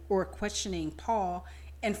challenging or questioning Paul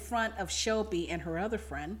in front of Shelby and her other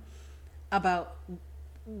friend about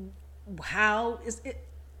how is it.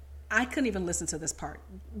 I couldn't even listen to this part,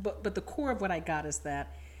 but the core of what I got is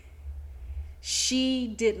that she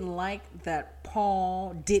didn't like that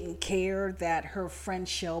Paul didn't care that her friend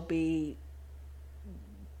Shelby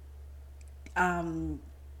didn't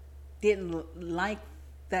like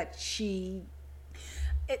that she.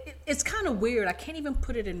 It's kind of weird. I can't even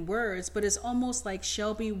put it in words, but it's almost like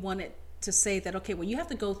Shelby wanted to say that, okay, well, you have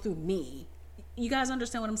to go through me. You guys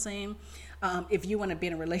understand what I'm saying? If you want to be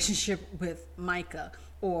in a relationship with Micah,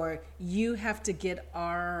 or you have to get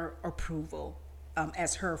our approval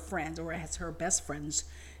as her friends or as her best friends,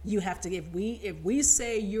 you have to. If we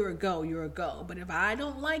say you're a go, you're a go. But if I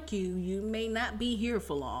don't like you, you may not be here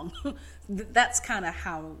for long. That's kind of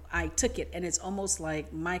how I took it, and it's almost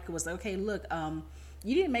like Micah was like, okay, look,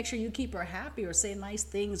 you need to make sure you keep her happy or say nice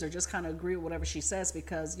things or just kind of agree with whatever she says,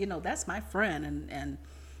 because, that's my friend. And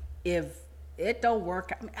if it don't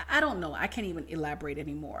work, I don't know. I can't even elaborate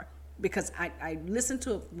anymore, because I listened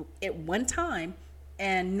to it one time,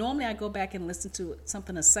 and normally I go back and listen to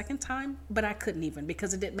something a second time, but I couldn't even,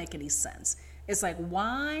 because it didn't make any sense. It's like,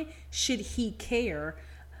 why should he care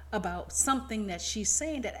about something that she's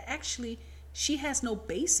saying that actually she has no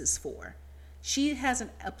basis for? She has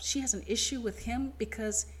an issue with him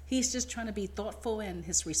because he's just trying to be thoughtful in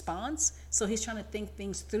his response. So he's trying to think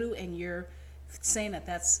things through, and you're saying that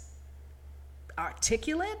that's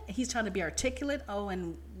articulate. He's trying to be articulate. Oh,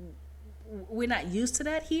 and we're not used to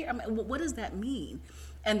that here. I mean, what does that mean?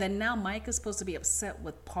 And then now Mike is supposed to be upset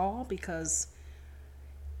with Paul because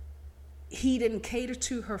he didn't cater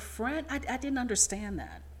to her friend. I didn't understand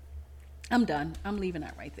that. I'm done. I'm leaving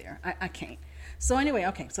that right there. I can't. So anyway,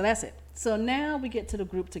 okay, so that's it. So now we get to the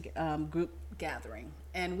group gathering,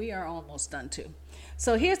 and we are almost done too.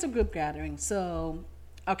 So here's the group gathering. So,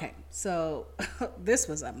 okay, so this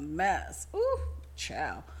was a mess. Ooh,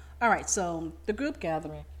 chow. All right, so the group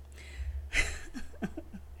gathering.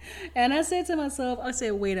 And I said to myself,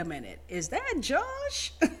 wait a minute, is that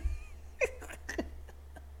Josh? I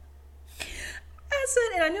said,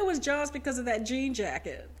 and I knew it was Josh because of that jean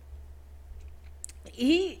jacket.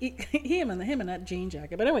 Him in that jean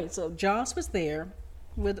jacket. But anyway, so Josh was there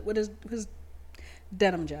with his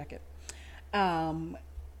denim jacket. And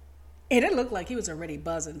it looked like he was already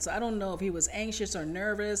buzzing. So I don't know if he was anxious or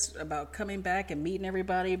nervous about coming back and meeting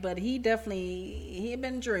everybody, but he had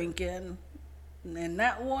been drinking. And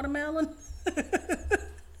that watermelon.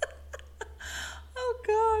 Oh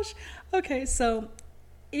gosh. Okay, so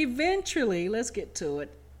eventually, let's get to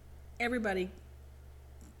it. Everybody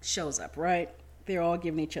shows up, right? They're all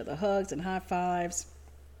giving each other hugs and high fives.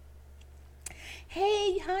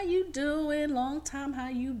 Hey, how you doing? Long time, how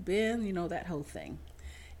you been? That whole thing.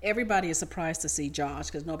 Everybody is surprised to see Josh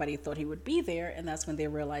because nobody thought he would be there, and that's when they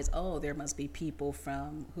realize, oh, there must be people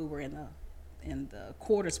who were in the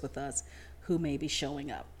quarters with us who may be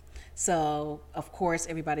showing up. So, of course,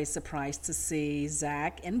 everybody's surprised to see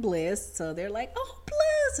Zach and Bliss. So they're like, oh,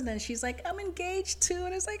 Bliss. And then she's like, I'm engaged too.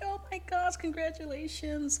 And it's like, oh my gosh,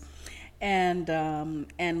 congratulations. And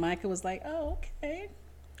Micah was like, oh,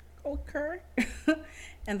 okay.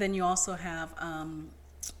 And then you also have,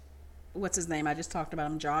 what's his name? I just talked about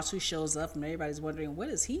him, Josh, who shows up, and everybody's wondering, what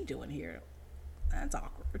is he doing here? That's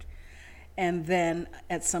awkward. And then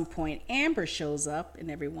at some point, Amber shows up, and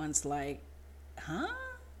everyone's like, huh?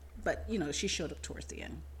 But, she showed up towards the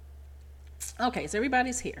end. Okay, so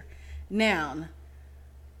everybody's here. Now,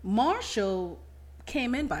 Marshall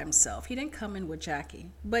came in by himself. He didn't come in with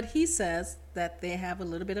Jackie. But he says that they have a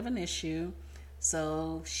little bit of an issue.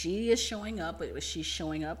 So she is showing up, but she's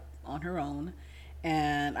showing up on her own.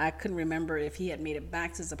 And I couldn't remember if he had made it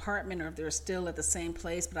back to his apartment or if they were still at the same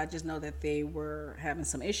place, but I just know that they were having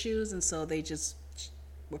some issues, and so they just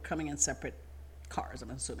were coming in separate cars,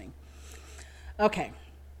 I'm assuming. Okay.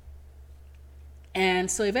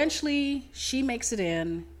 And so eventually she makes it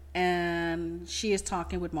in, and she is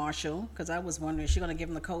talking with Marshall, because I was wondering, is she going to give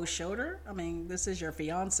him the cold shoulder? I mean, this is your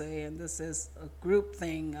fiance and this is a group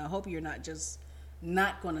thing. I hope you're not just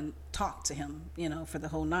not going to talk to him, for the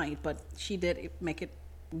whole night. But she did make it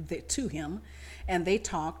to him, and they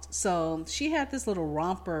talked. So she had this little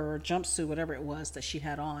romper or jumpsuit, whatever it was that she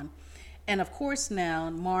had on. And of course now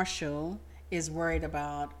Marshall is worried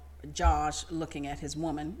about Josh looking at his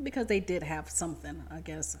woman, because they did have something, I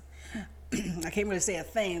guess. I can't really say a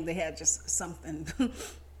thing. They had just something.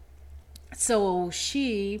 So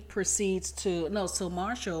she proceeds to, no, so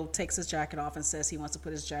Marshall takes his jacket off and says he wants to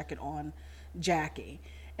put his jacket on Jackie.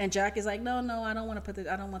 And Jackie's like, no, I don't want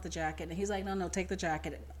the jacket. And he's like, no, take the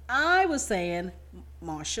jacket. I was saying,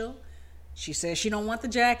 Marshall, she says she don't want the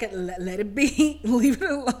jacket. Let it be. Leave it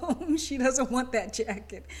alone. She doesn't want that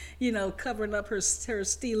jacket, covering up her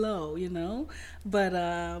stilo,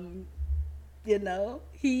 But,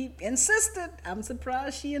 he insisted. I'm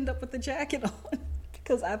surprised she ended up with the jacket on,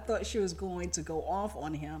 because I thought she was going to go off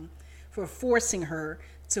on him for forcing her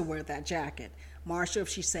to wear that jacket. Marshall, if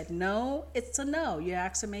she said no, it's a no. You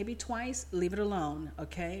asked her maybe twice, leave it alone,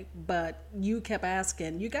 okay? But you kept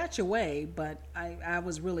asking. You got your way, but I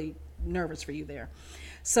was really nervous for you there.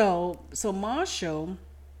 So Marshall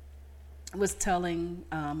was telling,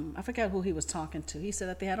 I forgot who he was talking to. He said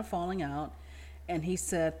that they had a falling out, and he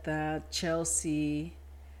said that Chelsea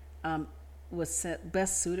was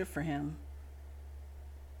best suited for him.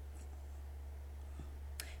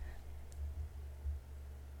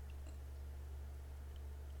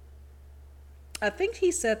 I think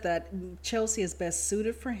he said that Chelsea is best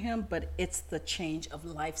suited for him, but it's the change of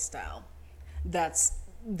lifestyle.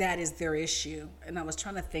 That is their issue. And I was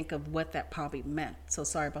trying to think of what that probably meant. So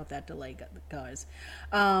sorry about that delay, guys.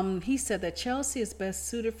 He said that Chelsea is best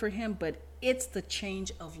suited for him, but it's the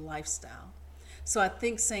change of lifestyle. So I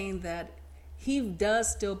think saying that he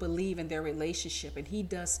does still believe in their relationship, and he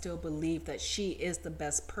does still believe that she is the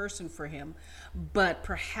best person for him, but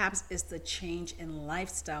perhaps it's the change in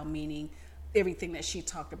lifestyle, meaning everything that she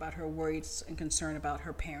talked about, her worries and concern about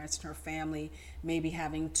her parents and her family, maybe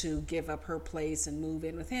having to give up her place and move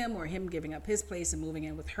in with him, or him giving up his place and moving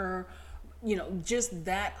in with her. Just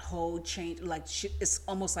that whole change, like it's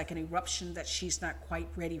almost like an eruption that she's not quite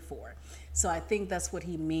ready for. So I think that's what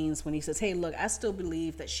he means when he says, hey, look, I still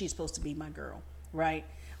believe that she's supposed to be my girl, right?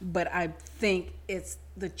 But I think it's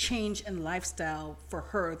the change in lifestyle for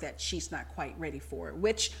her that she's not quite ready for,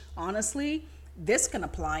 which honestly, this can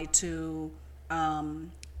apply to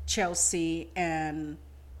Chelsea and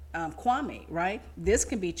Kwame, right? This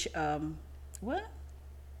can be what?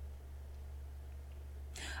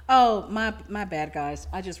 Oh, my bad, guys.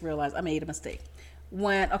 I just realized I made a mistake.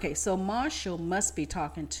 So Marshall must be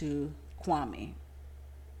talking to Kwame.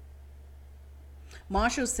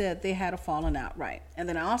 Marshall said they had a falling out, right? And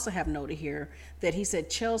then I also have noted here that he said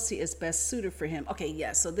Chelsea is best suited for him. Okay,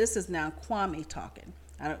 yes. So this is now Kwame talking.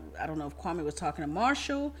 I don't know if Kwame was talking to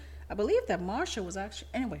Marshall. I believe that Marshall was actually,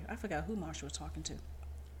 anyway, I forgot who Marshall was talking to.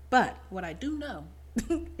 But what I do know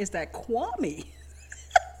is that Kwame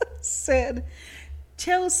said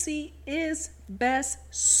Chelsea is best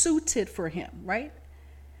suited for him, right?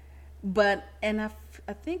 But, and I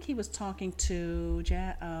think he was talking to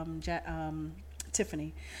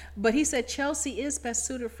Tiffany, but he said Chelsea is best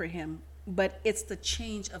suited for him, but it's the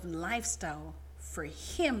change of lifestyle for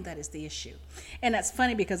him that is the issue. And that's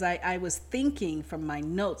funny because I was thinking from my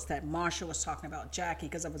notes that Marshall was talking about Jackie,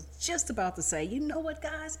 because I was just about to say, you know what,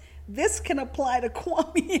 guys, this can apply to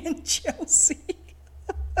Kwame and Chelsea.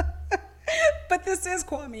 But this is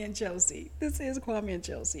Kwame and Chelsea.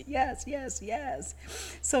 Yes.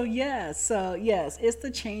 So yes, it's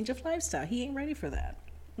the change of lifestyle. He ain't ready for that.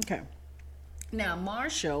 Okay. Now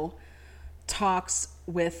Marshall talks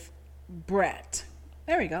with Brett.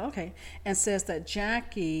 There we go. Okay. And says that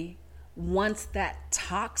Jackie wants that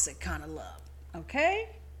toxic kind of love. Okay?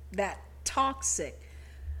 That toxic.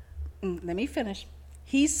 Let me finish.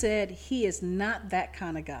 He said he is not that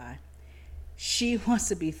kind of guy. She wants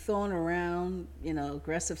to be thrown around,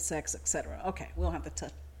 aggressive sex, etc. Okay, we don't have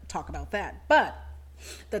to talk about that. But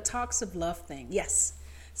the toxic love thing, yes.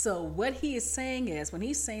 So what he is saying is, when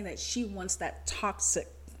he's saying that she wants that toxic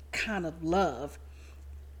kind of love,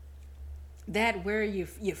 that where you're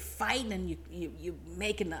fighting and you're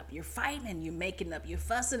making up. You're fighting and you're making up. You're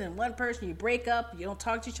fussing and one person, you break up, you don't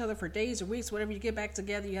talk to each other for days or weeks, whatever, you get back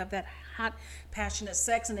together, you have that hot, passionate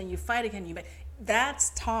sex, and then you fight again.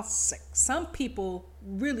 That's toxic. Some people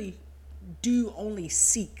really do only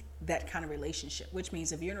seek that kind of relationship, which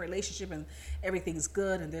means if you're in a relationship and everything's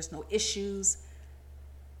good and there's no issues,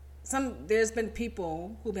 there's been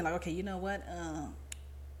people who've been like, okay, you know what,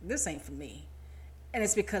 this ain't for me. And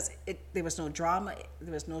it's because there was no drama,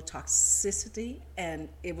 there was no toxicity, and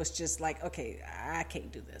it was just like, okay, I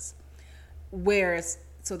can't do this. Whereas,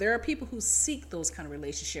 so there are people who seek those kind of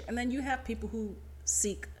relationship, and then you have people who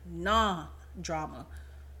seek non-drama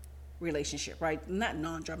relationship, right? Not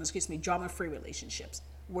non-drama, excuse me, drama-free relationships,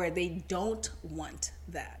 where they don't want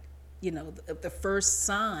that. You know, the first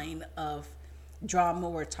sign of drama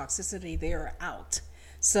or toxicity, they're out.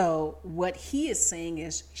 So what he is saying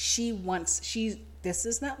is this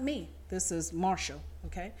is not me, this is Marshall,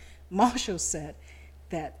 okay? Marshall said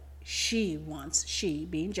that she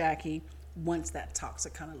being Jackie, wants that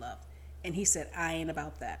toxic kind of love. And he said, I ain't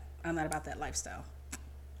about that. I'm not about that lifestyle.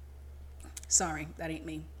 Sorry, that ain't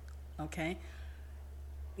me, okay?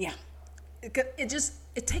 Yeah,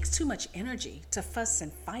 it takes too much energy to fuss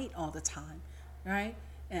and fight all the time, right?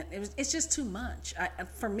 And it's just too much.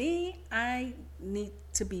 For me, I need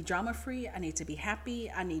to be drama free. I need to be happy.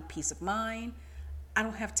 I need peace of mind. I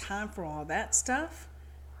don't have time for all that stuff.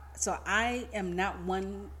 So I am not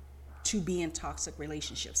one to be in toxic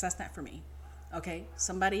relationships. That's not for me. Okay.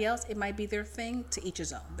 Somebody else, it might be their thing. To each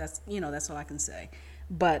his own. That's all I can say.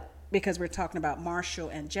 But because we're talking about Marshall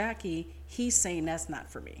and Jackie, he's saying that's not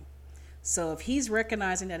for me. So if he's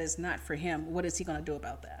recognizing that it's not for him, what is he going to do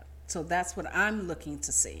about that? So that's what I'm looking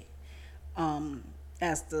to see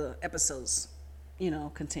as the episodes,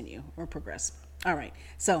 continue or progress. All right.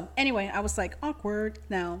 So anyway, I was like, awkward.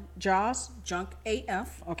 Now, Josh, drunk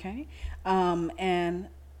AF, okay? And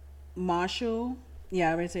Marshall, I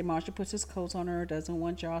already say Marshall puts his coat on her, doesn't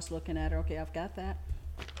want Josh looking at her. Okay, I've got that.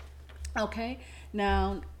 Okay.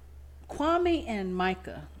 Now, Kwame and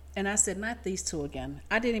Micah, and I said, not these two again.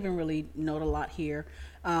 I didn't even really note a lot here.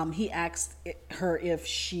 He asked her if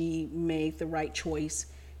she made the right choice.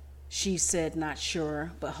 She said, not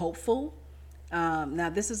sure, but hopeful. Now,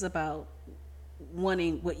 this is about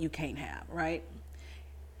wanting what you can't have, right?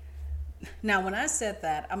 Now, when I said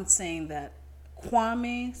that, I'm saying that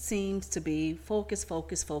Kwame seems to be focus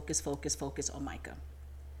on Micah.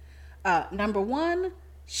 Number one,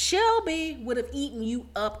 Shelby would have eaten you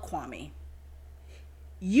up, Kwame.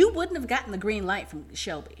 You wouldn't have gotten the green light from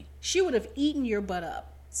Shelby. She would have eaten your butt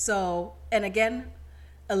up. So, and again,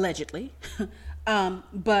 allegedly,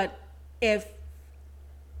 but if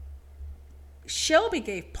Shelby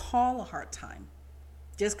gave Paul a hard time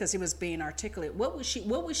just because he was being articulate, what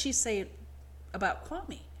would she say about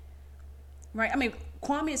Kwame? Right? I mean,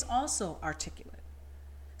 Kwame is also articulate.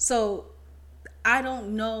 So I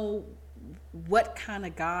don't know what kind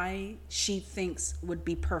of guy she thinks would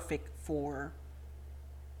be perfect for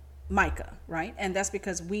Micah, right? And that's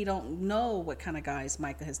because we don't know what kind of guys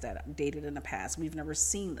Micah has dated in the past. We've never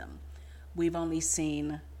seen them. We've only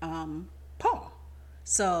seen Paul.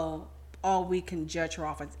 So all we can judge her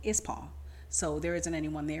off of is Paul. So there isn't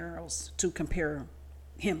anyone there else to compare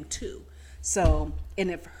him to. So, and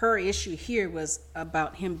if her issue here was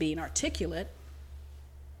about him being articulate,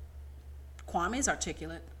 Kwame's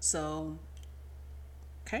articulate. So,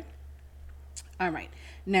 okay. All right.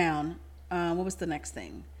 Now, what was the next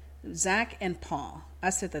thing? Zach and Paul.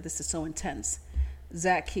 I said that this is so intense.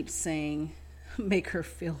 Zach keeps saying, make her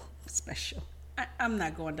feel special. I'm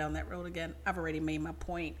not going down that road again. I've already made my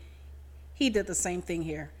point. He did the same thing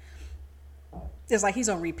here. It's like he's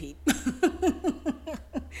on repeat.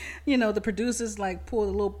 The producers like pulled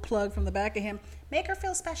a little plug from the back of him. Make her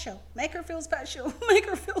feel special. Make her feel special. Make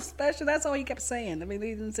her feel special. That's all he kept saying. I mean, he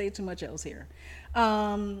didn't say too much else here.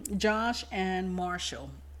 Josh and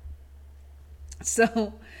Marshall.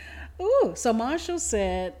 So Marshall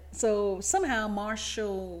said, somehow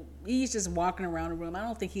Marshall, he's just walking around the room. I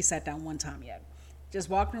don't think he sat down one time yet. Just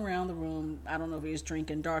walking around the room. I don't know if he was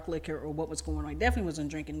drinking dark liquor or what was going on. He definitely wasn't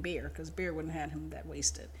drinking beer because beer wouldn't have had him that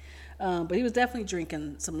wasted. But he was definitely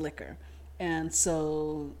drinking some liquor. And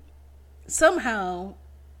so somehow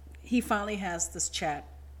he finally has this chat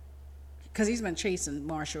because he's been chasing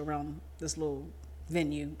Marshall around this little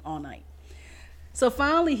venue all night. So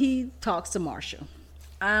finally he talks to Marshall.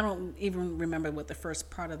 I don't even remember what the first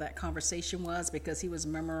part of that conversation was because he was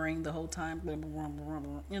murmuring the whole time. Blah, blah, blah,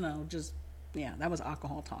 blah, that was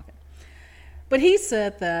alcohol talking. But he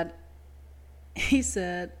said,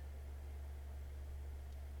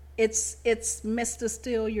 it's Mr.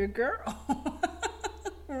 Steal Your Girl.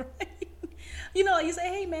 Right? He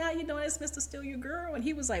said, hey man, how you doing? It's Mr. Steal Your Girl. And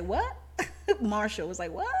he was like, what? Marshall was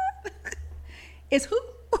like, what? It's who?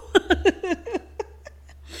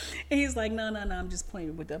 And he's like, no, I'm just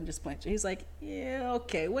playing with them. I'm just playing. He's like, yeah,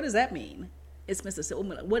 okay. What does that mean? It's Mr. Steele.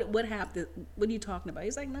 What happened? What are you talking about?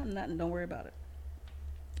 He's like, nothing. Don't worry about it.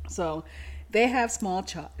 So they have small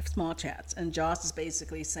chats. And Josh is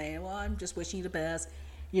basically saying, well, I'm just wishing you the best.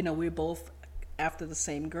 We're both after the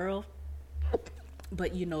same girl,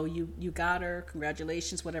 but you got her,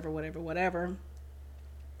 congratulations, whatever.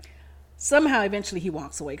 Somehow eventually he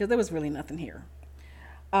walks away because there was really nothing here.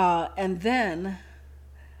 And then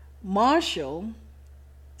Marshall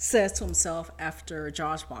says to himself after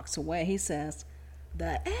Josh walks away, he says,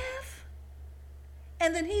 "The F?"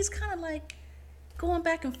 And then he's kind of like going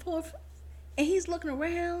back and forth, and he's looking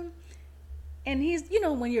around, and he's,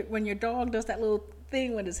 when your dog does that little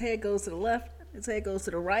thing when his head goes to the left, his head goes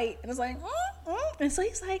to the right, and it's like, and so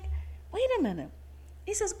he's like, wait a minute.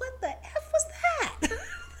 He says, "What the F was that?"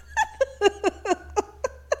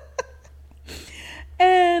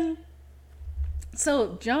 And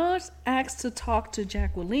so Josh asked to talk to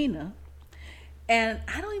Jacquelina, and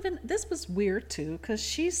this was weird too, because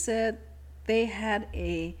she said they had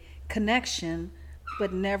a connection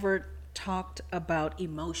but never talked about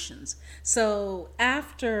emotions. So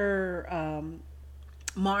after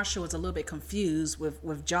Marshall was a little bit confused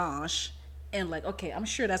with Josh, and like, okay, I'm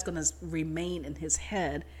sure that's going to remain in his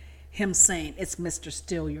head, him saying, "It's Mr.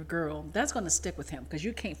 Still your girl." That's going to stick with him because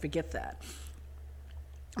you can't forget that.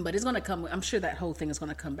 But it's going to come, I'm sure that whole thing is going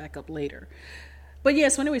to come back up later. But yeah,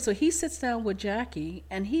 so anyway, so he sits down with Jackie,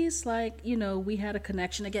 and he's like, we had a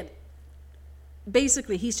connection. Again,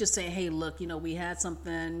 basically, he's just saying, hey, look, we had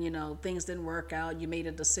something, things didn't work out. You made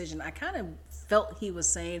a decision. I kind of felt he was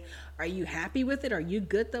saying, are you happy with it? Are you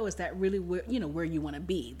good, though? Is that really where you want to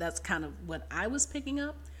be? That's kind of what I was picking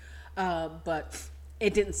up. But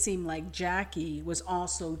it didn't seem like Jackie was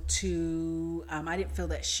also too, I didn't feel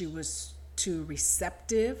that she was too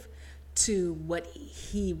receptive to what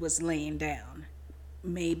he was laying down.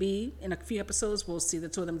 Maybe in a few episodes we'll see the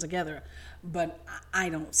two of them together, but I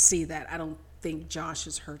don't see that. I don't think Josh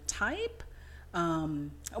is her type.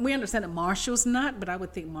 We understand that Marshall's not, but I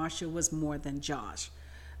would think Marshall was more than Josh.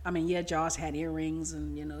 I mean, yeah, Josh had earrings,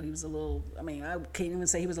 and he was a little, I can't even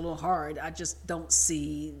say he was a little hard. I just don't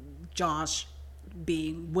see Josh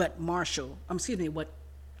being what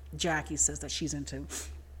Jackie says that she's into.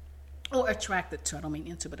 Or attracted to. I don't mean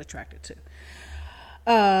into, but attracted to.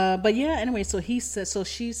 But yeah, anyway, so she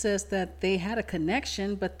says that they had a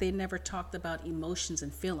connection, but they never talked about emotions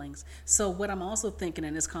and feelings. So what I'm also thinking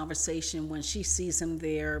in this conversation, when she sees him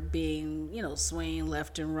there being, swaying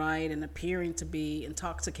left and right and appearing to be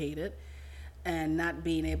intoxicated and not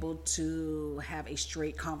being able to have a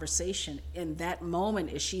straight conversation, in that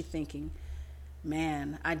moment is she thinking,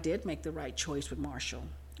 man, I did make the right choice with Marshall,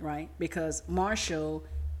 right? Because Marshall,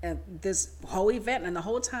 and this whole event, and the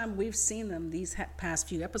whole time we've seen them, these past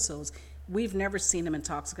few episodes, we've never seen him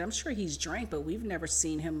intoxicated. I'm sure he's drank, but we've never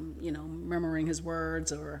seen him, murmuring his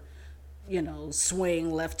words or,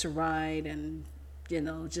 swaying left to right and,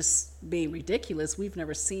 just being ridiculous. We've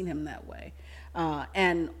never seen him that way.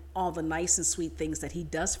 And all the nice and sweet things that he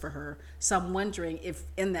does for her. So I'm wondering if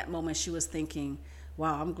in that moment she was thinking,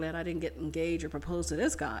 wow, I'm glad I didn't get engaged or proposed to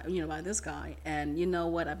this guy, by this guy. And you know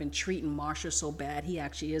what? I've been treating Marshall so bad. He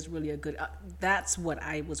actually is really a good, that's what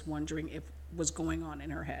I was wondering if was going on in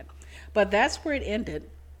her head. But that's where it ended.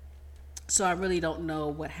 So I really don't know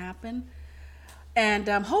what happened. And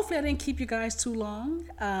hopefully I didn't keep you guys too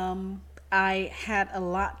long. I had a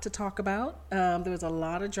lot to talk about. There was a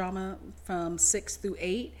lot of drama from 6 through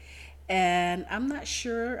 8. And I'm not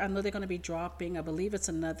sure. I know they're going to be dropping, I believe it's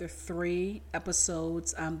another 3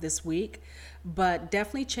 episodes this week. But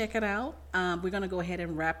definitely check it out. We're going to go ahead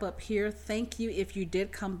and wrap up here. Thank you if you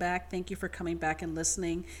did come back. Thank you for coming back and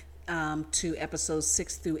listening to episodes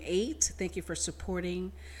 6 through 8. Thank you for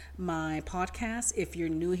supporting my podcast. If you're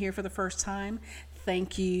new here for the first time,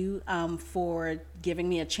 thank you for giving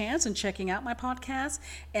me a chance and checking out my podcast.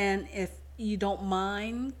 And if you don't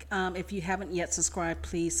mind, if you haven't yet subscribed,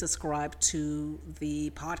 please subscribe to the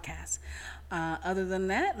podcast. Other than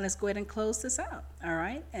that, let's go ahead and close this out. All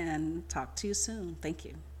right. And talk to you soon. Thank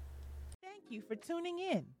you. Thank you for tuning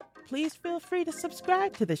in. Please feel free to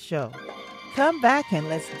subscribe to the show. Come back and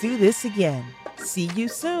let's do this again. See you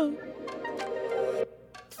soon.